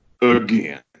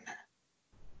again.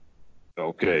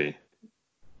 Okay.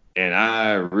 And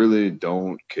I really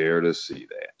don't care to see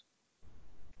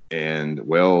that. And,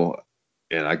 well,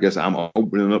 and I guess I'm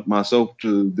opening up myself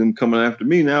to them coming after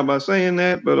me now by saying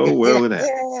that, but oh, well, it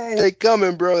happens. They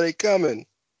coming, bro. They coming.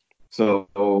 So,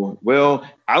 well,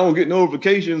 I don't get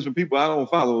notifications from people I don't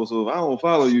follow. So if I don't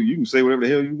follow you, you can say whatever the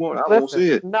hell you want. I won't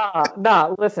see it.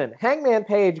 Nah, listen. Hangman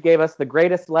Page gave us the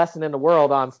greatest lesson in the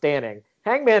world on standing.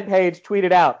 Hangman Page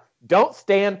tweeted out, "Don't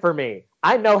stand for me.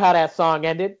 I know how that song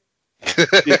ended."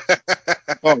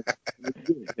 But,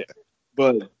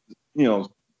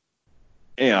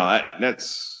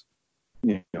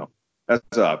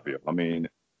 that's how I feel. I mean,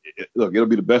 look, it'll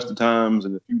be the best of times,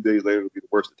 and a few days later, it'll be the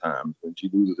worst of times when she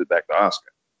loses it back to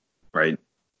Asuka, right?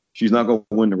 She's not going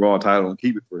to win the Raw title and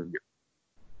keep it for a year.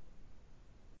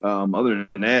 Other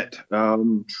than that, I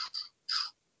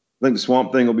think the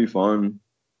Swamp Thing will be fun.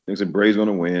 I think that Bray's going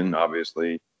to win,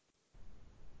 obviously.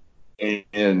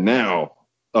 And now,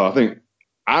 I think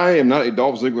I am not a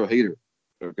Dolph Ziggler hater.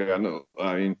 Okay, I know.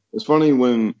 I mean, it's funny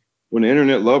when the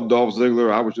internet loved Dolph Ziggler,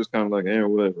 I was just kind of like,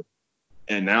 whatever.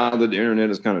 And now that the internet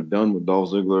is kind of done with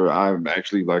Dolph Ziggler, I'm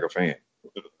actually like a fan.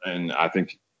 And I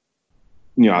think,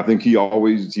 I think he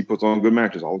puts on good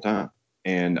matches all the time.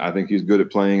 And I think he's good at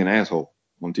playing an asshole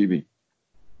on TV.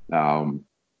 And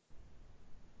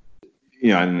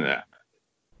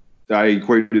I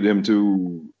equated him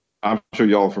to, I'm sure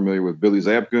y'all are familiar with Billy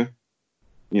Zabka,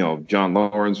 John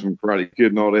Lawrence from Karate Kid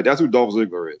and all that. That's who Dolph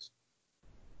Ziggler is.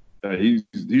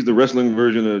 He's the wrestling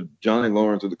version of Johnny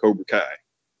Lawrence of the Cobra Kai.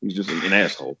 He's just an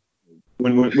asshole.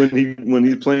 When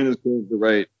he's playing his character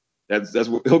right, that's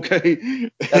what okay.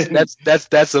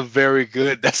 That's a very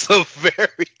good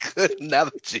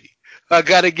analogy. I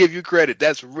gotta give you credit.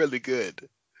 That's really good.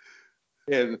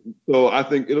 And so I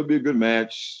think it'll be a good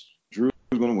match. Drew's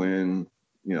gonna win.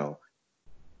 Now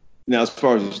as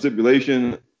far as the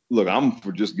stipulation, look, I'm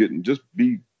for just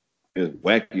be as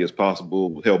wacky as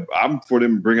possible. Hell, I'm for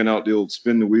them bringing out the old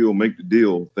spin the wheel, make the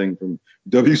deal thing from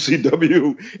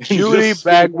WCW. Judy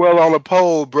Bagwell on a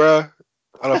pole, bruh,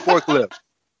 on a forklift.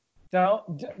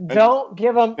 Don't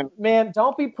give them, man.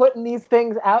 Don't be putting these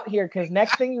things out here, because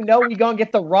next thing you know, we gonna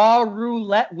get the Raw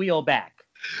roulette wheel back.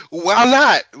 Why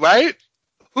not? Right?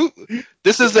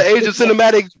 This is the age of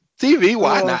cinematic TV.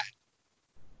 Why not?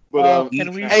 But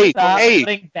can we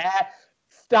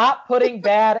stop putting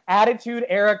bad Attitude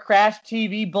Era Crash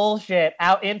TV bullshit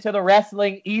out into the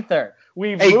wrestling ether?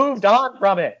 We've moved on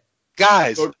from it.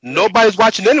 Guys, nobody's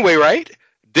watching anyway, right?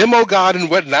 Demo God and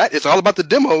whatnot. It's all about the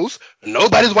demos.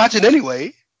 Nobody's watching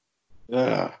anyway.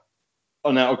 Now,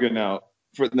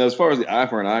 as far as the eye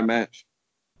for an eye match,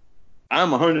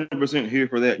 I'm 100% here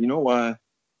for that. You know why?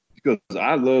 Because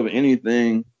I love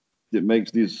anything that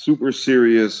makes these super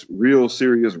serious, real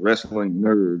serious wrestling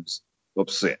nerds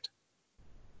upset.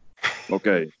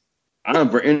 Okay. I'm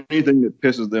for anything that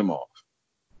pisses them off.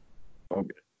 Okay.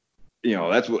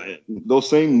 That's what those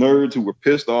same nerds who were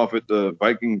pissed off at the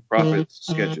Viking Prophets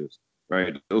sketches,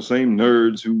 right? Those same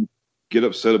nerds who get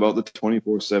upset about the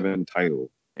 24/7 title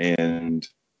and,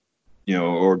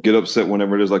 or get upset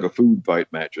whenever there's like a food fight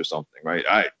match or something, right?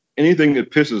 Anything that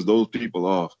pisses those people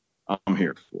off, I'm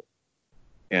here for.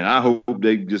 And I hope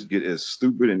they just get as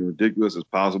stupid and ridiculous as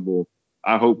possible.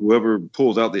 I hope whoever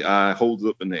pulls out the eye holds it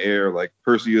up in the air like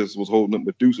Perseus was holding up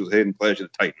Medusa's head in Clash of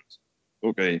the Titans.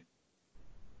 Okay.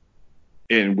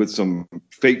 And with some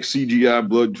fake CGI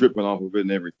blood dripping off of it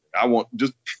and everything. I want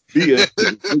just be as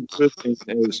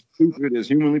stupid as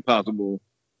humanly possible.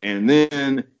 And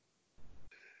then,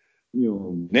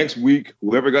 next week,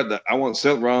 I want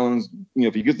Seth Rollins,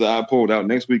 if he gets the eye pulled out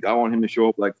next week, I want him to show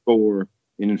up like Thor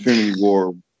in Infinity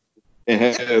War and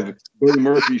have Buddy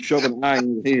Murphy shove an eye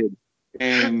in his head.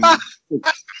 And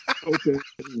okay.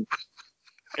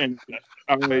 And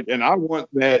all right, and I want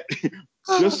that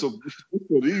just so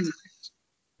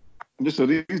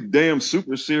these damn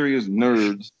super serious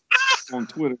nerds on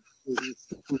Twitter who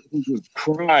just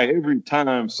cry every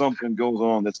time something goes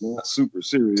on that's not super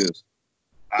serious.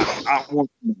 I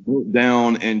want them to go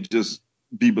down and just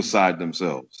be beside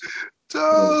themselves.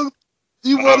 Dog,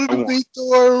 you wanted to be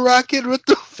Thor Rocket with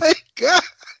the fake guy?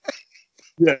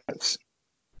 Yes.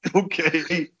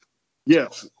 Okay.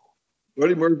 Yes.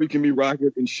 Buddy Murphy can be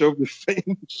Rocket and shove the fake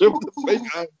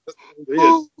eye.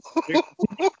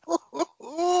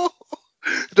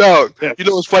 Dog, yes. You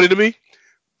know what's funny to me?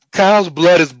 Kyle's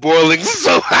blood is boiling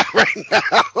so hot right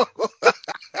now.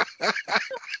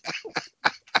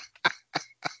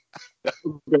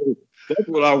 That's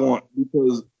what I want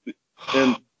because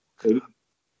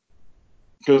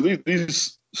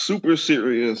these super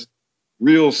serious,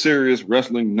 real serious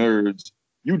wrestling nerds,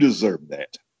 you deserve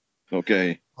that.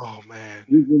 Okay. Oh man,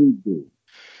 you really do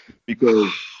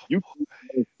because you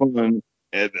have fun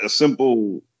at a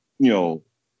simple, the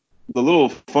little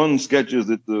fun sketches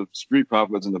that the Street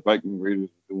Profits and the Viking Raiders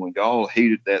were doing. Y'all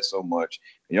hated that so much,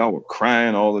 and y'all were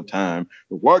crying all the time.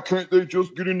 Why can't they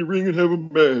just get in the ring and have a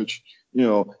match?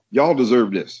 Y'all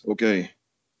deserve this, okay?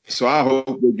 So I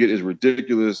hope they get as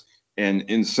ridiculous and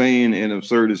insane and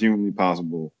absurd as humanly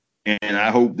possible. And I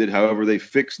hope that however they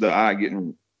fix the eye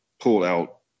getting pulled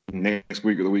out next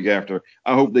week or the week after,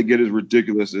 I hope they get as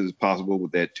ridiculous as possible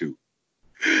with that too.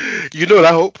 You know what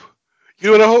I hope?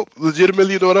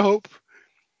 Legitimately, you know what I hope?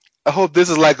 I hope this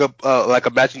is like a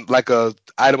match, like a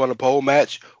item on a pole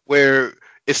match where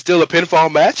it's still a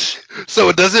pinfall match, so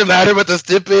it doesn't matter what the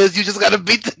stip is. You just gotta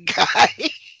beat the guy.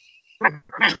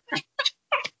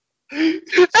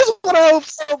 That's what I hope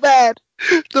so bad.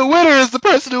 The winner is the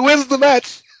person who wins the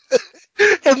match,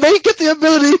 and they get the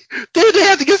ability. They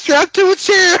have to get strapped to a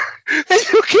chair, and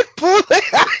you can pull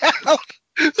it out.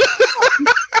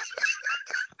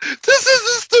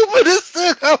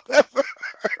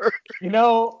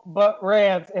 But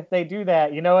Rance, if they do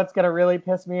that, you know what's gonna really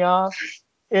piss me off?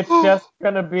 It's just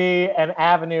gonna be an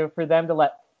avenue for them to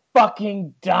let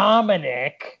fucking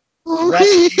Dominic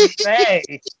say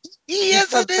Yes,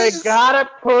 because it they is. gotta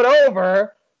put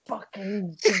over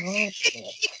fucking Dominic.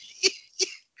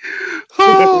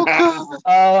 Oh God.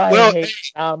 Oh, I Well, hate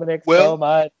Dominic well, so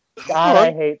much. God,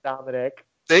 I hate Dominic.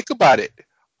 think about it.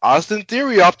 Austin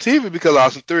Theory off TV because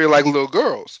Austin Theory like little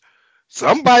girls.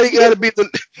 Somebody got to be the.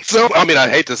 So I mean, I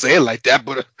hate to say it like that,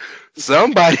 but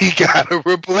somebody got to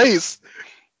replace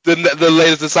the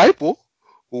latest disciple.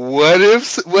 What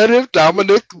if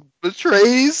Dominic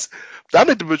betrays?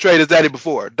 Dominic betrayed his daddy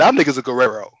before. Dominic is a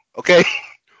Guerrero. Okay.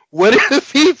 What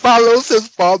if he follows his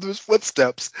father's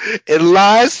footsteps and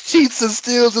lies, cheats, and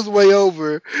steals his way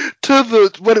over to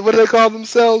the what do they call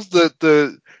themselves?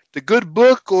 The good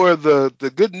book or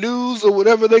the good news or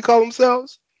whatever they call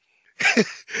themselves?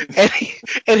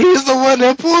 and he's the one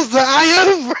that pulls the eye out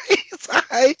of Ray's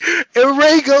eye, and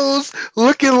Ray goes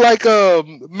looking like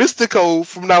Mystico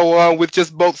from now on with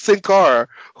just both Sin Cara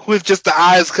with just the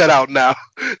eyes cut out now,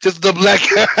 just the black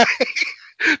eye.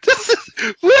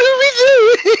 What are we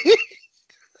doing?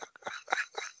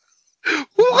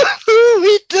 What are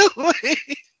we doing?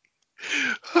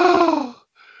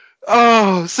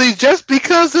 Oh, see, just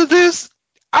because of this,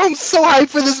 I'm so hyped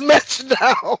for this match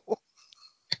now.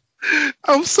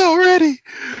 I'm so ready.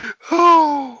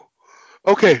 Oh,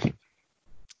 okay.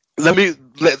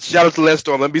 Shout out to Les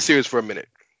Storm. Let me be serious for a minute.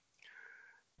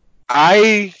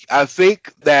 I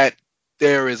think that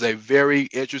there is a very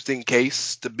interesting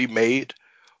case to be made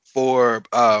for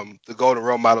the Golden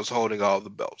Role Models holding all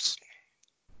the belts.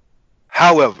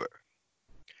 However,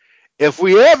 if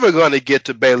we ever going to get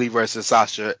to Bayley versus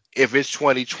Sasha, if it's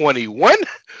 2021,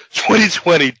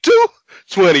 2022,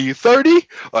 2030,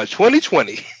 or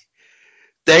 2020,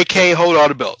 they can't hold all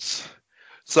the belts.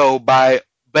 So by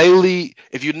Bayley,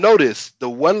 if you notice, the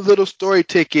one little story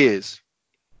tick is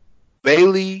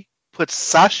Bayley puts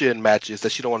Sasha in matches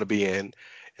that she don't want to be in,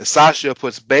 and Sasha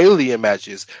puts Bayley in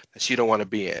matches that she don't want to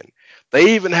be in.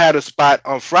 They even had a spot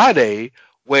on Friday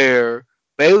where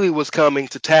Bayley was coming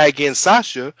to tag in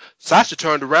Sasha. Sasha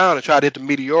turned around and tried to hit the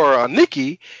Meteora on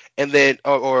Nikki, and then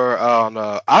or on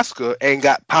Asuka, and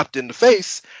got popped in the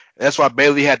face. That's why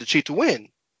Bayley had to cheat to win.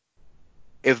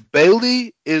 If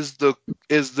Bayley is the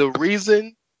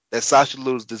reason that Sasha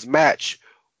loses this match,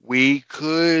 we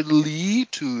could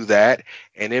lead to that,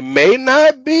 and it may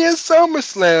not be a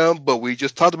SummerSlam, but we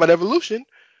just talked about Evolution.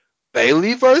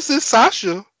 Bayley versus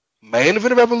Sasha, main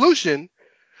event of Evolution,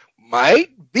 might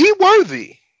be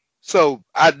worthy. So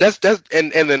that's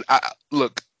and then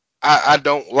look, I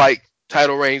don't like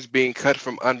title reigns being cut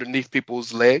from underneath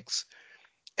people's legs,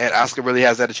 and Asuka really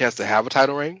has had a chance to have a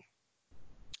title reign.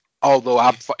 Although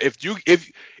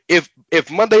if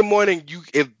Monday morning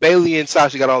if Bayley and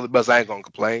Sasha got all the belts, I ain't gonna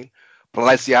complain. But I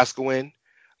like to see Asuka win.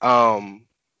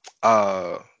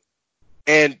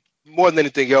 And more than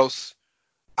anything else,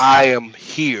 I am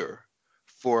here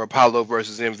for Apollo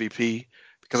versus MVP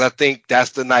because I think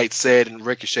that's the night said and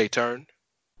Ricochet turn.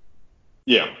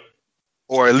 Yeah.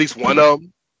 Or at least one of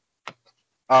them.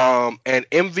 And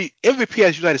MVP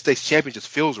as United States champion just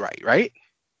feels right?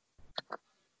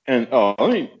 And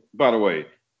by the way,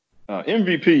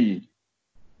 MVP,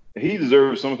 he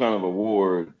deserves some kind of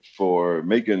award for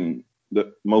making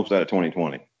the most out of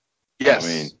 2020. Yes. I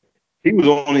mean, he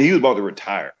was about to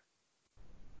retire.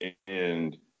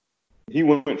 And he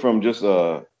went from just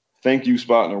a thank you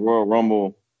spot in the Royal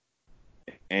Rumble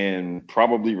and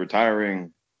probably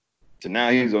retiring to now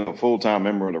he's a full-time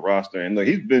member of the roster. And look,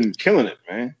 he's been killing it,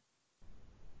 man.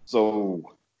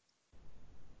 So,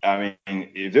 I mean,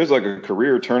 if there's like a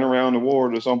career turnaround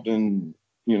award or something,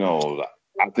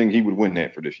 I think he would win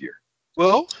that for this year.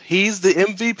 Well, he's the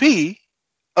MVP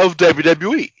of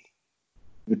WWE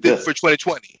for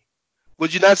 2020.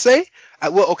 Would you not say?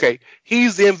 Okay.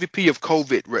 He's the MVP of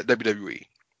COVID WWE,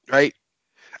 right?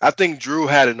 I think Drew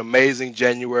had an amazing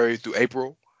January through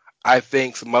April. I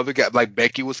think some other guys, like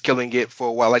Becky, was killing it for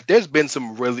a while. Like, there's been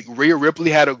some really. Rhea Ripley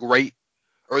had a great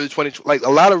early 2020. Like, a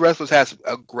lot of wrestlers had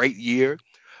a great year.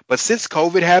 But since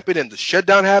COVID happened and the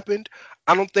shutdown happened,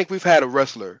 I don't think we've had a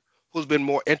wrestler who's been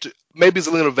more maybe it's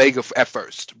Zelina Vega at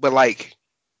first, but like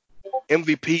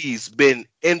MVP's been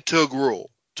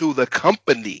integral to the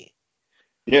company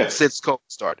since COVID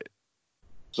started.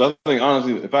 So I think,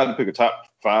 honestly, if I had to pick a top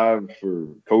 5 for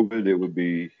COVID, it would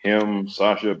be him,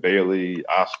 Sasha, Bayley,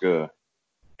 Asuka,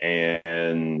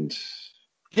 and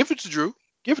give it to Drew.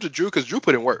 Give it to Drew because Drew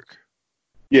put in work.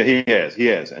 Yeah, he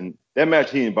has. And that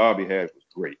match he and Bobby had was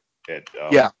great.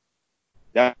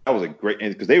 That was a great,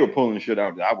 because they were pulling shit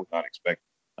out that I was not expecting.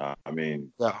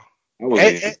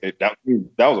 That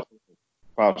was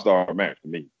a 5-star match to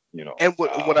me. And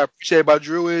what I appreciate about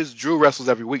Drew is Drew wrestles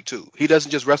every week too. He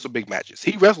doesn't just wrestle big matches.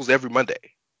 He wrestles every Monday.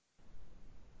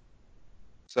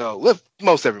 So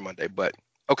most every Monday, but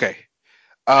okay.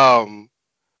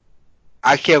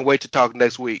 I can't wait to talk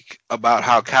next week about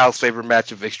how Kyle's favorite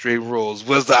match of Extreme Rules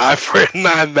was the Eye for an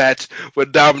Eye match where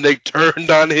Dominic turned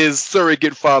on his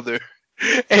surrogate father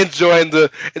and joined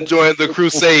the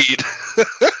crusade.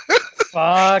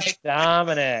 Fuck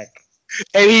Dominic.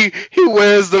 And he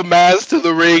wears the mask to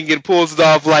the ring and pulls it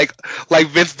off like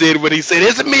Vince did when he said,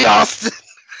 "It's me, Austin."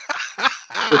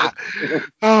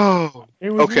 Oh,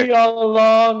 it was me all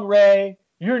along, Ray.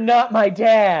 You're not my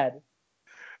dad.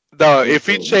 No, if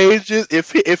he changes,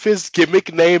 if his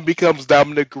gimmick name becomes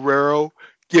Dominic Guerrero,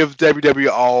 give WWE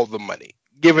all the money.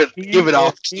 Give it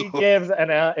all.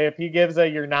 If he gives a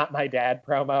 "You're not my dad"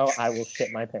 promo, I will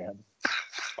shit my pants.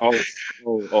 Oh.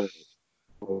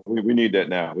 We need that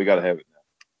now. We got to have it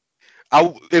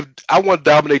now. I want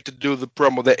Dominic to do the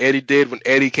promo that Eddie did when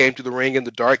Eddie came to the ring in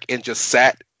the dark and just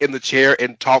sat in the chair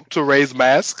and talked to Ray's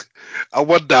mask. I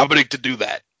want Dominic to do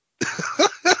that.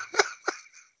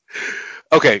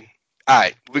 Okay, all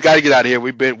right. We got to get out of here.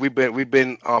 We've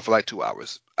been on for like 2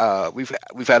 hours.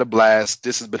 We've had a blast.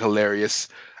 This has been hilarious.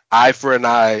 Eye for an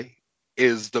Eye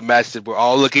is the match that we're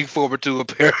all looking forward to.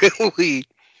 Apparently,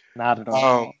 not at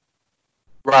all.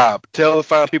 Rob, tell the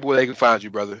fine people where they can find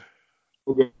you, brother.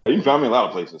 Okay, you can find me in a lot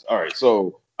of places. All right,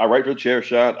 so I write for Chair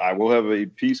Shot. I will have a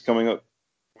piece coming up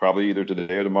probably either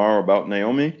today or tomorrow about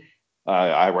Naomi.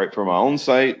 I write for my own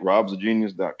site,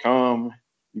 robsagenius.com.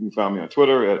 You can find me on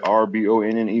Twitter at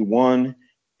RBONNE1.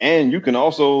 And you can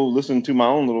also listen to my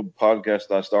own little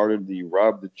podcast I started, the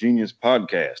Rob the Genius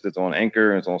podcast. It's on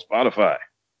Anchor and it's on Spotify.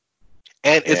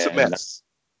 And it's a mess.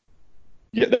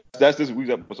 Yeah, that's this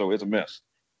week's episode. It's a mess.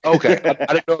 Okay.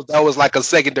 I didn't know if that was like a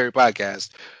secondary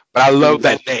podcast, but I love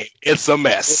that name. It's a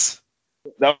mess.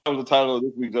 That was the title of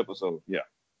this week's episode. Yeah.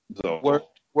 So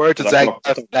word to Zach.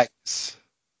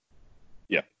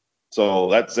 Yeah.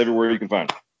 So that's everywhere you can find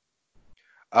it.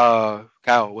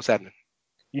 Kyle, what's happening?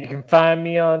 You can find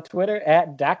me on Twitter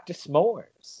at Dr.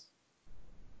 S'mores.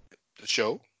 The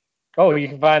show? Oh, you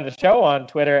can find the show on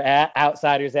Twitter at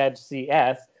Outsiders Edge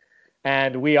CS.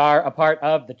 And we are a part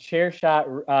of the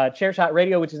Chairshot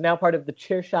Radio, which is now part of the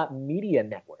Chairshot Media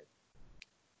Network.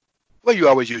 Well, you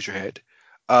always use your head.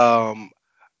 I'm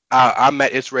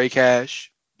at It's Ray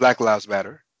Cash. Black Lives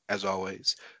Matter, as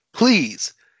always.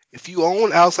 Please, if you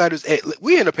own Outsiders,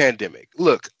 we're in a pandemic.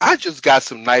 Look, I just got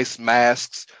some nice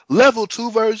masks, level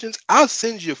 2 versions. I'll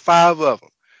send you 5 of them.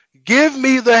 Give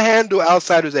me the handle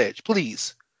Outsiders Edge,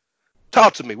 please.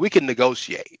 Talk to me. We can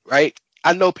negotiate, right?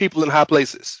 I know people in high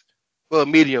places. Well,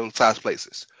 medium-sized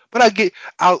places, but I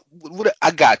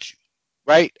got you,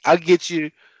 right? I'll get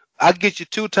you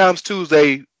 2 times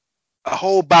Tuesday, a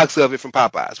whole box of it from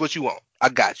Popeyes. What you want? I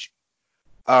got you.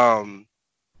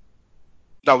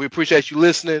 No, we appreciate you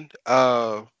listening.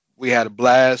 We had a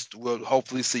blast. We'll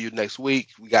hopefully see you next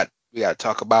week. We got to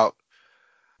talk about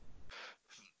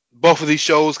both of these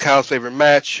shows. Kyle's favorite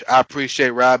match. I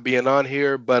appreciate Rob being on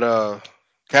here, but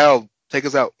Kyle, take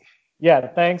us out. Yeah,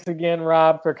 thanks again,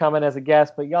 Rob, for coming as a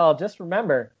guest. But y'all, just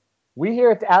remember, we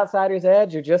here at the Outsiders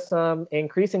Edge are just some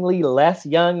increasingly less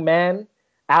young men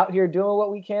out here doing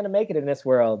what we can to make it in this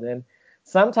world. And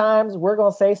sometimes we're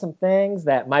going to say some things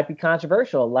that might be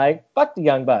controversial, like fuck the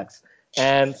Young Bucks.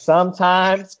 And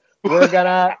sometimes we're going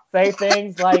to say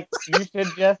things like you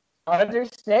should just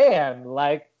understand,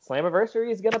 like Slammiversary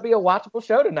is going to be a watchable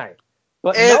show tonight.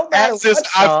 But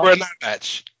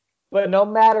no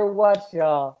matter what,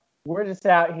 y'all, we're just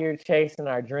out here chasing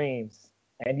our dreams.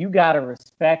 And you got to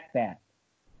respect that.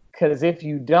 Because if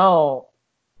you don't,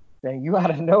 then you ought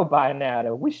to know by now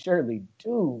that we surely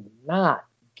do not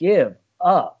give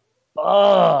a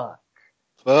fuck.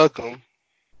 Fuck them.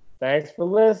 Thanks for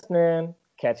listening.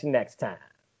 Catch you next time.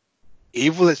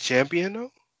 Evil is champion,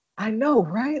 though? I know,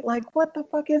 right? Like, what the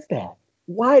fuck is that?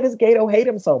 Why does Gato hate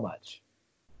him so much?